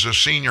 who's a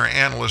senior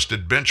analyst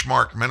at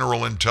Benchmark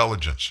Mineral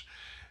Intelligence.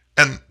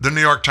 And the New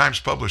York Times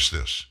published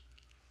this.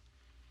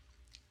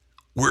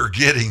 We're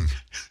getting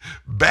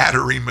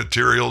battery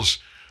materials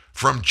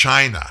from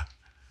China.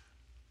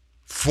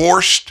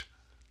 Forced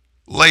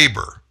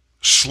labor,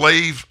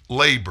 slave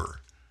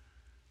labor.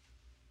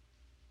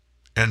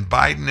 And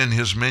Biden and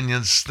his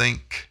minions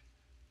think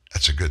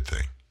that's a good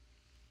thing.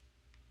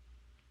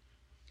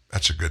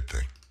 That's a good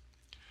thing.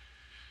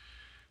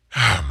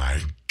 Oh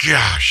my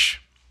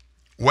gosh.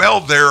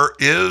 Well, there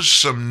is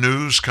some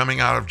news coming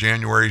out of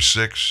January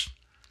 6th.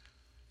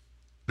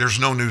 There's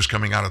no news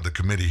coming out of the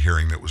committee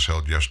hearing that was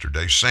held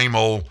yesterday. Same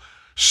old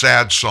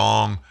sad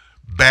song,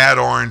 bad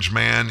orange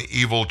man,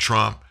 evil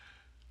Trump.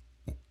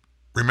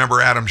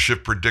 Remember, Adam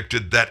Schiff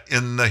predicted that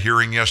in the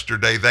hearing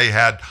yesterday, they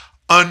had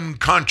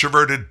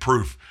uncontroverted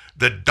proof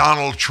that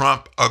Donald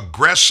Trump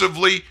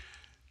aggressively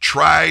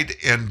tried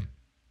and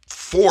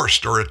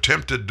forced or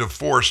attempted to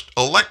force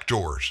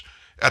electors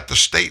at the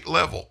state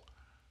level,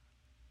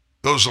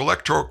 those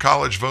electoral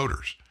college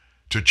voters,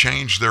 to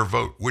change their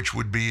vote, which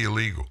would be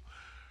illegal.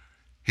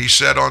 He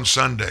said on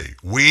Sunday,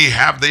 we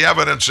have the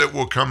evidence, it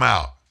will come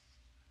out.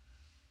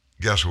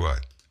 Guess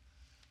what?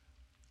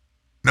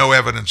 No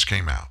evidence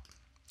came out.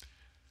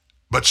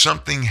 But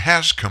something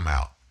has come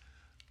out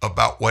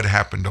about what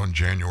happened on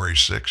January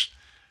 6th.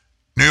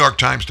 New York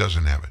Times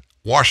doesn't have it.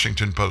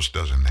 Washington Post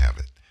doesn't have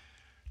it.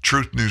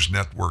 Truth News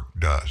Network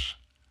does.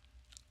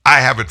 I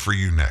have it for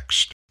you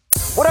next.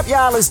 What up,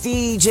 y'all? It's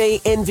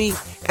DJ Envy,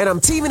 and I'm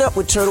teaming up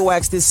with Turtle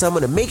Wax this summer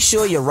to make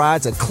sure your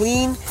rides are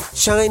clean,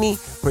 shiny,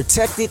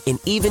 protected, and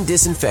even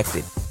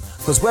disinfected.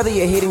 Because whether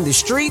you're hitting the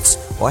streets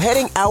or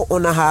heading out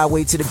on the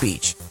highway to the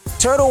beach,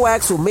 Turtle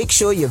Wax will make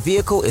sure your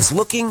vehicle is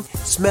looking,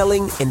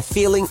 smelling, and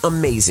feeling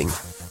amazing.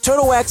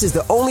 Turtle Wax is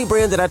the only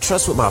brand that I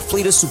trust with my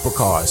fleet of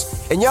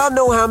supercars. And y'all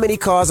know how many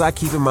cars I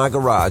keep in my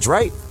garage,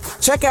 right?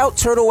 Check out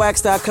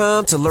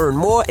TurtleWax.com to learn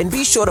more, and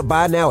be sure to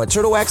buy now at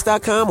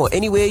TurtleWax.com or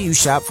anywhere you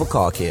shop for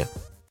car care.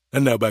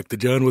 And now back to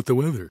John with the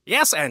weather.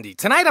 Yes, Andy.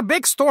 Tonight, a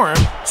big storm.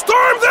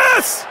 Storm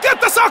this! Get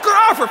the soccer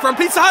offer from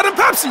Pizza Hut and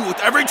Pepsi. With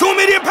every 2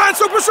 medium pan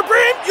Super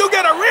Supreme, you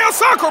get a real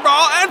soccer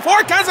ball and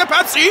 4 cans of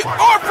Pepsi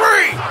for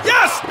free.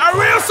 Yes, a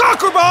real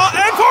soccer ball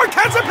and 4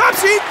 cans of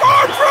Pepsi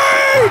for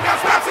free. Yes,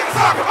 Pepsi the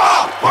soccer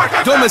ball.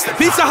 Don't miss the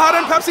Pizza Hut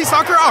and Pepsi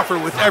soccer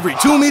offer. With every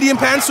 2 medium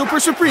pan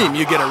Super Supreme,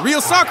 you get a real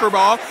soccer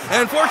ball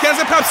and 4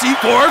 cans of Pepsi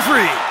for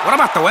free. What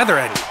about the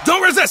weather, Andy? Don't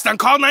resist and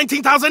call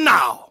 19,000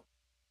 now.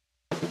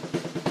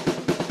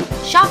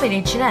 Shop at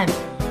H&M.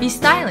 Be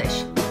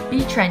stylish. Be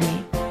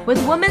trendy.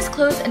 With women's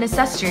clothes and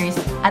accessories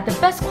at the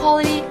best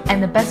quality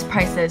and the best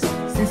prices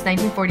since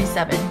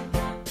 1947.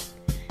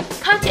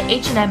 Come to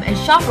H&M and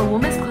shop for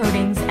women's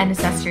clothing and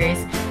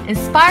accessories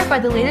inspired by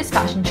the latest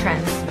fashion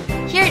trends.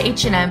 Here at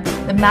H&M,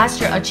 the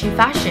master of cheap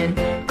fashion,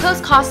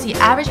 clothes cost the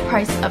average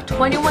price of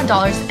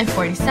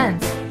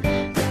 $21.40.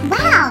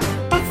 Wow,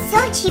 that's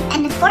so cheap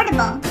and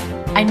affordable.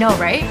 I know,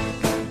 right?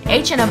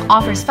 H&M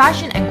offers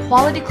fashion and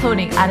quality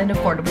clothing at an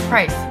affordable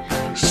price.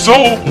 So,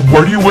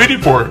 what are you waiting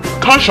for?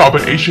 Come shop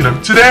at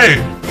H&M today.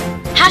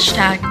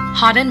 Hashtag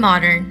hot and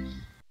modern.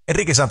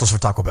 Enrique Santos for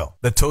Taco Bell.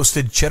 The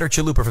toasted cheddar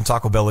chalupa from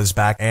Taco Bell is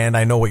back, and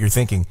I know what you're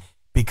thinking,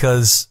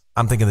 because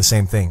I'm thinking the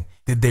same thing.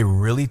 Did they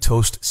really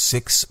toast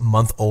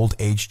 6-month-old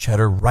aged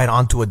cheddar right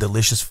onto a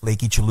delicious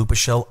flaky chalupa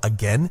shell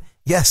again?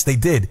 Yes, they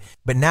did.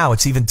 But now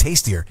it's even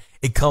tastier.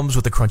 It comes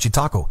with a crunchy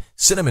taco,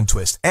 cinnamon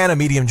twist, and a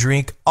medium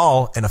drink,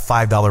 all in a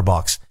 $5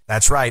 box.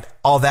 That's right,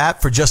 all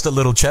that for just a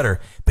little cheddar.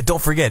 But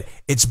don't forget,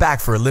 it's back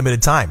for a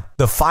limited time.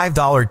 The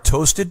 $5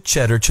 toasted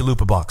cheddar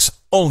chalupa box,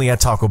 only at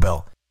Taco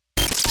Bell.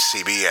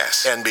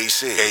 CBS,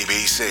 NBC,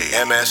 ABC,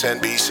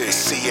 MSNBC,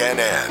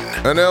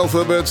 CNN. An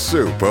alphabet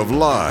soup of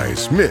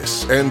lies,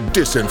 myths, and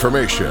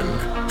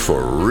disinformation.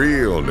 For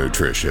real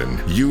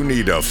nutrition, you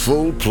need a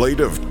full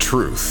plate of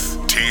truth.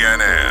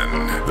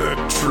 TNN, the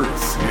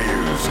Truth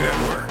News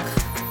Network.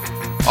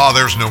 Oh,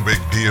 there's no big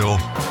deal.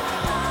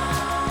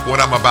 What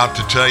I'm about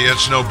to tell you,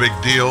 it's no big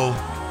deal.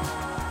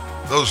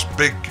 Those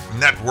big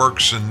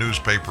networks and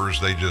newspapers,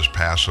 they just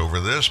pass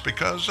over this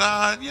because,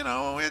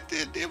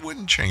 it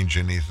wouldn't change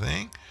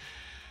anything.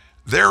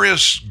 There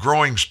is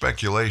growing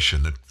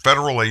speculation that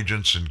federal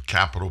agents and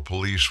Capitol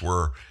Police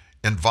were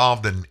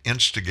involved in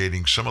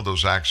instigating some of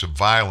those acts of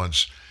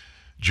violence,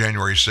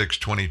 January 6,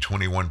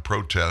 2021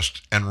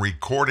 protest, and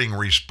recording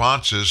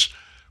responses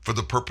for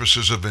the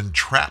purposes of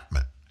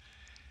entrapment.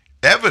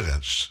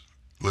 Evidence,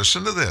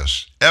 listen to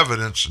this,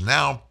 evidence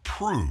now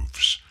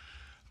proves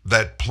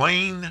that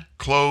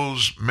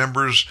plainclothes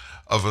members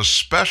of a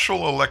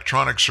special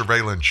electronic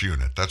surveillance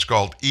unit, that's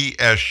called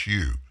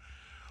ESU,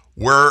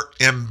 were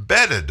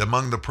embedded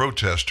among the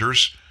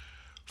protesters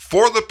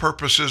for the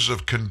purposes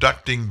of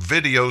conducting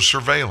video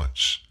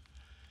surveillance.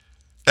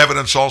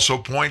 Evidence also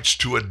points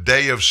to a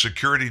day of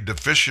security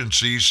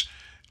deficiencies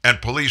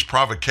and police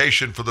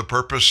provocation for the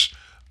purpose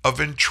of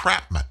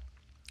entrapment.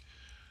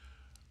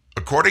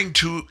 According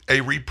to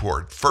a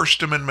report,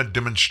 First Amendment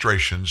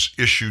demonstrations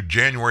issued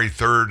January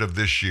 3rd of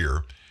this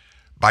year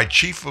by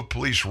Chief of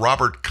Police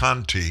Robert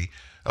Conti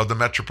of the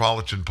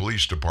Metropolitan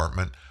Police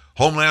Department,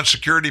 Homeland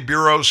Security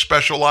Bureau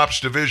Special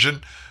Ops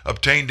Division,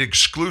 obtained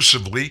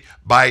exclusively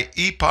by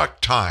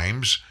Epoch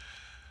Times,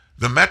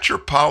 the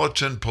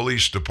Metropolitan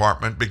Police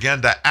Department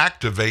began to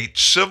activate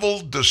civil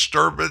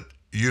disturbance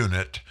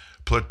unit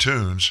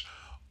platoons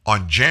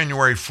on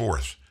January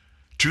 4th,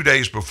 2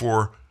 days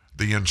before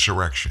the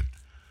insurrection.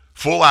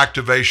 Full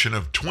activation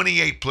of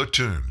 28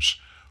 platoons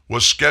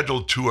was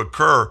scheduled to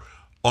occur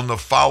on the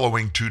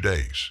following 2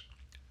 days.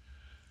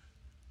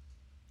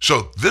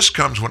 So this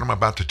comes, what I'm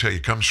about to tell you,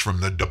 comes from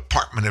the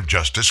Department of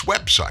Justice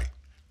website.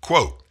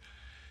 Quote,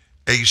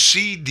 a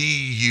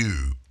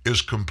CDU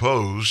is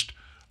composed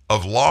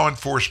of law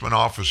enforcement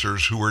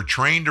officers who are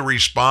trained to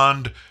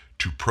respond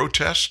to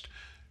protest,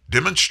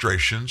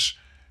 demonstrations,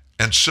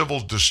 and civil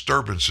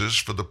disturbances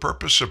for the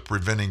purpose of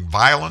preventing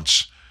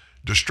violence,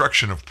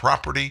 destruction of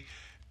property,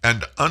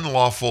 and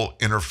unlawful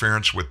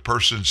interference with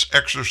persons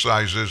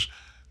exercises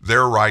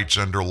their rights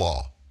under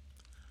law.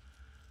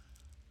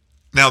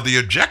 Now, the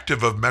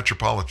objective of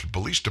Metropolitan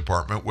Police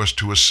Department was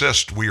to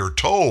assist, we are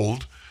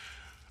told,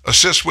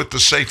 assist with the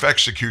safe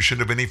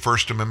execution of any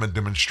First Amendment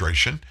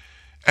demonstration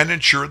and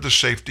ensure the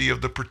safety of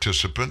the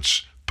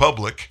participants,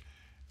 public,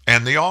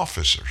 and the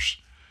officers.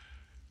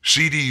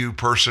 CDU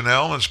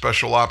personnel and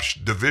Special Ops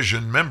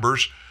Division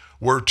members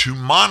were to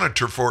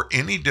monitor for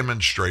any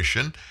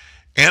demonstration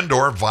and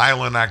or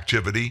violent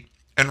activity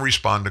and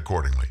respond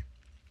accordingly.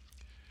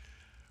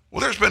 Well,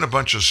 there's been a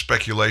bunch of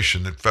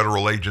speculation that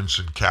federal agents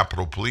and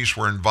Capitol Police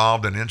were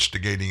involved in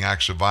instigating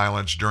acts of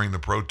violence during the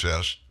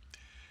protest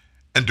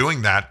and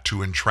doing that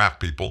to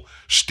entrap people.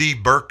 Steve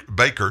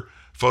Baker,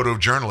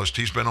 photojournalist,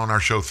 he's been on our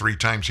show 3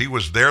 times. He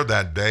was there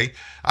that day.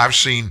 I've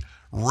seen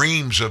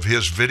reams of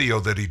his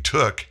video that he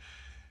took,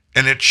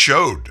 and it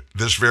showed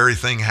this very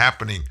thing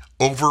happening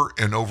over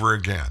and over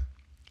again.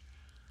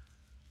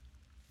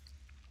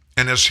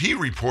 And as he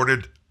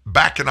reported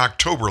back in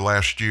October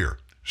last year,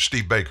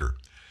 Steve Baker,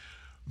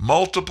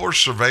 multiple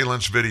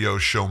surveillance videos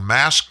show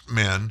masked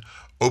men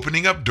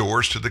opening up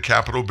doors to the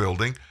Capitol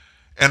building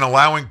and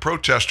allowing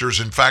protesters,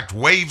 in fact,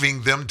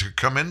 waving them to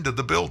come into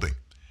the building.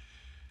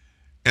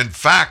 In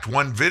fact,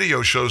 one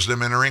video shows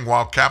them entering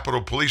while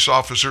Capitol police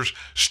officers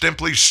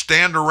simply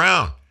stand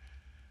around.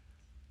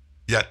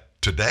 Yet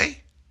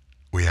today,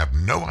 we have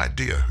no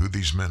idea who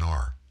these men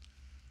are.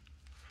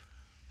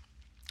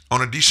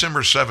 On a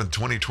December 7,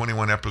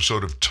 2021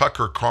 episode of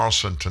Tucker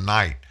Carlson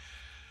Tonight,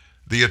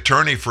 the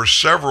attorney for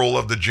several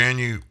of the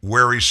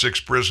January 6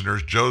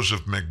 prisoners,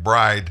 Joseph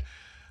McBride,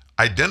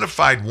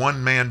 identified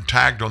one man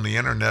tagged on the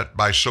internet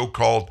by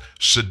so-called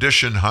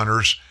sedition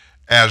hunters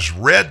as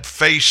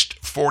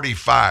Red-Faced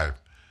 45.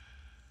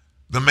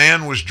 The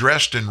man was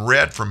dressed in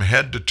red from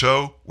head to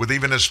toe, with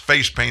even his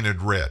face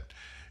painted red.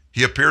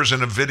 He appears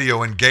in a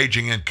video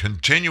engaging in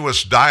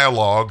continuous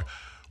dialogue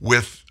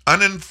with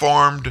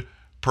uninformed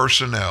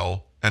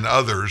personnel and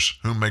others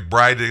whom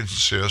McBride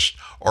insists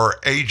are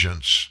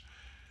agents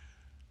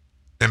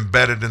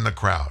embedded in the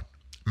crowd.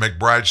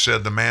 McBride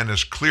said the man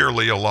is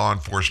clearly a law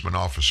enforcement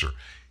officer.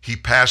 He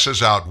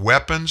passes out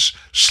weapons,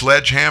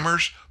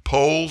 sledgehammers,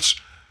 poles,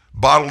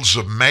 bottles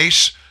of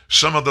mace.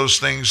 Some of those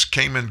things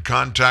came in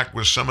contact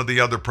with some of the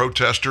other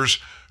protesters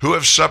who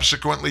have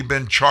subsequently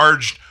been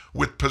charged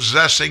with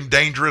possessing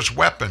dangerous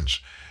weapons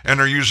and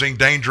are using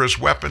dangerous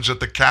weapons at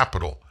the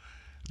Capitol.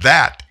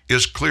 That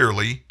is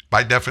clearly,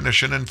 by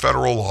definition in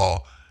federal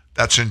law,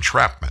 that's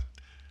entrapment.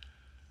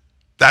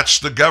 That's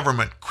the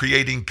government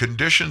creating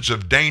conditions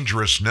of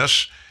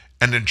dangerousness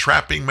and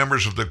entrapping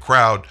members of the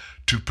crowd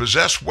to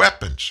possess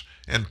weapons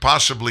and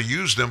possibly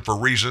use them for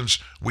reasons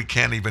we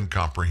can't even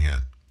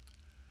comprehend.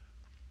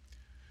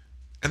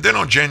 And then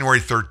on January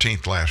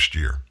 13th last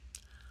year,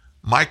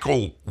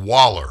 Michael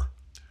Waller,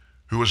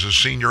 who was a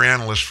senior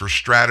analyst for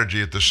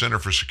strategy at the Center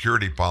for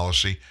Security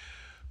Policy,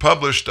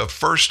 published a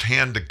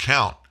first-hand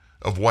account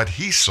of what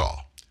he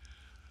saw.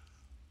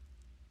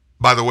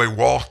 By the way,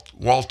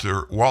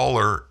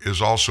 Waller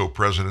is also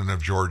president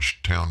of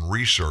Georgetown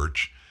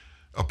Research,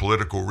 a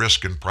political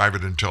risk and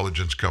private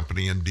intelligence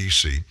company in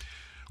D.C.,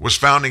 was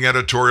founding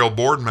editorial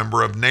board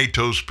member of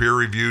NATO's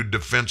peer-reviewed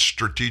Defense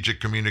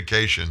Strategic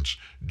Communications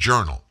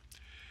Journal.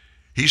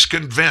 He's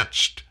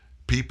convinced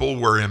people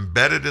were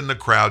embedded in the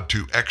crowd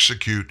to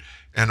execute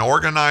an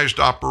organized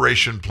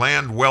operation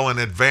planned well in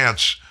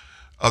advance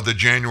of the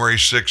January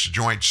 6th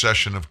joint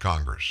session of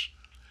Congress.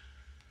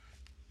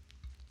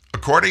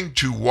 According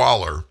to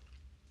Waller,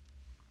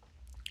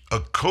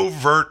 a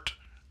covert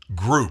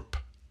group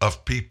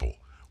of people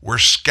were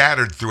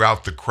scattered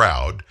throughout the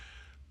crowd,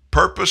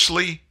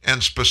 purposely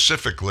and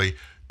specifically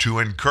to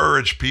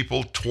encourage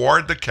people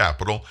toward the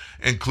Capitol,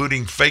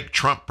 including fake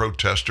Trump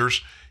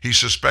protesters he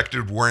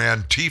suspected were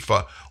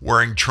Antifa,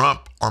 wearing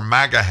Trump or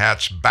MAGA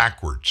hats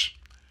backwards.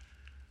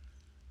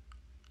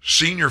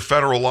 Senior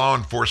federal law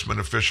enforcement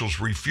officials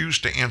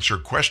refused to answer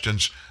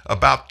questions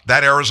about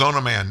that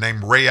Arizona man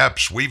named Ray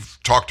Epps we've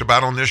talked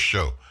about on this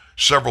show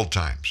several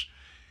times.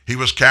 He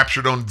was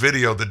captured on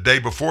video the day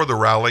before the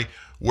rally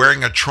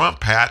wearing a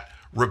Trump hat,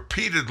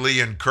 repeatedly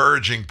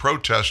encouraging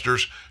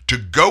protesters to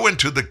go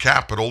into the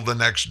Capitol the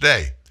next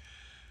day.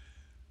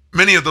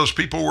 Many of those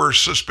people were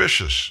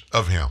suspicious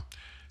of him.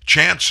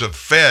 Chants of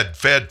Fed,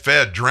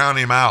 drown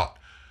him out.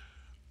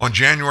 On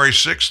January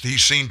 6th,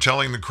 he's seen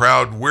telling the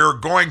crowd, "We're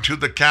going to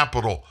the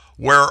Capitol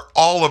where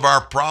all of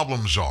our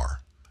problems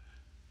are."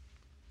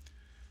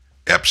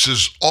 Epps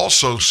is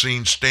also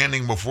seen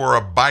standing before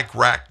a bike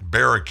rack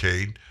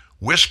barricade,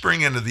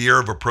 whispering into the ear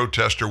of a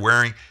protester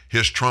wearing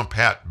his Trump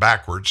hat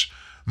backwards.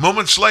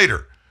 Moments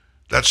later,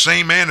 that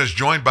same man is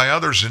joined by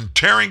others in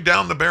tearing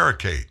down the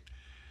barricade.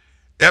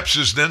 Epps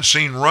is then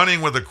seen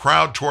running with a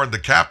crowd toward the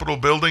Capitol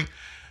building.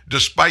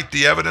 Despite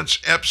the evidence,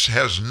 Epps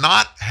has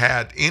not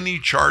had any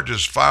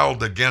charges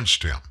filed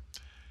against him,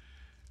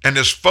 and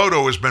his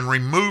photo has been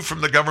removed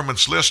from the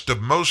government's list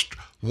of most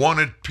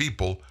wanted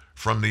people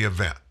from the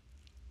event.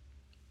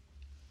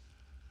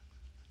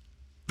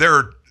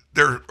 There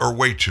are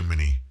way too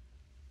many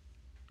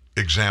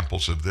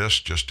examples of this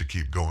just to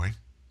keep going.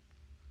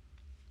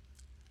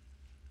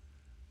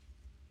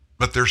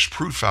 But there's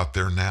proof out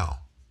there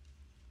now.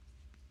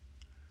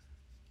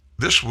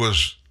 This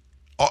was,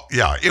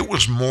 it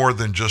was more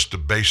than just a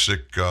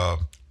basic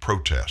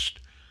protest.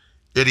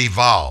 It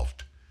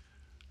evolved.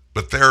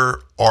 But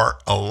there are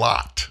a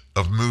lot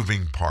of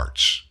moving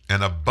parts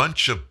and a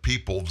bunch of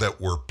people that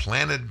were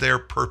planted there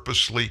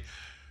purposely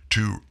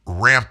to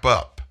ramp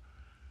up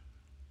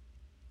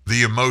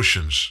the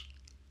emotions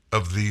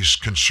of these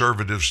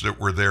conservatives that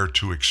were there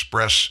to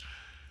express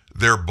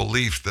their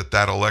belief that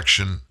that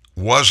election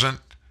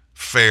wasn't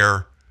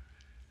fair,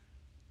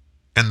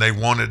 and they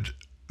wanted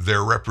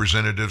their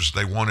representatives,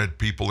 they wanted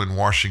people in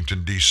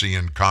Washington, D.C.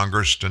 and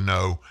Congress to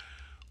know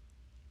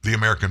the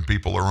American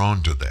people are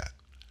on to that.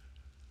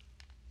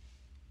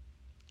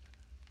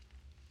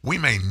 We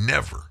may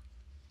never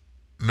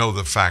know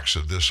the facts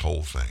of this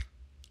whole thing,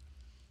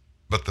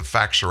 but the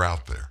facts are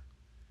out there.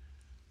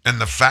 And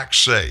the facts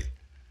say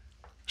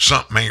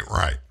something ain't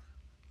right.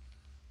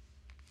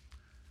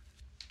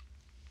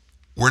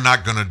 We're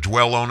not going to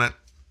dwell on it.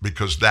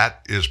 because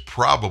that is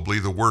probably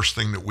the worst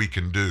thing that we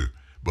can do.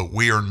 But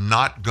we are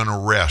not going to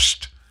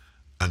rest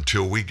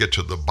until we get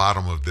to the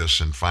bottom of this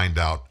and find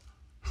out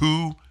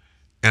who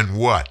and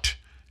what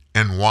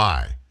and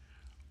why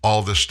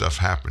all this stuff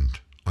happened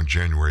on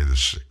January the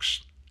 6th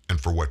and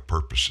for what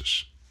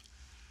purposes.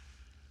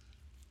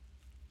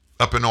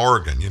 Up in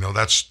Oregon,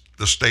 that's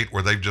the state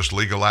where they've just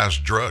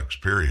legalized drugs,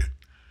 period.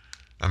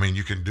 I mean,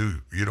 you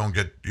don't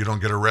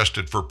get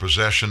arrested for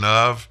possession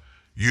of,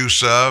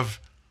 use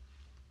of,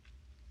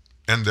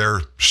 and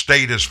their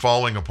state is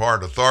falling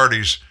apart.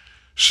 Authorities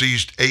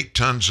seized 8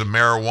 tons of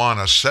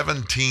marijuana,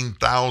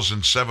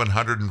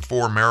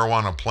 17,704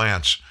 marijuana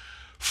plants,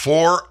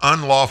 4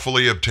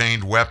 unlawfully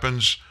obtained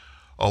weapons,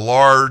 a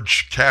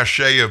large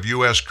cache of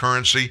U.S.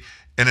 currency,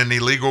 and an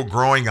illegal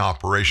growing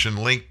operation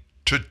linked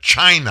to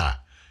China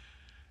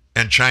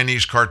and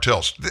Chinese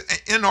cartels.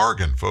 In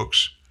Oregon,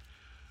 folks.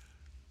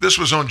 This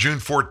was on June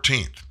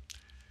 14th,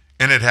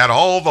 and it had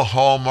all the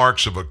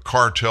hallmarks of a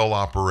cartel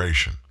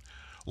operation.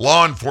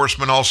 Law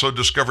enforcement also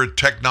discovered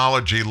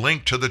technology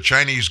linked to the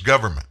Chinese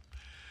government.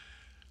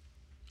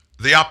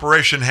 The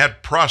operation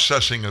had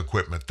processing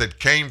equipment that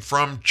came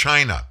from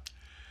China.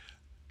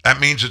 That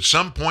means at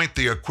some point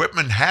the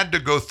equipment had to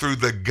go through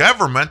the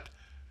government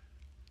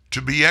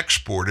to be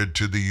exported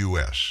to the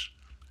U.S.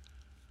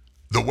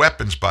 The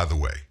weapons, by the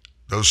way,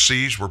 those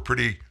seized were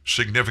pretty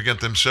significant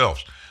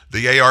themselves.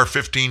 The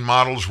AR-15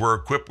 models were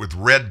equipped with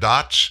red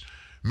dots,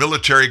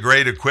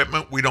 military-grade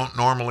equipment we don't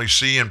normally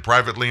see in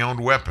privately owned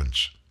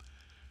weapons.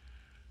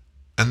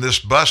 And this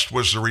bust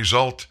was the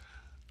result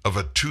of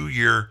a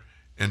 2-year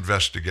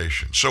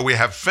investigation. So we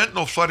have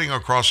fentanyl flooding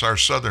across our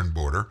southern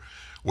border.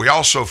 We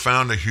also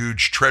found a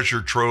huge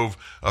treasure trove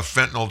of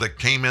fentanyl that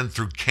came in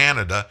through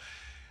Canada.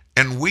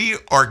 And we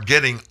are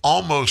getting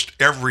almost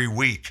every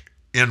week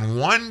in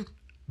one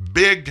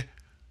big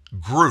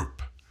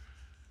group,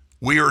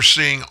 we are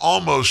seeing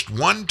almost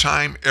one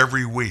time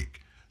every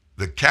week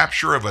the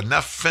capture of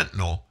enough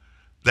fentanyl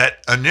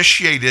that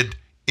initiated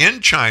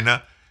in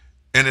China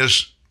and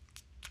is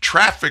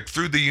trafficked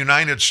through the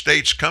United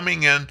States,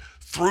 coming in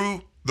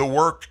through the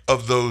work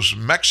of those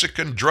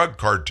Mexican drug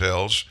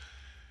cartels,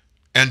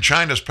 and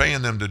China's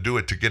paying them to do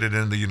it, to get it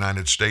into the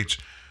United States.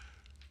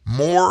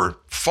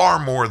 Far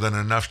more than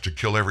enough to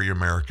kill every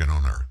American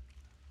on earth.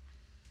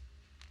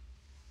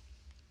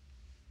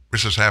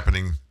 This is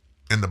happening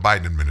in the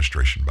Biden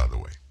administration, by the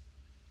way.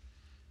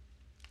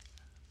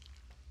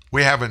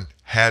 We haven't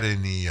had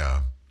any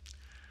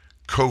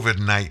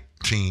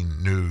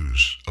COVID-19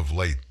 news of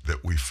late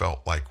that we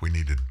felt like we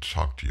needed to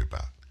talk to you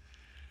about.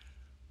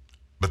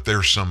 But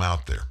there's some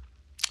out there.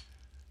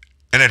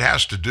 And it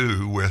has to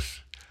do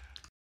with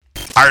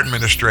our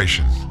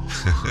administration.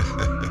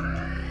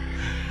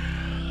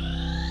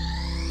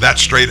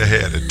 That's straight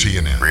ahead at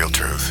TNN. Real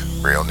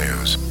truth, real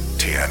news.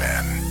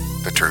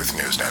 TNN, the Truth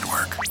News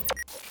Network.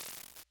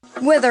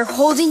 Whether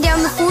holding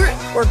down the fort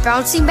or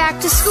bouncing back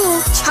to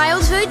school,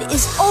 childhood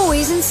is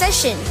always in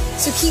session.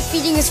 So keep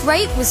feeding us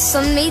right with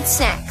Sun-Made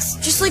snacks,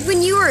 just like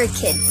when you were a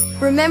kid.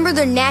 Remember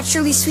their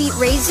naturally sweet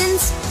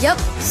raisins? Yup,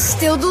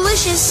 still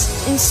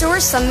delicious. And so are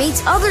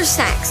Sun-Made's other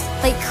snacks,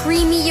 like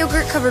creamy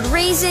yogurt-covered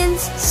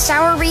raisins,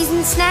 sour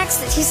raisin snacks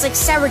that taste like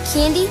sour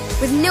candy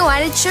with no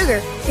added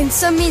sugar, and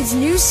Sun-Made's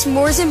new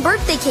s'mores and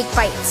birthday cake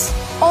bites.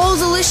 All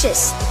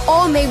delicious,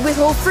 all made with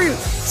whole fruit.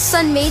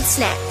 Sun-Made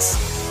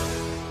snacks.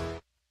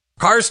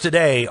 Cars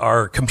today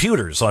are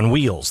computers on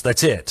wheels.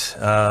 That's it.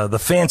 The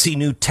fancy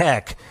new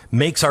tech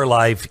makes our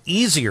life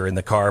easier in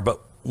the car, but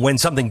when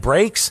something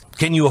breaks,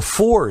 can you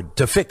afford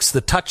to fix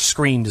the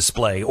touchscreen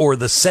display or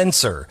the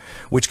sensor,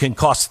 which can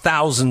cost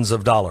thousands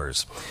of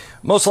dollars?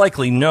 Most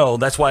likely no.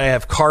 That's why I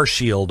have Car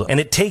Shield, and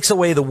it takes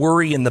away the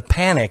worry and the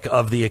panic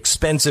of the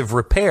expensive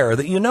repair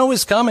that you know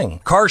is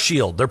coming. Car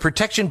Shield, their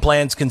protection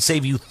plans can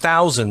save you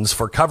thousands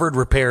for covered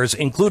repairs,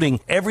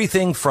 including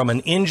everything from an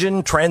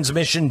engine,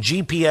 transmission,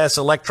 GPS,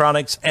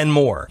 electronics, and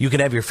more. You can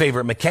have your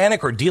favorite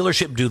mechanic or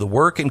dealership do the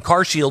work, and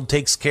Car Shield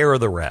takes care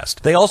of the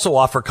rest. They also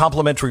offer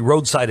complimentary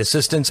roadside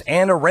assistance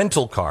and a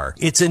rental car.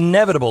 It's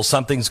inevitable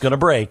something's going to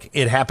break.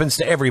 It happens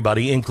to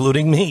everybody,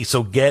 including me.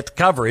 So get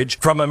coverage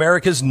from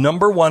America's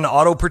 #1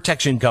 auto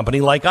protection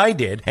company like I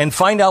did, and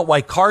find out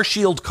why Car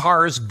Shield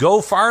cars go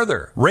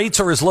farther.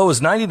 Rates are as low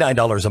as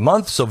 $99 a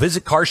month, so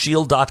visit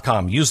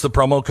carshield.com. Use the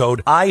promo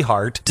code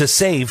IHEART to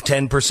save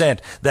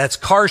 10%. That's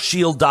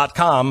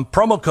carshield.com,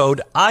 promo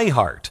code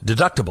IHEART.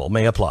 Deductible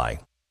may apply.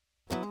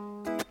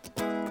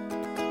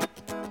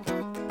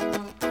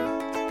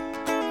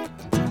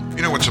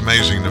 You know what's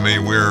amazing to me?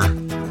 We're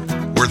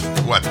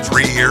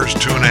 3 years,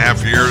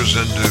 2.5 years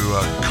into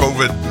a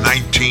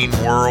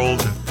COVID-19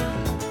 world.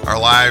 Our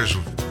lives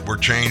were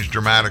changed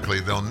dramatically.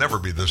 They'll never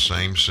be the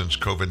same since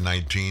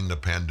COVID-19, the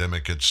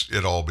pandemic,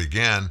 it all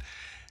began.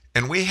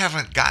 And we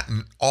haven't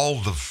gotten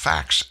all the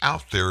facts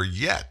out there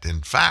yet.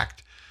 In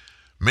fact,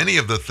 most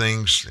of the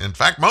things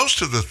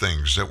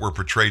that were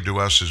portrayed to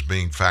us as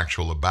being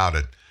factual about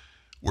it,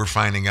 we're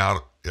finding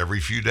out every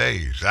few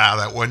days.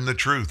 That wasn't the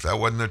truth. That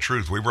wasn't the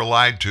truth. We were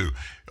lied to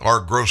or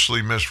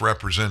grossly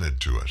misrepresented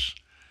to us.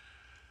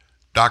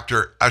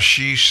 Dr.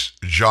 Ashish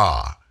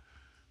Jha,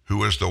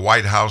 who is the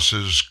White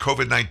House's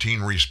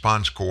COVID-19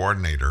 response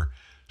coordinator,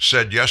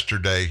 said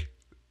yesterday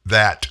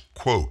that,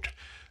 quote,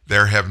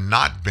 there have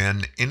not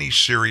been any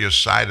serious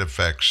side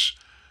effects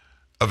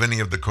of any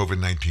of the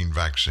COVID-19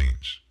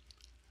 vaccines.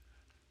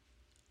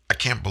 I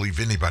can't believe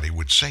anybody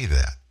would say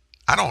that.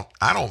 I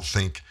don't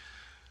think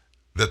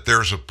that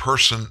there's a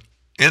person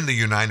in the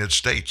United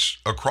States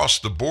across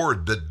the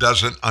board that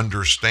doesn't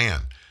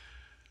understand.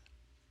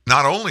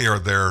 Not only are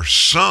there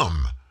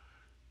some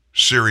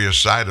serious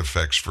side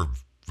effects for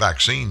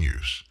vaccine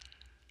use,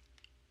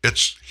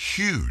 it's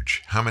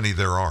huge how many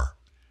there are.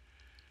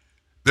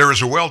 There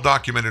is a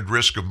well-documented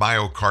risk of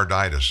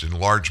myocarditis,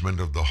 enlargement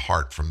of the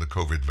heart from the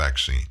COVID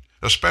vaccine,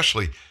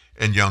 especially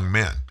in young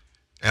men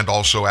and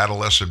also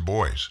adolescent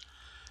boys,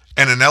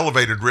 and an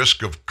elevated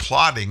risk of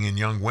clotting in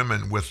young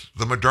women with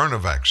the Moderna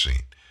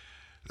vaccine.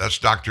 That's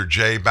Dr.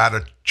 Jay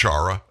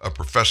Bhattacharya, a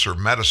professor of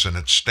medicine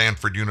at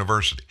Stanford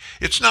University.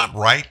 It's not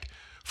right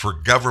for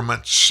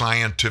government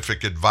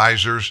scientific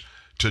advisors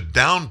to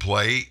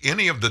downplay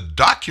any of the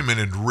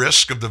documented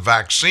risk of the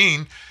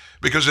vaccine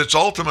because it's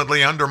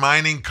ultimately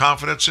undermining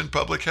confidence in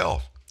public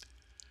health.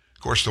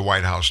 Of course, the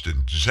White House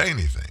didn't say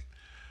anything.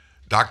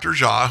 Dr.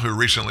 Jha, who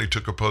recently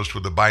took a post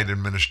with the Biden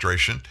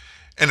administration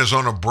and is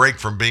on a break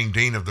from being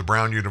dean of the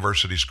Brown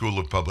University School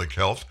of Public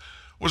Health,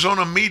 was on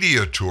a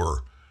media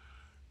tour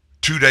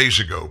 2 days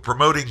ago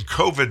promoting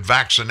COVID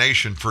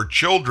vaccination for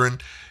children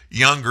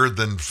younger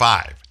than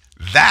 5.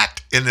 That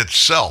in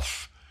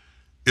itself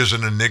is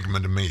an enigma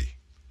to me.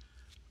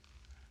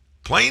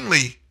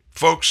 Plainly,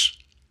 folks,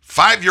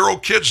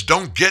 5-year-old kids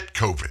don't get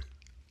COVID.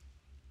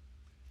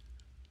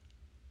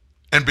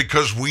 And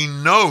because we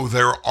know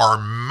there are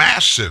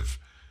massive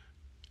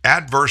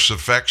adverse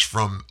effects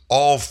from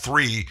all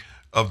 3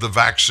 of the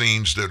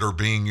vaccines that are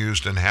being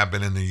used and have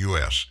been in the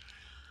U.S.,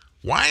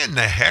 why in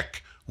the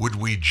heck would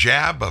we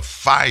jab a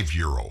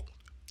 5-year-old?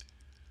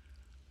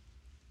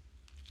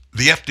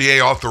 The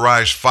FDA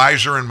authorized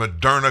Pfizer and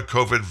Moderna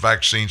COVID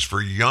vaccines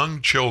for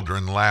young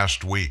children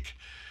last week,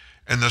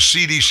 and the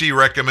CDC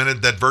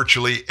recommended that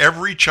virtually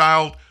every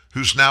child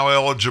who's now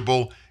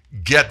eligible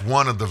get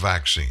one of the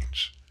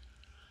vaccines.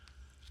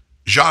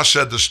 Jha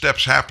said the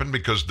steps happened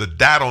because the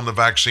data on the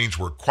vaccines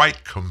were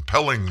quite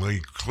compellingly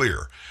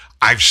clear.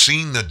 I've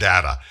seen the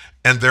data,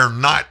 and they're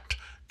not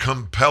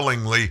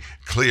compellingly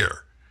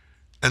clear,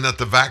 and that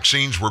the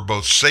vaccines were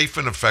both safe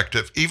and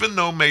effective, even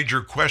though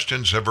major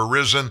questions have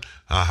arisen,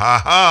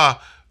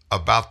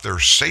 about their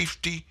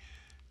safety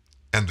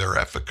and their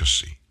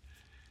efficacy.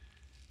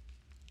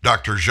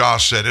 Dr. Jha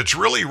said, it's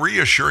really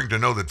reassuring to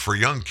know that for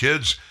young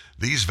kids,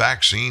 these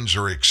vaccines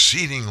are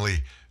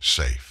exceedingly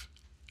safe.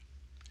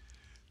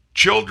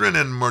 Children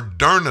in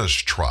Moderna's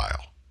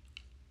trial.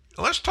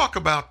 Let's talk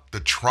about the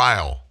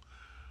trial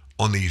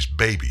on these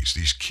babies,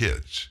 these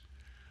kids.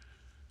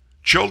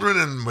 Children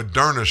in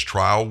Moderna's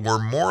trial were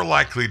more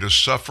likely to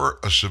suffer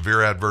a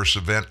severe adverse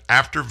event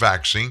after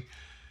vaccine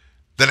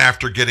than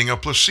after getting a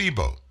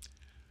placebo,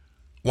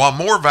 while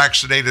more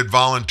vaccinated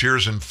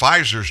volunteers in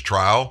Pfizer's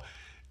trial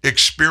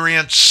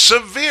experienced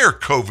severe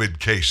COVID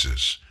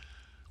cases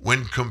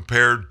when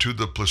compared to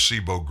the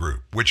placebo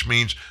group, which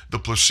means the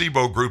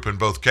placebo group in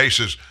both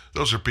cases,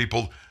 those are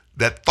people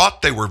that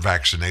thought they were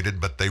vaccinated,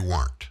 but they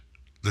weren't.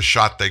 The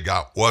shot they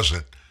got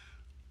wasn't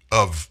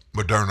of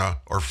Moderna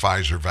or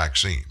Pfizer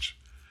vaccines.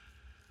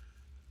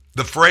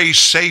 The phrase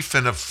safe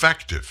and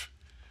effective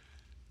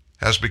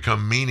has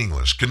become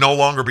meaningless, can no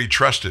longer be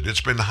trusted.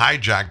 It's been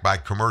hijacked by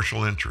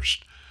commercial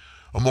interest.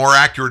 A more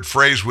accurate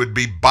phrase would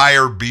be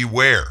buyer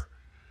beware.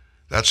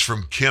 That's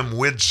from Kim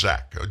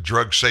Widzak, a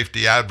drug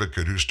safety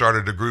advocate who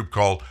started a group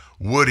called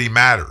Woody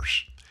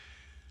Matters.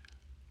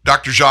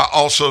 Dr. Jha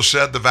also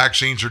said the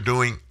vaccines are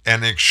doing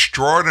an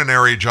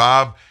extraordinary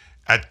job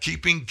at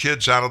keeping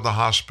kids out of the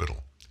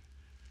hospital.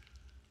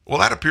 Well,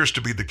 that appears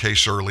to be the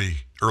case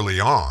early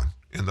on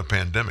in the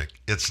pandemic.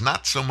 It's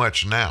not so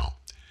much now.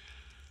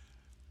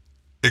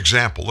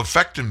 Example,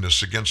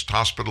 effectiveness against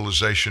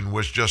hospitalization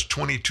was just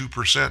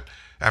 22%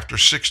 after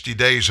 60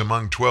 days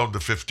among 12 to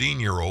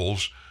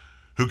 15-year-olds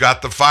who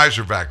got the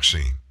Pfizer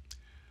vaccine.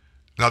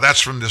 Now, that's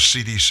from the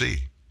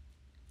CDC.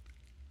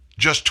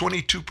 Just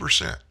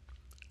 22%.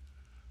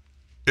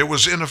 It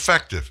was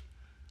ineffective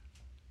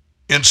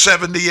in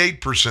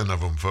 78%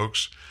 of them,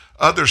 folks.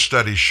 Other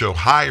studies show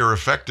higher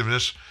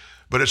effectiveness,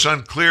 but it's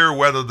unclear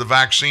whether the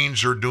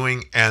vaccines are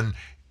doing an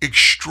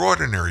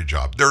extraordinary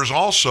job. There's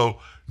also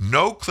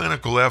no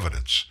clinical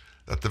evidence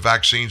that the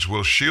vaccines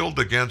will shield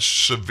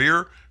against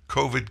severe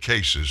COVID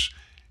cases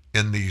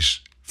in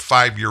these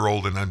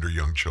 5-year-old and under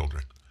young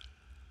children.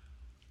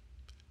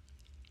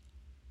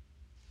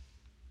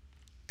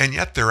 And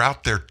yet they're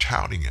out there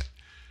touting it.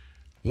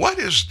 What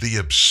is the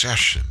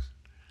obsession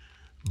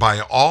by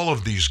all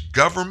of these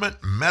government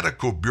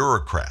medical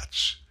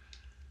bureaucrats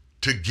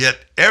to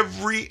get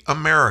every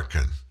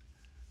American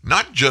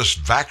not just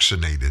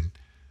vaccinated,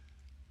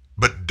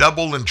 but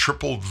double and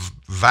triple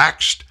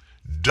vaxxed,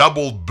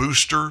 double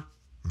booster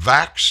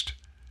vaxxed?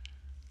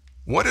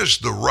 What is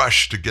the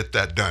rush to get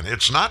that done?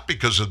 It's not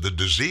because of the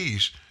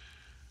disease.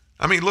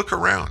 I mean, look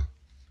around.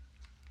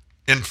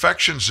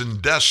 Infections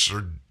and deaths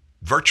are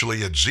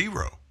virtually at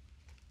zero.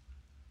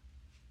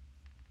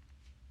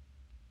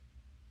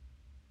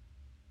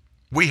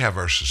 We have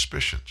our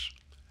suspicions,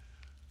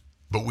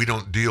 but we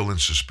don't deal in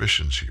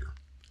suspicions here.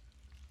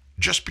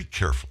 Just be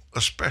careful,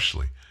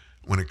 especially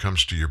when it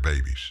comes to your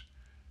babies.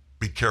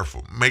 Be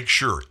careful. Make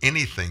sure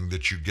anything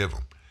that you give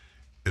them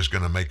is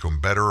going to make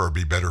them better or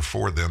be better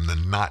for them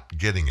than not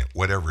getting it,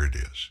 whatever it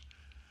is.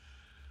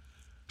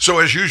 So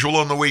as usual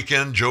on the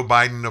weekend, Joe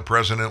Biden, the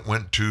president,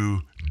 went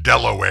to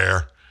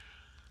Delaware,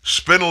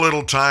 spent a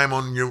little time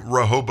on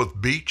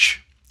Rehoboth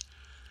Beach,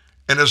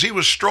 and as he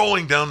was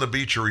strolling down the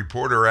beach, a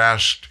reporter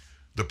asked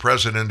the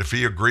president if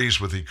he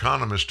agrees with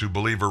economists who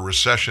believe a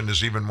recession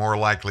is even more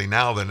likely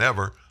now than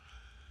ever.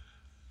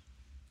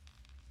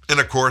 And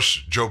of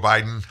course, Joe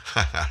Biden,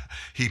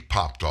 he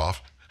popped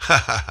off.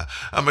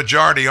 A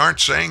majority aren't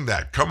saying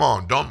that. Come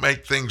on, don't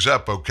make things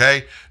up,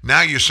 okay?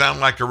 Now you sound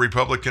like a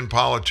Republican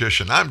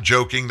politician. I'm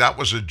joking. That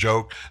was a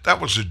joke.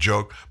 That was a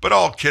joke. But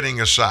all kidding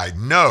aside,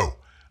 no,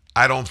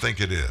 I don't think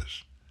it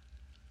is.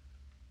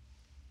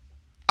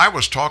 I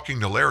was talking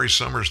to Larry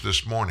Summers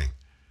this morning,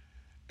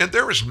 and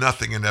there is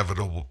nothing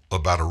inevitable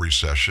about a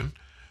recession.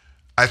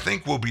 I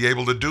think we'll be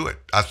able to do it.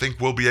 I think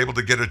we'll be able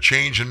to get a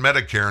change in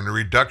Medicare and a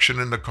reduction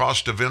in the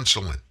cost of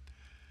insulin.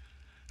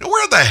 Now,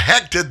 where the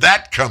heck did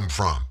that come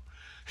from?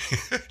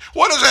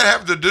 What does that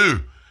have to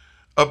do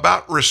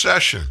about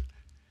recession?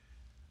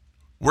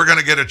 We're going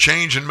to get a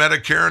change in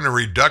Medicare and a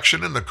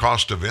reduction in the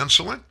cost of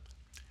insulin?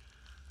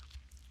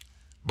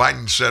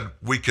 Biden said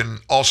we can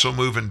also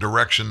move in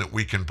direction that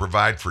we can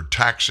provide for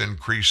tax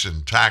increase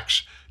and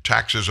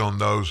taxes on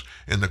those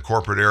in the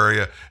corporate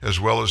area as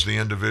well as the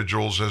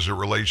individuals as it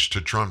relates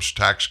to Trump's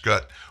tax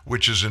cut,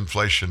 which is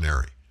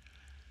inflationary.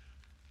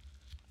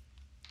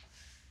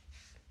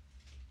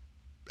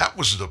 That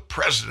was the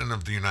president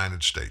of the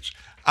United States.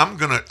 I'm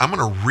gonna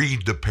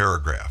read the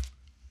paragraph,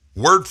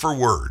 word for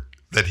word,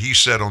 that he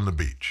said on the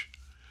beach.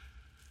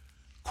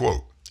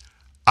 Quote,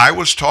 I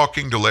was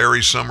talking to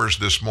Larry Summers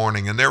this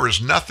morning, and there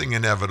is nothing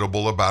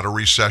inevitable about a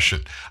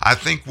recession. I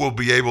think we'll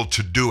be able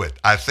to do it.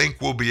 I think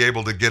we'll be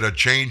able to get a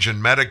change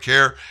in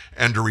Medicare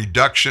and a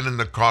reduction in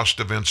the cost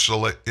of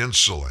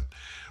insulin.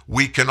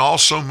 We can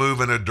also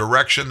move in a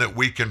direction that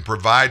we can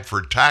provide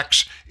for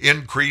tax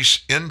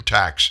increase in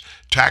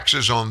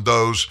taxes on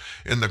those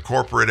in the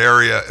corporate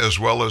area as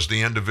well as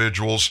the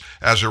individuals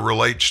as it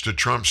relates to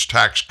Trump's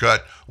tax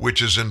cut,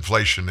 which is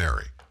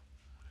inflationary.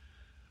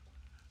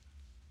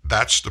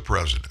 That's the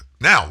president.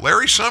 Now,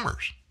 Larry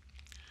Summers.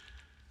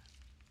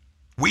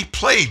 We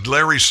played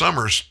Larry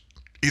Summers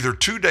either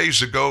 2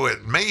 days ago,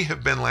 it may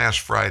have been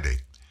last Friday.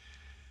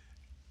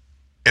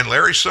 And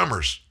Larry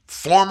Summers,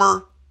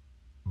 former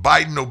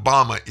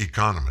Biden-Obama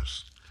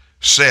economist,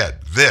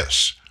 said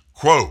this,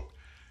 quote,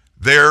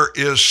 there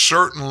is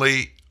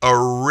certainly a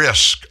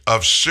risk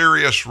of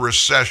serious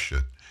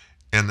recession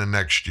in the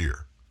next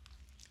year.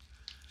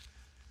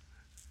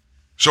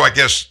 So I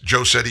guess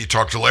Joe said he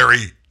talked to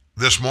Larry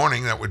this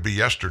morning. That would be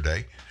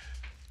yesterday.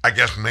 I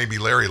guess maybe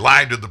Larry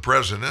lied to the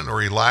president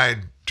or he lied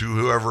to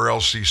whoever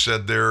else. He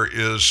said there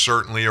is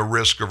certainly a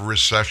risk of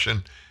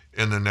recession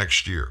in the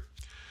next year.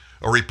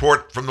 A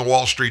report from the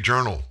Wall Street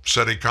Journal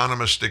said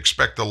economists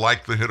expect the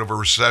likelihood of a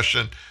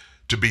recession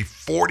to be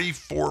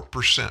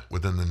 44%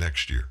 within the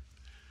next year.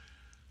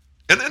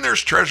 And then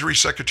there's Treasury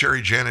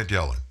Secretary Janet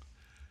Yellen.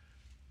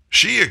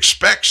 She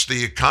expects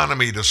the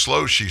economy to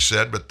slow, she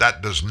said, but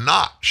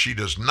she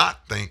does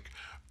not think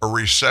a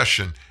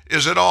recession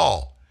is at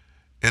all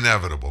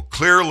inevitable.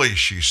 Clearly,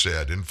 she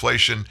said,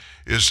 inflation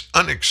is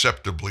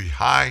unacceptably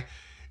high.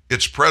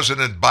 It's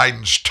President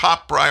Biden's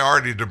top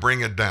priority to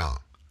bring it down.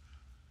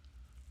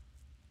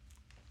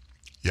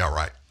 Yeah,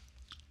 right.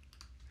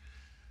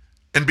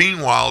 And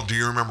meanwhile, do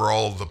you remember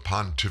all the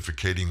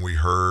pontificating we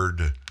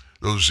heard?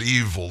 Those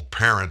evil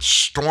parents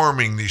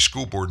storming these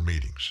school board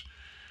meetings,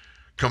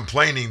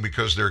 complaining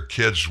because their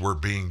kids were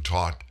being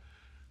taught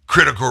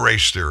critical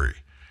race theory.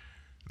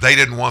 They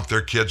didn't want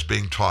their kids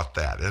being taught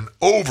that. And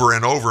over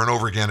and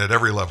over again at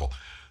every level,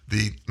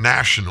 the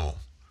National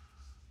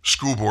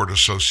School Board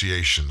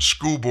Association,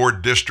 school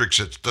board districts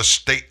at the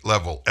state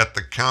level, at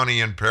the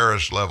county and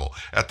parish level,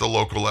 at the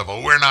local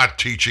level.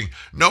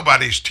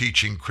 Nobody's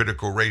teaching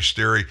critical race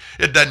theory.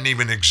 It doesn't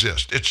even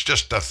exist. It's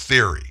just a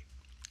theory.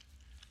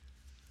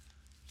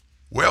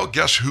 Well,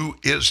 guess who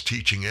is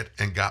teaching it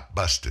and got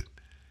busted?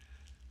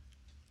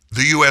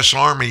 The U.S.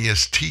 Army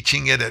is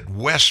teaching it at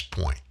West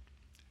Point.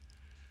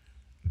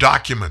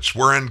 Documents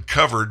were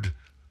uncovered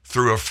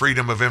through a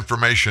Freedom of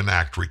Information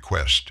Act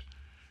request.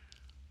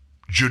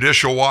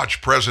 Judicial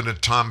Watch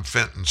President Tom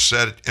Fenton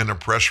said in a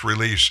press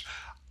release,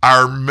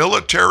 our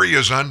military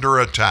is under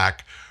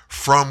attack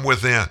from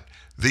within.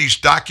 These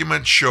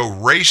documents show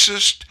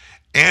racist,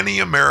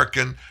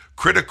 anti-American,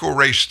 critical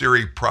race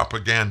theory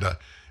propaganda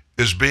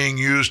is being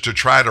used to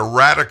try to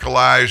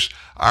radicalize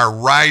our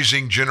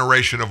rising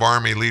generation of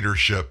Army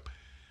leadership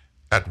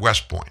at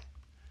West Point.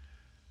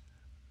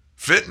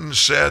 Fitton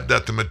said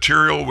that the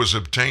material was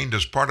obtained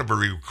as part of a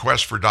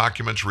request for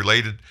documents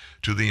related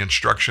to the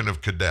instruction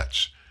of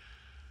cadets.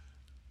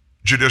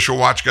 Judicial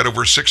Watch got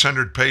over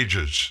 600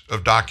 pages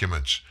of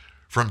documents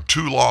from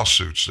 2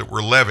 lawsuits that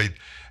were levied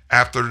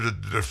after the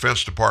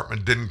Defense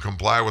Department didn't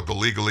comply with the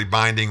legally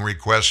binding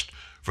request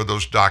for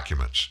those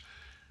documents.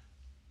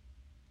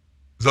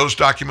 Those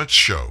documents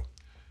show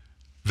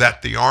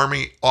that the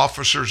Army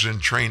officers in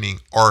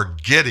training are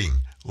getting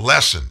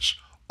lessons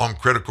on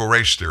critical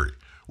race theory,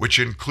 which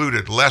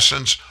included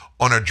lessons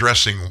on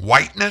addressing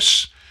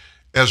whiteness,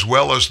 as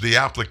well as the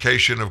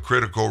application of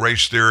critical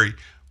race theory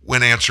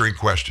when answering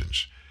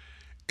questions.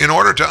 In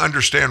order to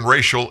understand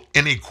racial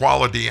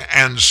inequality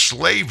and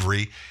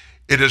slavery,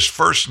 it is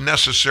first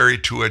necessary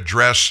to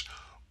address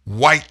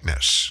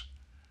whiteness.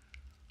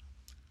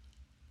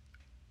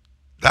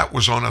 That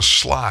was on a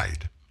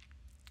slide.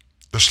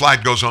 The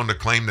slide goes on to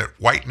claim that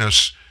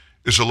whiteness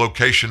is a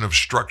location of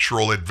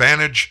structural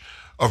advantage,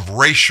 of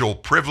racial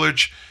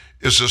privilege,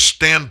 is a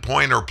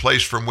standpoint or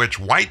place from which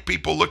white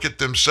people look at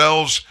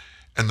themselves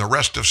and the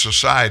rest of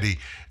society,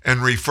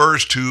 and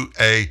refers to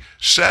a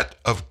set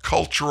of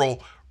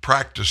cultural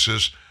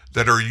practices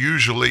that are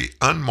usually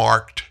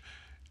unmarked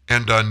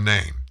and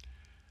unnamed.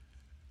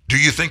 Do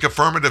you think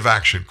affirmative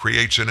action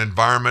creates an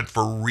environment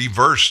for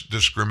reverse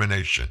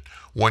discrimination?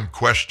 One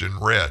question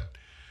read.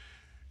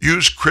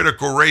 Use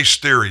critical race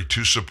theory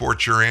to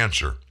support your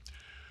answer.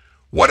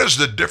 What is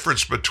the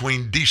difference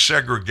between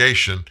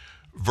desegregation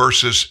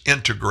versus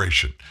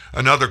integration?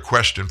 Another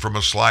question from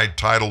a slide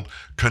titled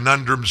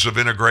Conundrums of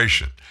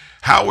Integration.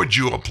 How would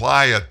you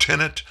apply a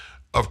tenet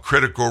of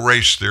critical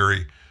race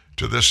theory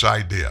to this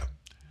idea?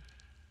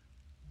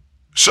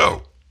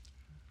 So,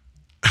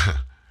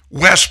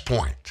 West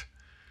Point,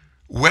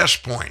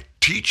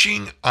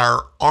 teaching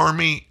our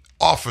Army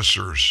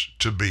officers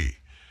to be,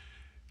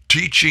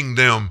 teaching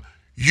them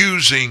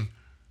using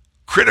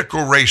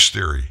critical race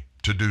theory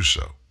to do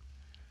so.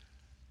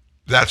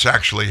 That's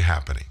actually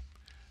happening.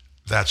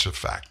 That's a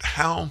fact.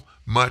 How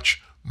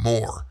much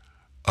more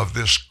of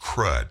this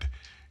crud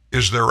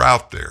is there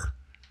out there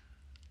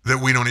that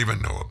we don't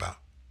even know about?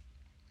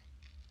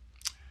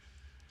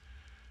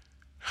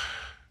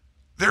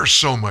 There's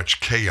so much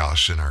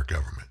chaos in our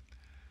government.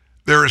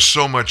 There is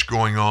so much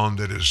going on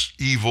that is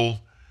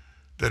evil,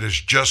 that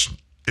is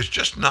it's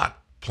just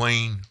not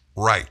plain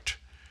right.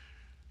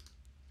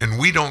 And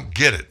we don't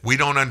get it. We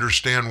don't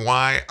understand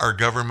why our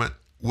government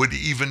would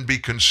even be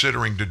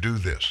considering to do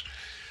this.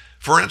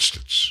 For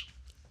instance,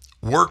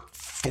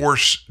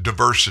 workforce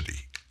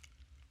diversity.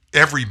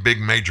 Every big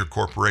major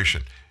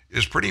corporation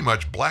is pretty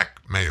much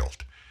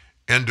blackmailed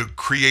into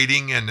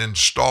creating and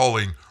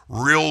installing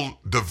real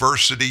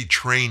diversity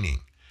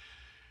training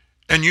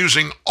and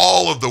using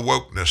all of the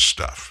wokeness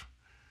stuff,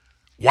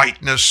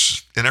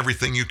 whiteness and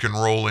everything you can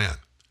roll in.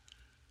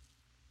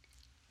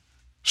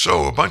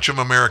 So a bunch of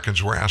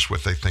Americans were asked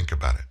what they think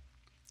about it.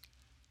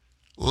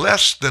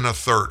 Less than a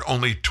third,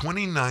 only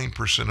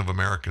 29% of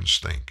Americans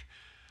think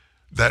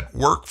that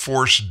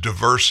workforce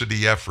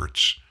diversity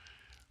efforts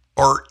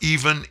are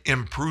even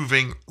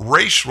improving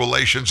race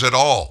relations at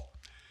all,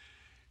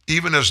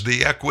 even as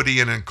the equity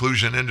and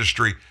inclusion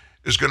industry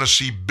is going to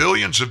see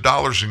billions of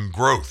dollars in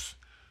growth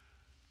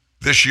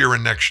this year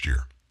and next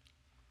year.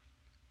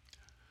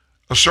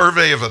 A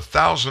survey of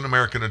 1,000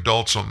 American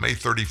adults on May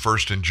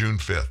 31st and June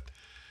 5th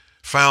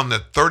found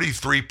that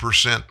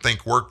 33%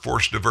 think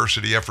workforce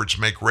diversity efforts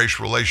make race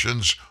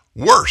relations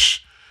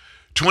worse.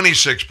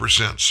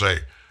 26% say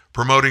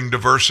promoting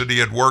diversity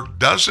at work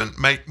doesn't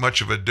make much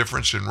of a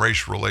difference in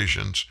race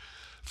relations.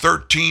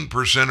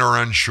 13%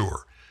 are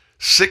unsure.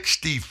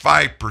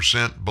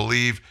 65%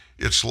 believe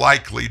it's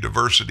likely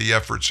diversity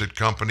efforts at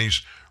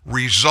companies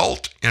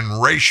result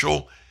in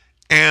racial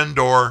and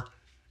or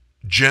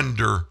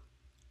gender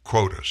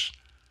quotas.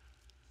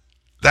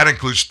 That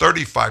includes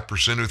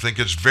 35% who think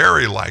it's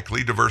very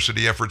likely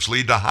diversity efforts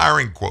lead to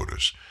hiring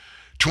quotas.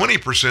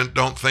 20%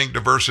 don't think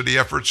diversity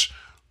efforts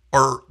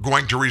are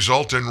going to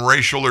result in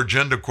racial or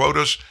gender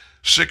quotas.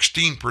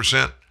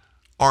 16%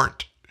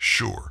 aren't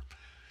sure.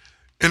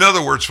 In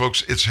other words,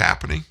 folks, it's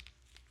happening.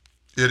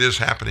 It is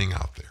happening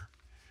out there.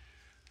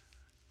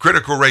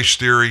 Critical race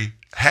theory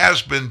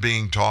has been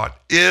being taught,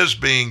 is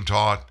being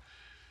taught,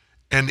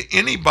 and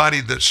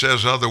anybody that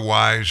says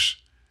otherwise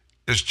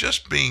is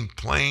just being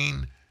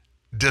plain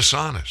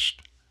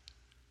dishonest.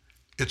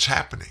 It's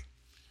happening.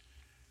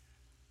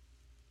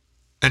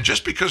 And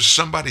just because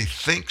somebody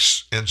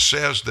thinks and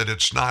says that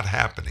it's not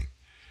happening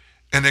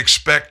and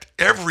expect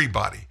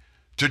everybody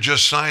to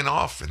just sign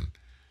off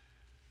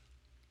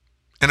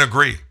and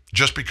agree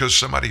just because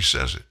somebody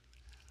says it.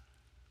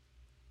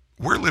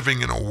 We're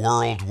living in a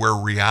world where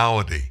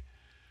reality,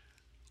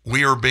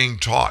 we are being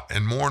taught,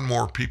 and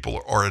more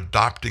people are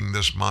adopting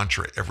this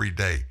mantra every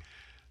day,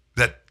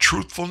 that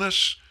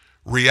truthfulness,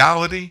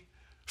 reality,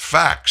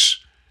 facts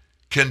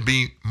can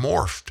be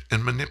morphed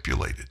and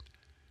manipulated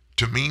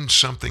to mean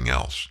something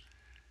else.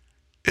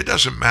 It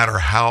doesn't matter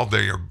how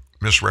they are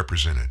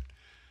misrepresented,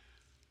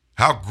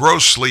 how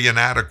grossly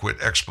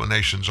inadequate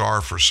explanations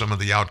are for some of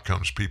the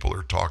outcomes people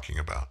are talking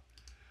about.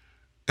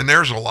 And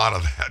there's a lot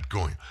of that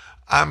going.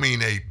 I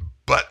mean, a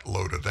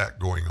buttload of that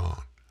going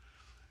on.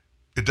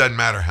 It doesn't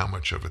matter how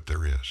much of it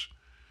there is.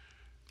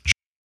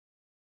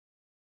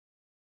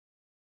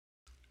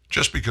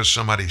 Just because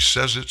somebody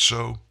says it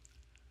so,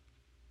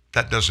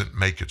 that doesn't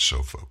make it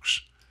so,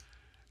 folks.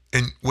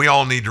 And we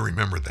all need to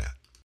remember that.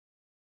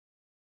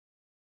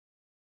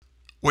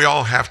 We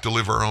all have to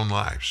live our own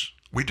lives.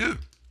 We do.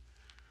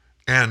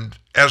 And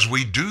as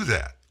we do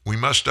that, we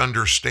must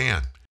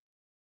understand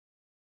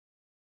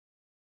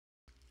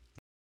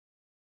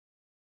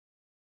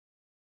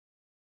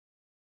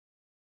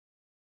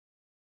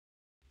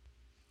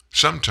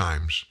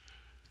sometimes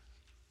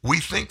we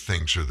think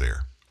things are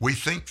there. We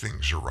think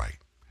things are right.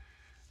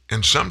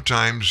 And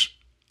sometimes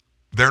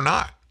they're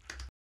not.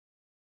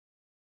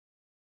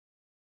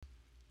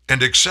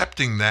 And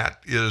accepting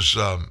that is,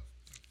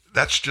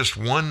 that's just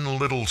one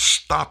little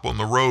stop on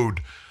the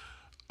road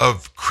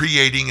of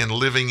creating and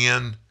living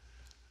in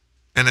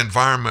an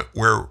environment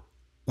where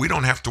we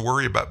don't have to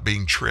worry about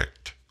being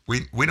tricked.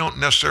 We don't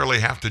necessarily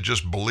have to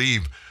just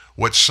believe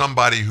what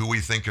somebody who we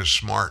think is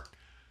smart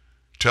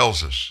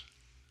tells us.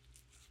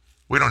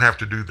 We don't have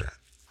to do that.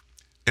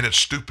 And it's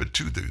stupid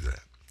to do that.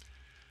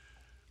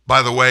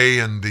 By the way,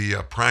 in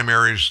the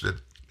primaries that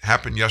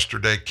happened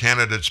yesterday,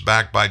 candidates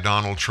backed by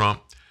Donald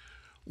Trump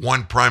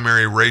won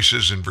primary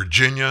races in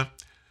Virginia,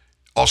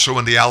 also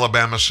in the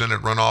Alabama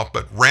Senate runoff,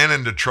 but ran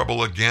into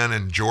trouble again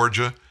in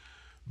Georgia.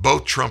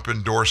 Both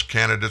Trump-endorsed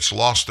candidates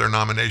lost their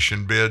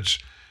nomination bids.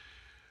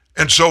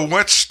 And so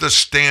what's the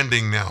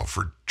standing now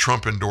for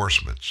Trump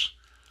endorsements?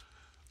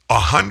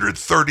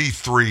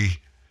 133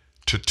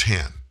 to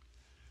 10.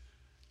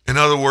 In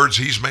other words,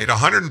 he's made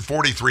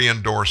 143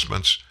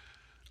 endorsements.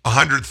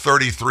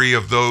 133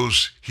 of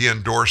those he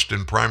endorsed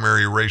in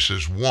primary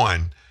races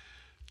won.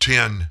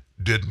 10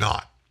 did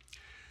not.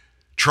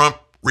 Trump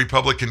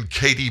Republican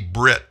Katie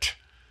Britt,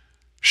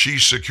 she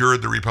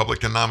secured the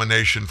Republican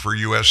nomination for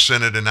U.S.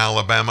 Senate in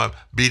Alabama,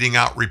 beating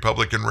out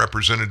Republican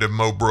Representative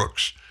Mo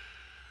Brooks.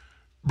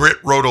 Britt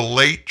wrote a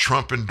late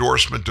Trump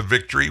endorsement to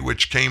victory,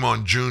 which came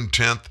on June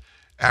 10th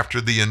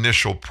after the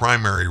initial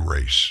primary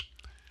race.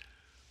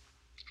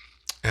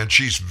 And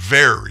she's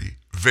very,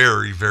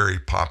 very, very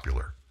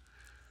popular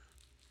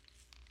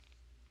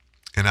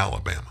in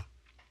Alabama.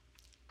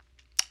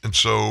 And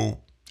so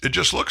it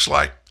just looks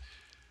like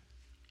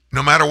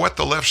no matter what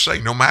the left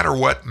say, no matter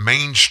what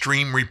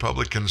mainstream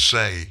Republicans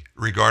say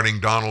regarding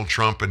Donald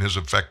Trump and his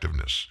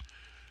effectiveness,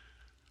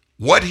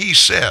 what he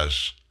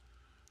says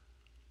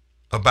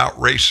about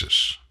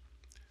races,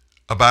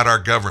 about our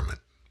government,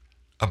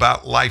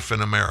 about life in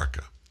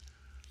America,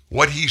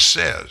 what he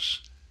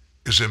says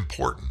is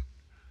important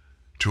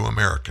to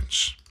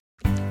Americans.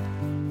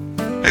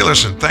 Hey,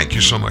 listen, thank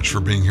you so much for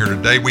being here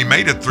today. We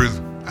made it through,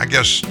 I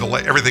guess,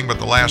 everything but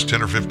the last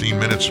 10 or 15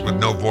 minutes with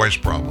no voice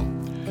problem.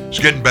 It's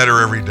getting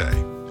better every day.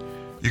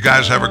 You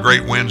guys have a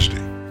great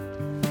Wednesday.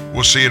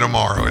 We'll see you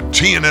tomorrow at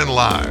TNN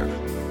Live.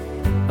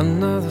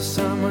 Another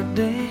summer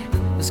day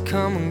has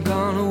come and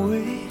gone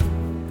away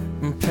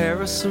from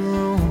Paris or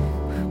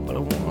Rome, but I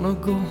want to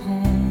go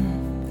home.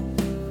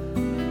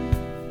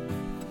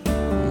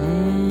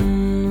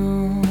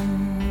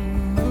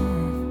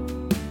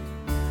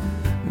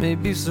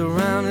 Maybe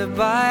surrounded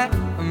by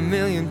a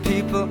million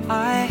people,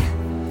 I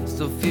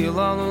still feel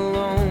all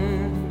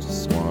alone.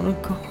 Just want to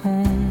go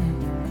home.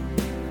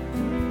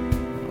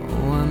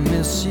 Oh, I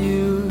miss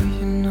you,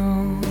 you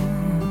know.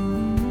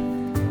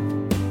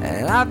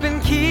 And I've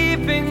been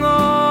keeping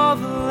all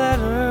the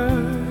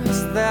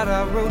letters that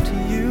I wrote to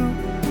you,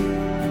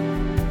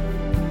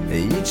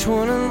 each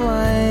one a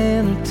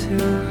line or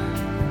two.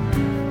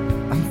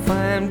 I'm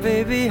fine,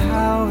 baby,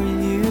 how are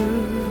you?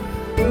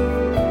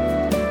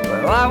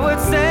 Well, I would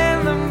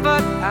send them,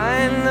 but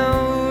I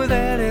know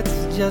that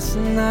it's just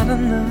not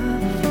enough.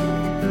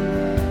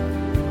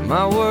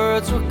 My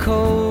words were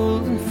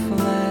cold and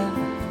flat,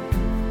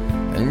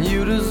 and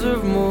you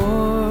deserve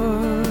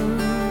more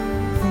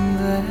than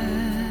that.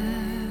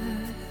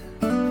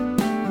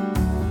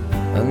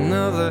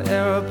 Another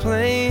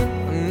airplane,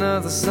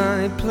 another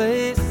sunny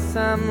place.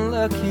 I'm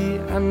lucky,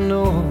 I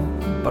know,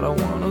 but I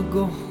wanna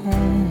go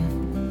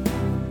home.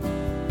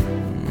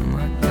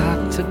 I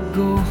got to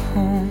go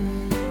home.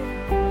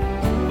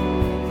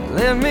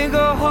 Let me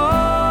go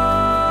home.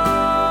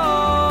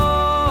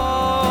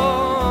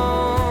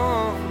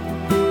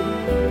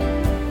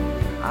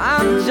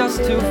 I'm just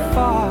too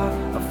far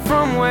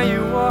from where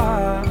you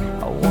are.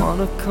 I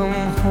wanna come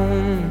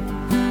home.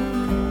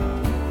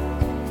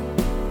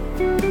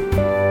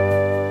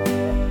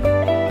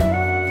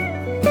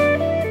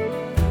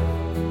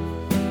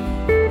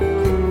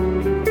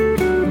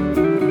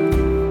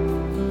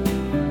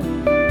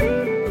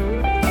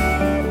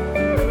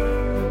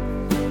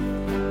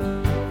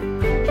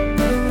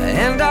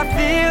 And I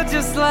feel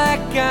just like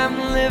I'm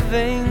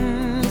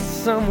living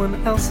someone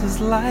else's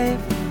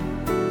life.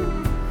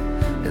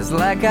 It's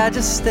like I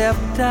just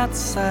stepped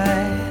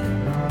outside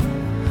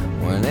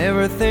when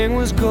everything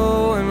was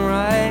going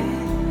right.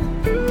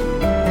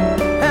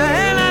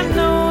 And I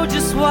know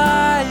just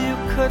why you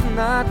could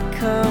not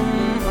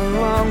come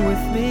along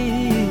with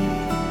me.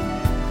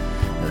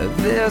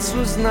 this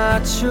was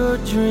not your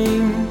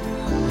dream,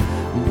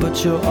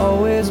 but you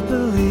always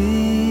believed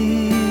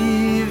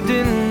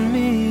in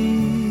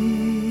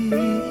me.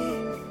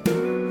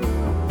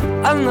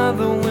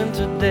 Another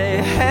winter day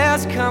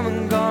has come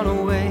and gone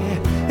away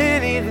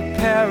in either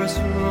Paris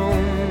or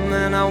Rome,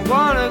 and I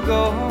wanna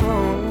go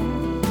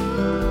home.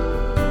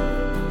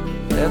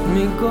 Let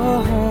me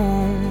go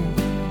home.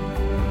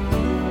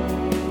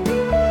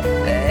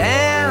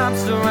 And I'm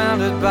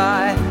surrounded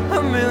by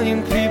a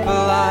million people.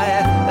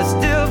 I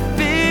still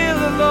feel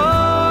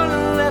alone,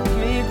 and let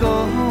me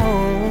go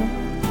home.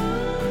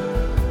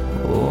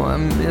 Oh, I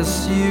miss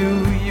you,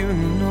 you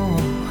know.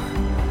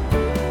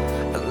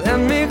 Let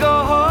me go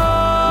home.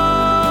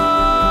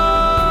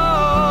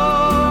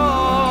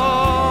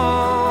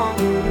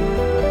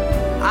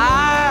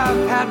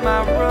 I've had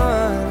my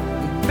run,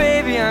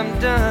 baby, I'm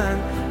done.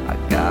 I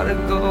gotta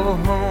go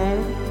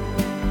home.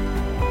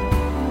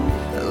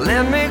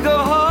 Let me go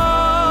home.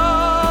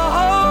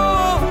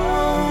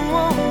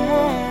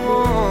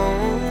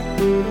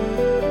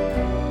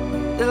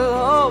 It'll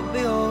all be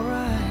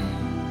alright.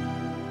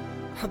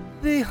 I'll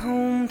be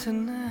home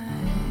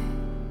tonight.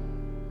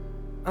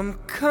 I'm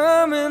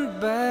coming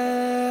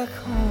back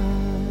home.